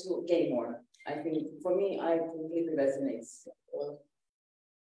there, and to gain more. I think, for me, I completely resonates.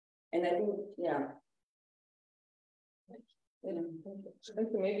 And I think, yeah.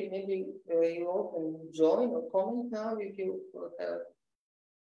 Maybe you all can join or comment now if you have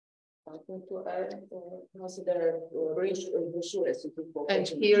something to add. And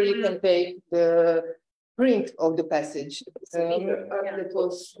here you can take the print of the passage that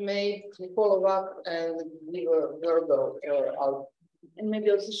was made to follow up and leave a verbal out. And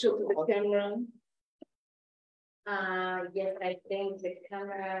maybe also show to the camera. Yes, I think the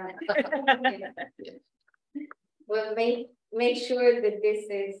camera will make sure that this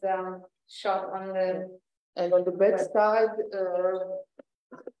is shot on the. And on the back side,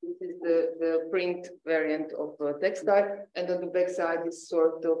 this is the print variant of the textile, and on the back side is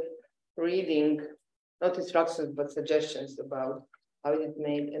sort of reading, not instructions but suggestions about how it's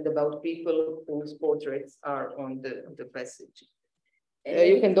made and about people whose portraits are on the passage.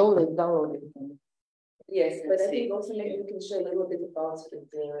 You can download it. Yes, but I think also maybe you can share a little bit about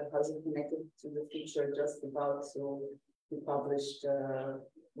how is it connected to the future, just about the published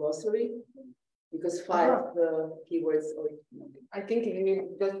glossary, because 5 keywords. I think it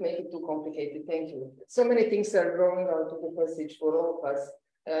will just make it too complicated. Thank you. So many things are growing out of the passage for all of us.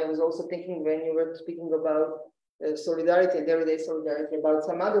 I was also thinking when you were speaking about solidarity and everyday solidarity, about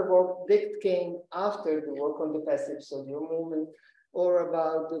some other work that came after the work on the passage, so the movement, or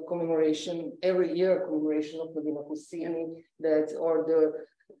about the commemoration, every year commemoration of Medina Husseini, or the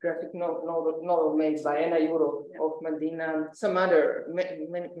graphic novel made by Anna Euro of Medina, some other,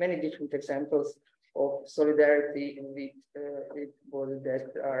 many different examples of solidarity with borders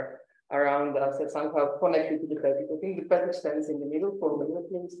that are around us and somehow connected to the passage. I think the passage stands in the middle for Medina,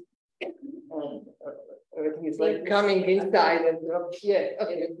 please. Everything is like coming inside and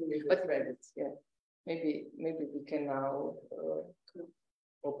but credits, yeah. Maybe we can now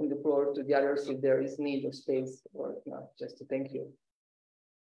open the floor to the others if there is need of space or not, just to thank you.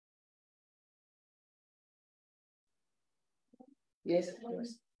 Yes, of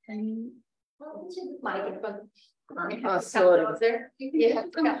course. Microphone. Sorry. Yeah,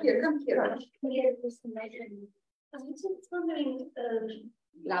 come here. I was just wondering,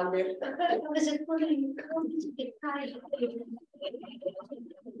 louder. I was just wondering how did you decide?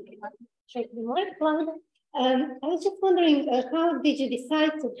 I was just wondering how did you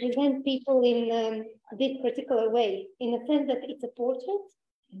decide to present people in this particular way, in the sense that it's a portrait.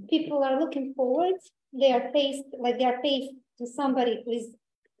 People are looking forward. They are faced to somebody who is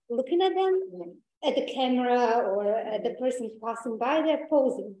looking at them, at the camera or at the person passing by. They're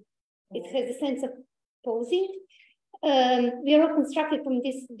posing. It has a sense of posing. We are all constructed from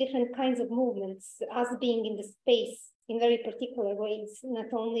these different kinds of movements, us being in the space in very particular ways,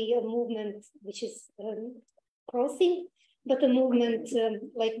 not only a movement which is crossing, but a movement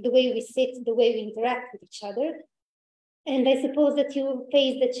like the way we sit, the way we interact with each other. And I suppose that you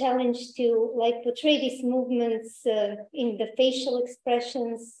face the challenge to portray these movements in the facial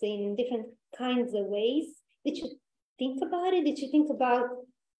expressions in different kinds of ways. Did you think about it? Did you think about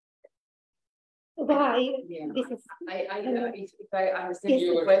why this is? If I understand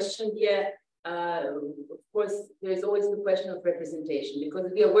your question, of course, there's always the question of representation,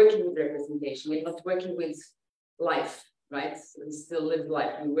 because we are working with representation. We're not working with life, right? So we still live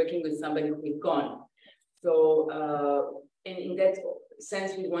life. We're working with somebody who's gone. So, and in that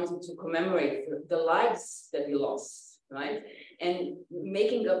sense, we wanted to commemorate the lives that we lost, right? And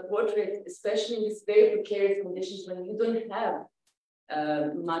making a portrait, especially in these very precarious conditions when you don't have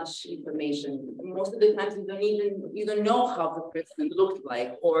much information. Most of the times you don't know how the person looked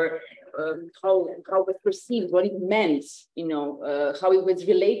like, or how it was perceived, what it meant, how it was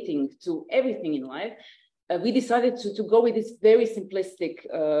relating to everything in life. We decided to go with this very simplistic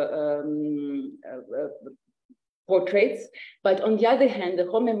portraits, but on the other hand, the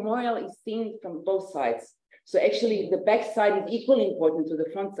whole memorial is seen from both sides. So actually the back side is equally important to the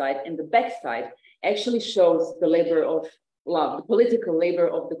front side, and the back side actually shows the labor of love, the political labor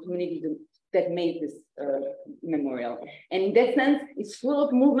of the community that made this memorial. And in that sense, it's full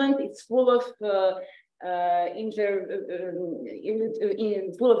of movement, it's full of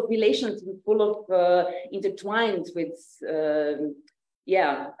full of relations, full of intertwined with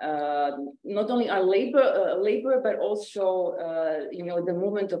not only our labor, but also the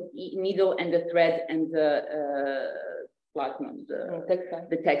movement of needle and the thread and the platinum,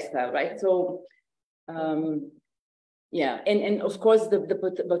 the textile, right? So and of course the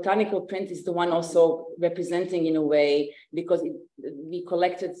botanical print is the one also representing in a way, because we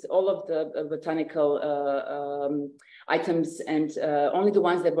collected all of the botanical items, and only the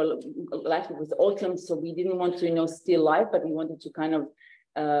ones that were left was autumn, so we didn't want to still life, but we wanted to kind of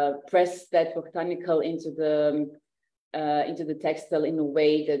press that botanical into the into the textile in a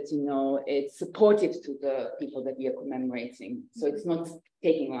way that, you know, it's supportive to the people that we are commemorating. So it's not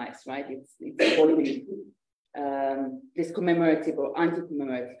taking lives, right? It's supporting this commemorative or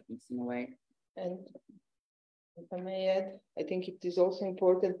anti-commemorative piece in a way. And if I may add, I think it is also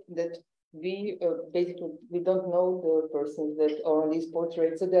important that we basically, we don't know the persons that are on these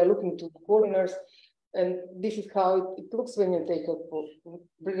portraits, so they're looking to foreigners, and this is how it looks when you take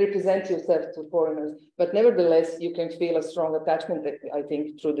represent yourself to foreigners. But nevertheless, you can feel a strong attachment, I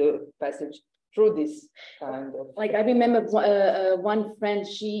think, through the passage, through this kind of. Like I remember one friend,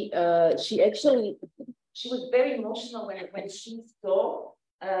 she was very emotional when she saw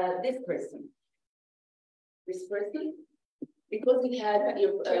this person, because we had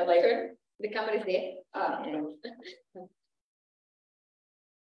like the camera is there.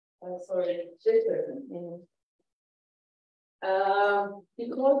 Sorry, this person.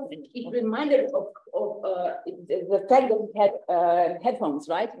 Because it reminded of the fact that he had headphones,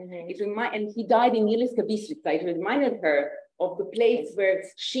 right? And he died in Iliska Bistrica. It reminded her of the place where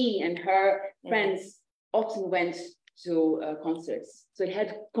she and her friends often went to concerts. So it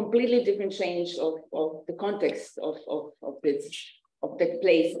had completely different change of the context of that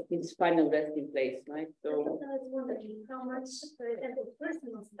place, his final resting place, right? So I was wondering how much, for example,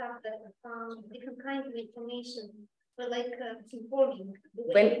 personal stuff that found different kinds of information, but like informing.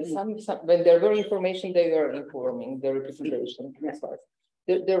 When there were information, they were informing the representation. Yes.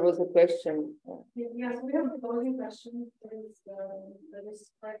 There was a question. Yes, we have a closing question for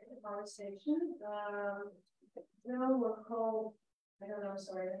this part of the conversation. We'll call, I don't know,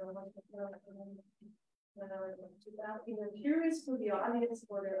 sorry, I don't know what to I'm curious who the audience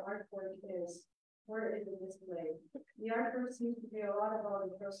for their artwork is. Where is it displayed? The artwork seems to be a lot about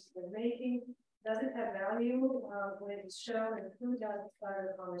the process of making. Does it have value when it's shown, and who does it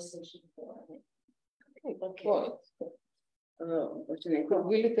start a conversation for? Okay.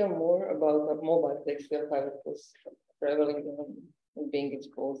 Will you tell more about the mobile textile, how it was traveling and being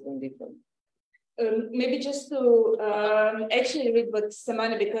exposed in different? Maybe just to actually read what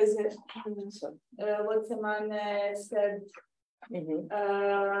Semana, because what Semana said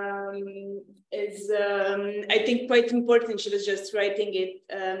is, I think, quite important. She was just writing it.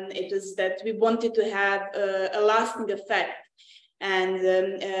 It was that we wanted to have a lasting effect, and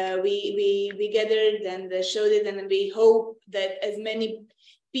we gathered and showed it, and we hope that as many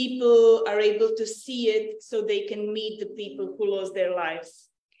people are able to see it, so they can meet the people who lost their lives.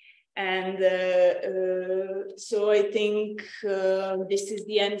 And so I think this is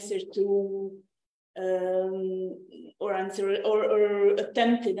the answer to, or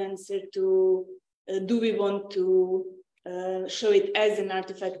attempted answer to, do we want to show it as an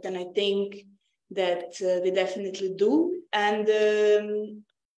artifact? And I think that we definitely do. And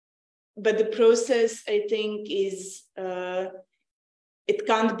but the process, I think, is it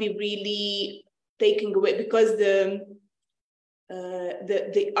can't be really taken away, because the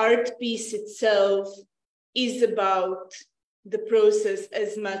art piece itself is about the process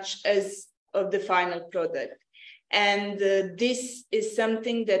as much as of the final product. And this is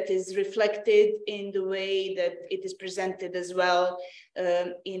something that is reflected in the way that it is presented as well,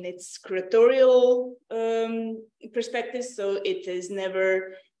 in its curatorial perspective. So it is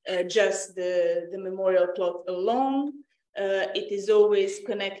never just the memorial plot alone. It is always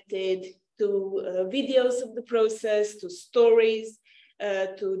connected to videos of the process, to stories,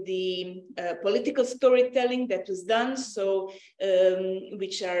 to the political storytelling that was done, so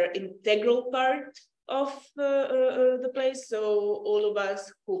which are integral part of the place. So all of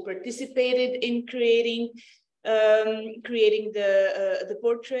us who participated in creating the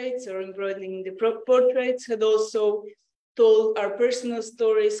portraits or embroidering the portraits had also told our personal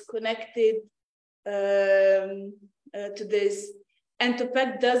stories connected to this. And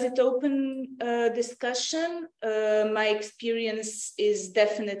TraPoCO, does it open discussion? My experience is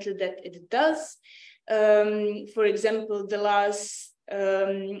definitely that it does. For example, the last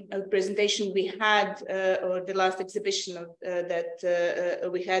presentation we had, or the last exhibition that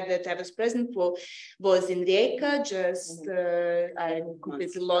we had that I was present for, was in Rijeka, just I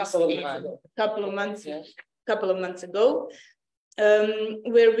completely lost a couple of months ago.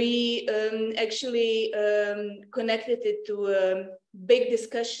 Where we actually connected it to a big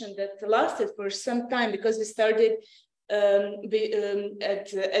discussion that lasted for some time, because we started at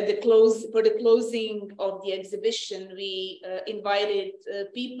the closing of the exhibition. We invited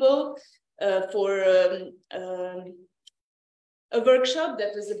people for a workshop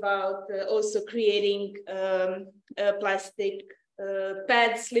that was about also creating plastic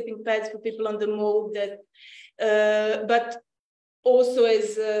pads, sleeping pads for people on the move. That, but also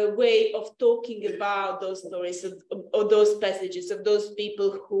as a way of talking about those stories or those passages of those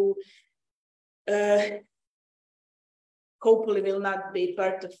people who hopefully will not be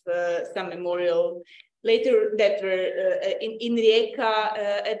part of some memorial later that were in Rijeka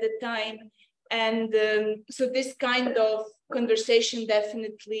at the time. And so this kind of conversation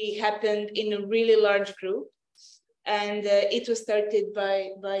definitely happened in a really large group. And it was started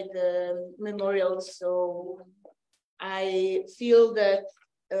by the memorial. So I feel that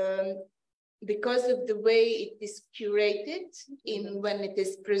because of the way it is curated when it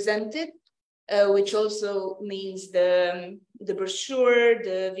is presented, which also means the brochure,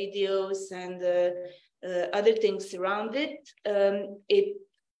 the videos, and other things around it, it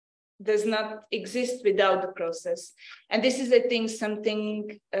does not exist without the process. And this is, I think,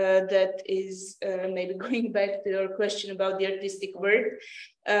 something that is maybe going back to your question about the artistic work,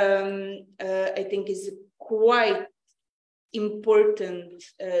 I think is quite important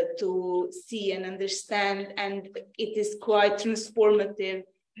to see and understand, and it is quite transformative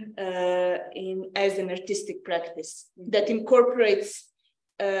as an artistic practice that incorporates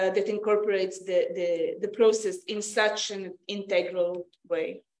the process in such an integral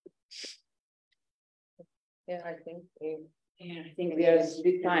way. Yeah, I think we are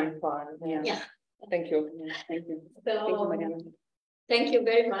big time for. Yeah. Thank you. Thank you. So, thank you, Mariana. Thank you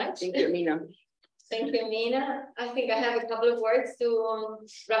very much. Thank you, Emina. Thank you, Emina. I think I have a couple of words to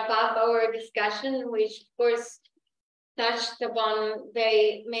wrap up our discussion, which of course touched upon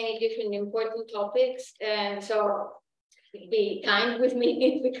very many different important topics. And so be kind with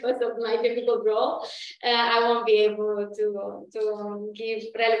me because of my difficult role. I won't be able to give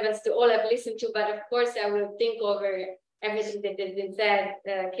relevance to all I've listened to, but of course I will think over everything that has been said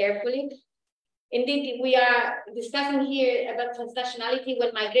carefully. Indeed, we are discussing here about transnationality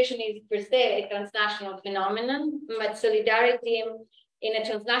when migration is per se a transnational phenomenon, but solidarity in a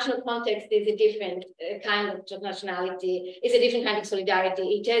transnational context is a different kind of transnationality, is a different kind of solidarity.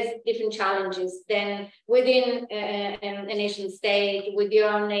 It has different challenges than within a nation state, with your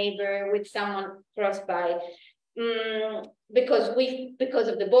own neighbor, with someone close by. Because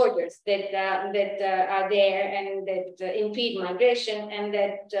of the borders that are there and that impede migration, and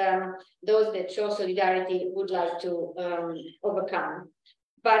that those that show solidarity would like to overcome.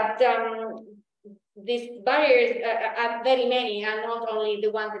 But these barriers are very many, and not only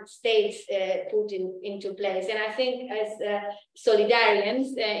the ones that states put into place. And I think as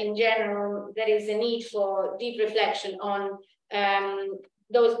solidarians in general, there is a need for deep reflection on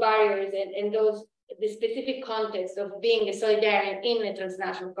those barriers and the specific context of being a solidarian in a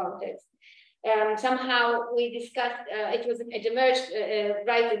transnational context. Somehow we discussed, it emerged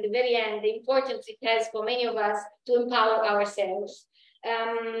right at the very end, the importance it has for many of us to empower ourselves,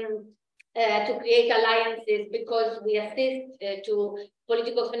 to create alliances because we assist to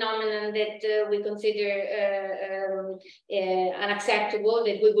political phenomena that we consider unacceptable,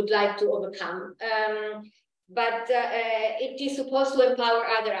 that we would like to overcome. But it is supposed to empower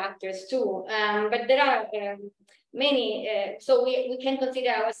other actors too. But there are many, so we can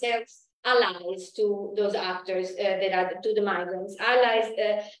consider ourselves allies to those actors that are to the migrants. Allies,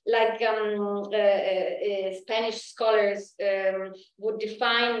 like Spanish scholars would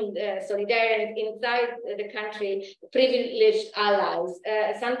define solidarity inside the country, privileged allies.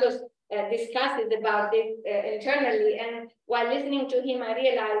 Santos discusses about this internally, and while listening to him, I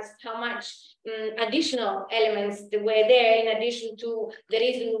realized how much additional elements were there in addition to the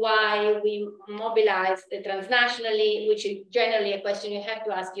reason why we mobilize transnationally, which is generally a question you have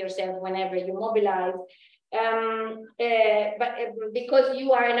to ask yourself whenever you mobilize. But because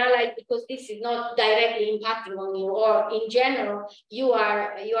you are an ally, because this is not directly impacting on you, or in general, you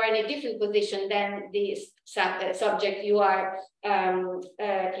are in a different position than the subject you are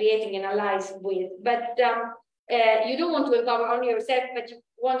creating an alliance with. But you don't want to empower only yourself, but you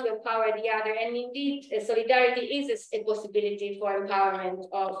want to empower the other. And indeed, solidarity is a possibility for empowerment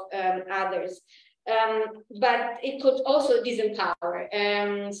of others. But it could also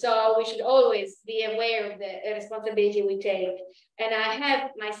disempower. So we should always be aware of the responsibility we take. And I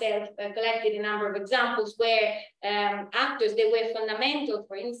have myself collected a number of examples where actors that were fundamental,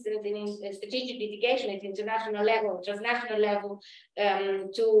 for instance, in strategic litigation at international level, transnational level,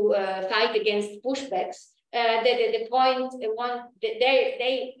 to fight against pushbacks, the point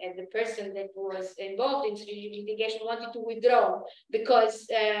they as the person that was involved in litigation wanted to withdraw because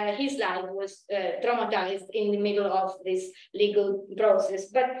his life was traumatized in the middle of this legal process.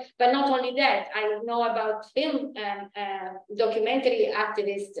 But not only that, I know about film documentary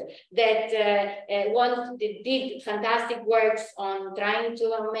activists that did fantastic works on trying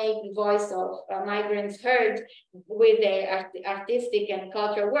to make the voice of migrants heard with their artistic and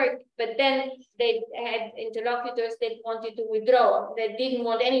cultural work, but then they had interlocutors that wanted to withdraw, that didn't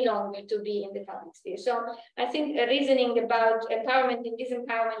want any longer to be in the public sphere. So I think reasoning about empowerment and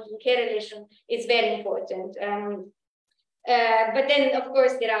disempowerment in care relation is very important. But then, of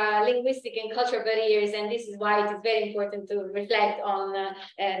course, there are linguistic and cultural barriers, and this is why it is very important to reflect on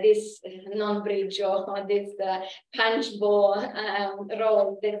this non-bridge or this punch ball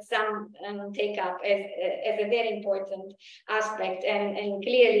role that some take up as a very important aspect. And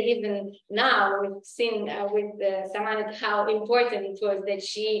clearly, even now, we've seen with Samanet how important it was that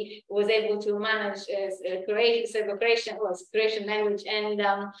she was able to manage Serbo-Croatian language and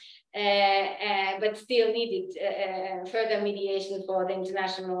but still needed further mediation for the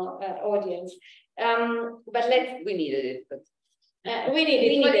international audience. But we needed it, but we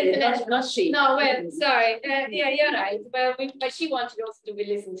needed it, not she. No, well, sorry. Yeah, you're right. Well, but she wanted also to be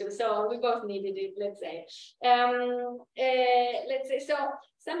listened to, so we both needed it. Let's say. Let's say so.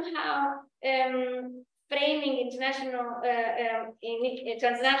 Somehow, framing international,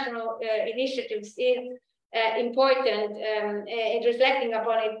 transnational initiatives is important in reflecting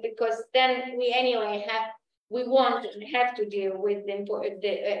upon it, because then we anyway have to deal with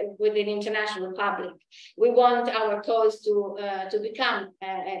with an international public. We want our cause to become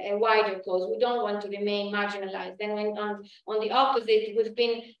a wider cause. We don't want to remain marginalized. And when on the opposite, we've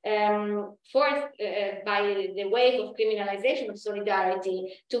been forced by the wave of criminalization of solidarity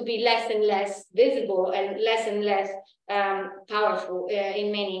to be less and less visible and less powerful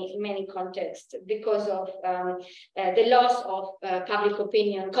in many contexts because of the loss of public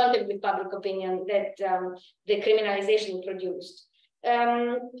opinion, contact with public opinion that the criminalization produced.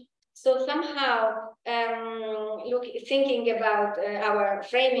 So somehow, thinking about our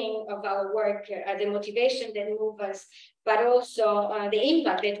framing of our work, the motivation that moves us, but also the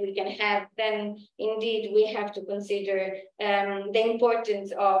impact that we can have, then indeed we have to consider the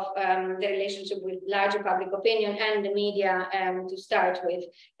importance of the relationship with larger public opinion and the media to start with,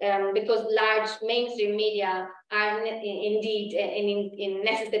 because large mainstream media are indeed a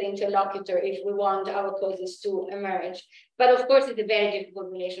necessary interlocutor if we want our causes to emerge. But of course, it's a very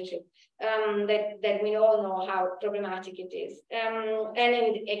difficult relationship that we all know how problematic it is. And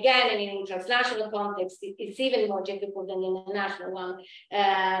again, in a transnational context, it's even more difficult than in a national one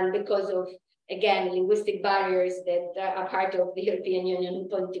because of, again, linguistic barriers that are part of the European Union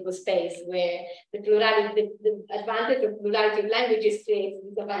political space, where the advantage of plurality of languages creates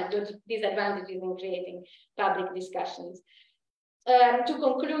disadvantages in creating public discussions. To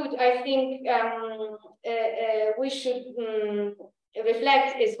conclude, I think we should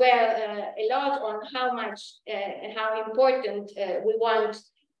reflect as well a lot on how important we want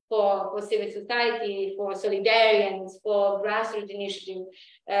for civil society, for solidarians, for grassroots initiative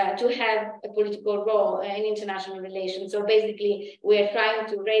to have a political role in international relations. So basically, we are trying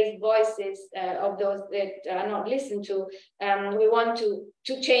to raise voices of those that are not listened to. We want to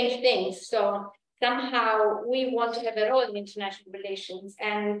change things. So somehow we want to have a role in international relations,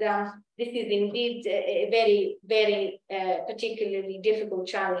 and this is indeed a very, very particularly difficult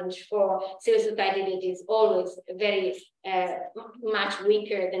challenge for civil society that is always very much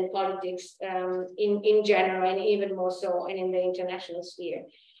weaker than politics in general, and even more so in the international sphere.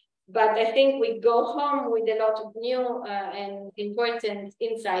 But I think we go home with a lot of new and important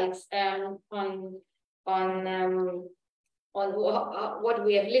insights on what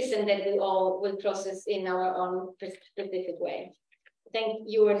we have listened, that we all will process in our own specific way. I think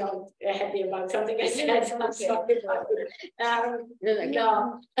you were not happy about something I said. So I'm sorry about it.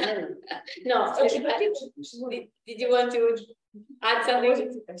 No. Did you want to add something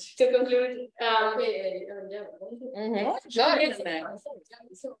to conclude?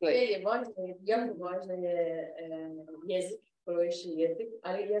 Jako važno je jezik, croatian jezik,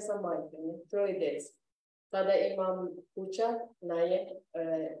 ali ja sam majka, troje djece. Tada imam kuća, najem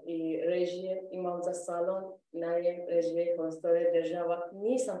i režije, imam za salon, najem, režije, prostore, država.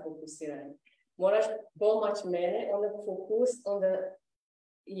 Nisam fokusirana. Moraš pomoći mene, onda fokus, onda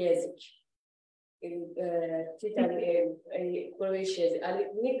jezik. Čitanje i croatian jezik, ali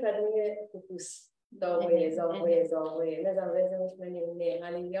nikad nije fokus da ovo je, za ovo je, za ovo je. Ne znam, vezano što meni ne,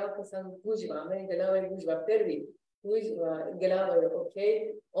 ali jako sam gužva, meni da ovo je gužva prvi. gledaju, ok,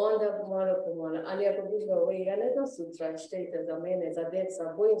 onda malo po malo. Ali ako bi ga, ja ne dam sutra, štejte za mene, za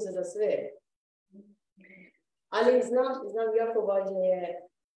deca, bojim se za sve. Ali znam jako važan je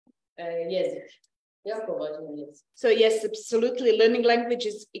jezik. Jako važan jezik. So yes, absolutely. Learning language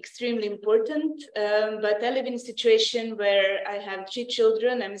is extremely important. But I live in a situation where I have 3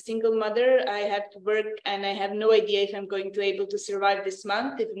 children. I'm a single mother. I have to work, and I have no idea if I'm going to be able to survive this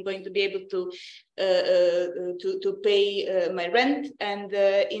month, if I'm going to be able to pay my rent. And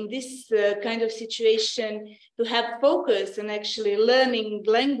in this kind of situation, to have focus on actually learning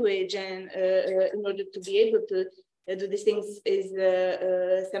language and in order to be able to do these things is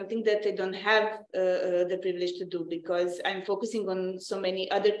something that I don't have the privilege to do, because I'm focusing on so many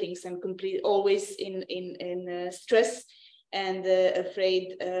other things. I'm always in stress and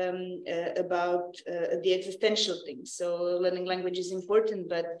afraid about the existential things. So learning language is important,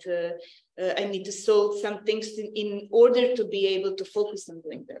 but I need to solve some things in order to be able to focus on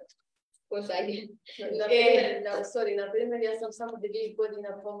doing that. Na primjer, ja sam samo 2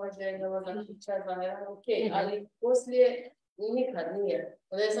 godina pomažena za kuća, ok, ali poslije nikad nije.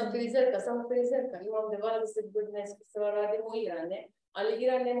 Onda ja sam frizerka, samo frizerka, imam 20 godina iskustva, radim u Irane, ali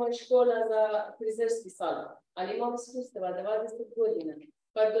Iran nema škola za frizerski salon, ali imam iskustva 20 godina.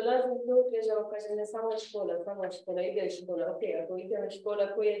 Pa dolazim do Kležava, kaže, ne samo škola, ide škola, ok, ako idem škola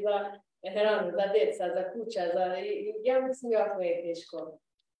koja je za hranu, za deca, za kuća, ja mislim jako je teško.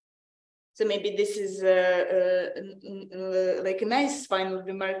 So maybe this is like a nice final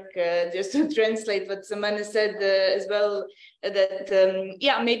remark, just to translate what Samana said as well, that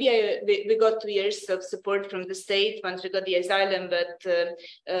yeah, maybe we got 2 years of support from the state once we got the asylum, but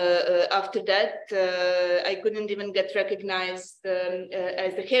after that I couldn't even get recognized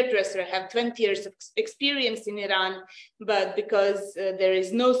as a hairdresser. I have 20 years of experience in Iran, but because there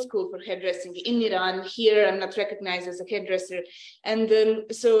is no school for hairdressing in Iran, here I'm not recognized as a hairdresser. And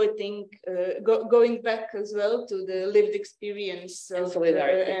so I think going back as well to the lived experience of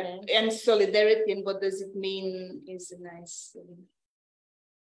solidarity, and solidarity, and what does it mean, is a nice.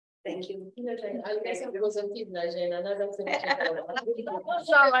 Thank you. Ali sam pozitivna žena, nadam se ne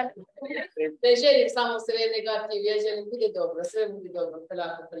želim samo sve negativ, ja želim bude dobro, sve bude dobro,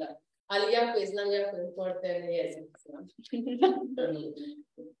 polako. Ali jako je znam, jako je important jezik.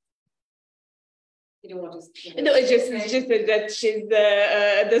 You don't want to no, it's just that she's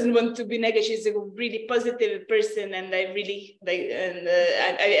doesn't want to be negative. She's a really positive person, and I really like, and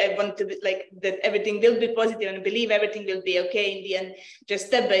I want to be, like, that everything will be positive, and I believe everything will be okay in the end. Just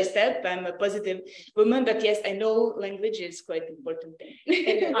step by step, I'm a positive woman, but yes, I know language is quite important thing.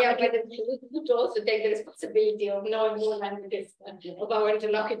 Yeah, but you to also take the responsibility of knowing more languages of our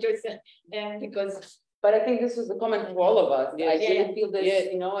interlocutors, because. But I think this was a comment for all of us. I really feel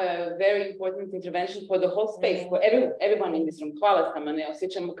this, you know, a very important intervention for the whole space, for everyone in this room. Hvala sama, ne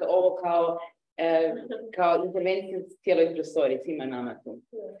osjećamo ovo kao intervenciju u cijeloj prostoriji, svima nama tu.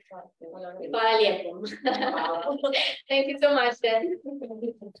 Hvala lijepo. Thank you so much, Dan.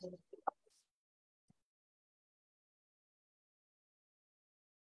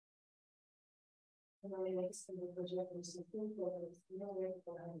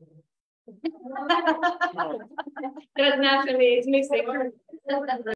 Transnationally, it's mixing.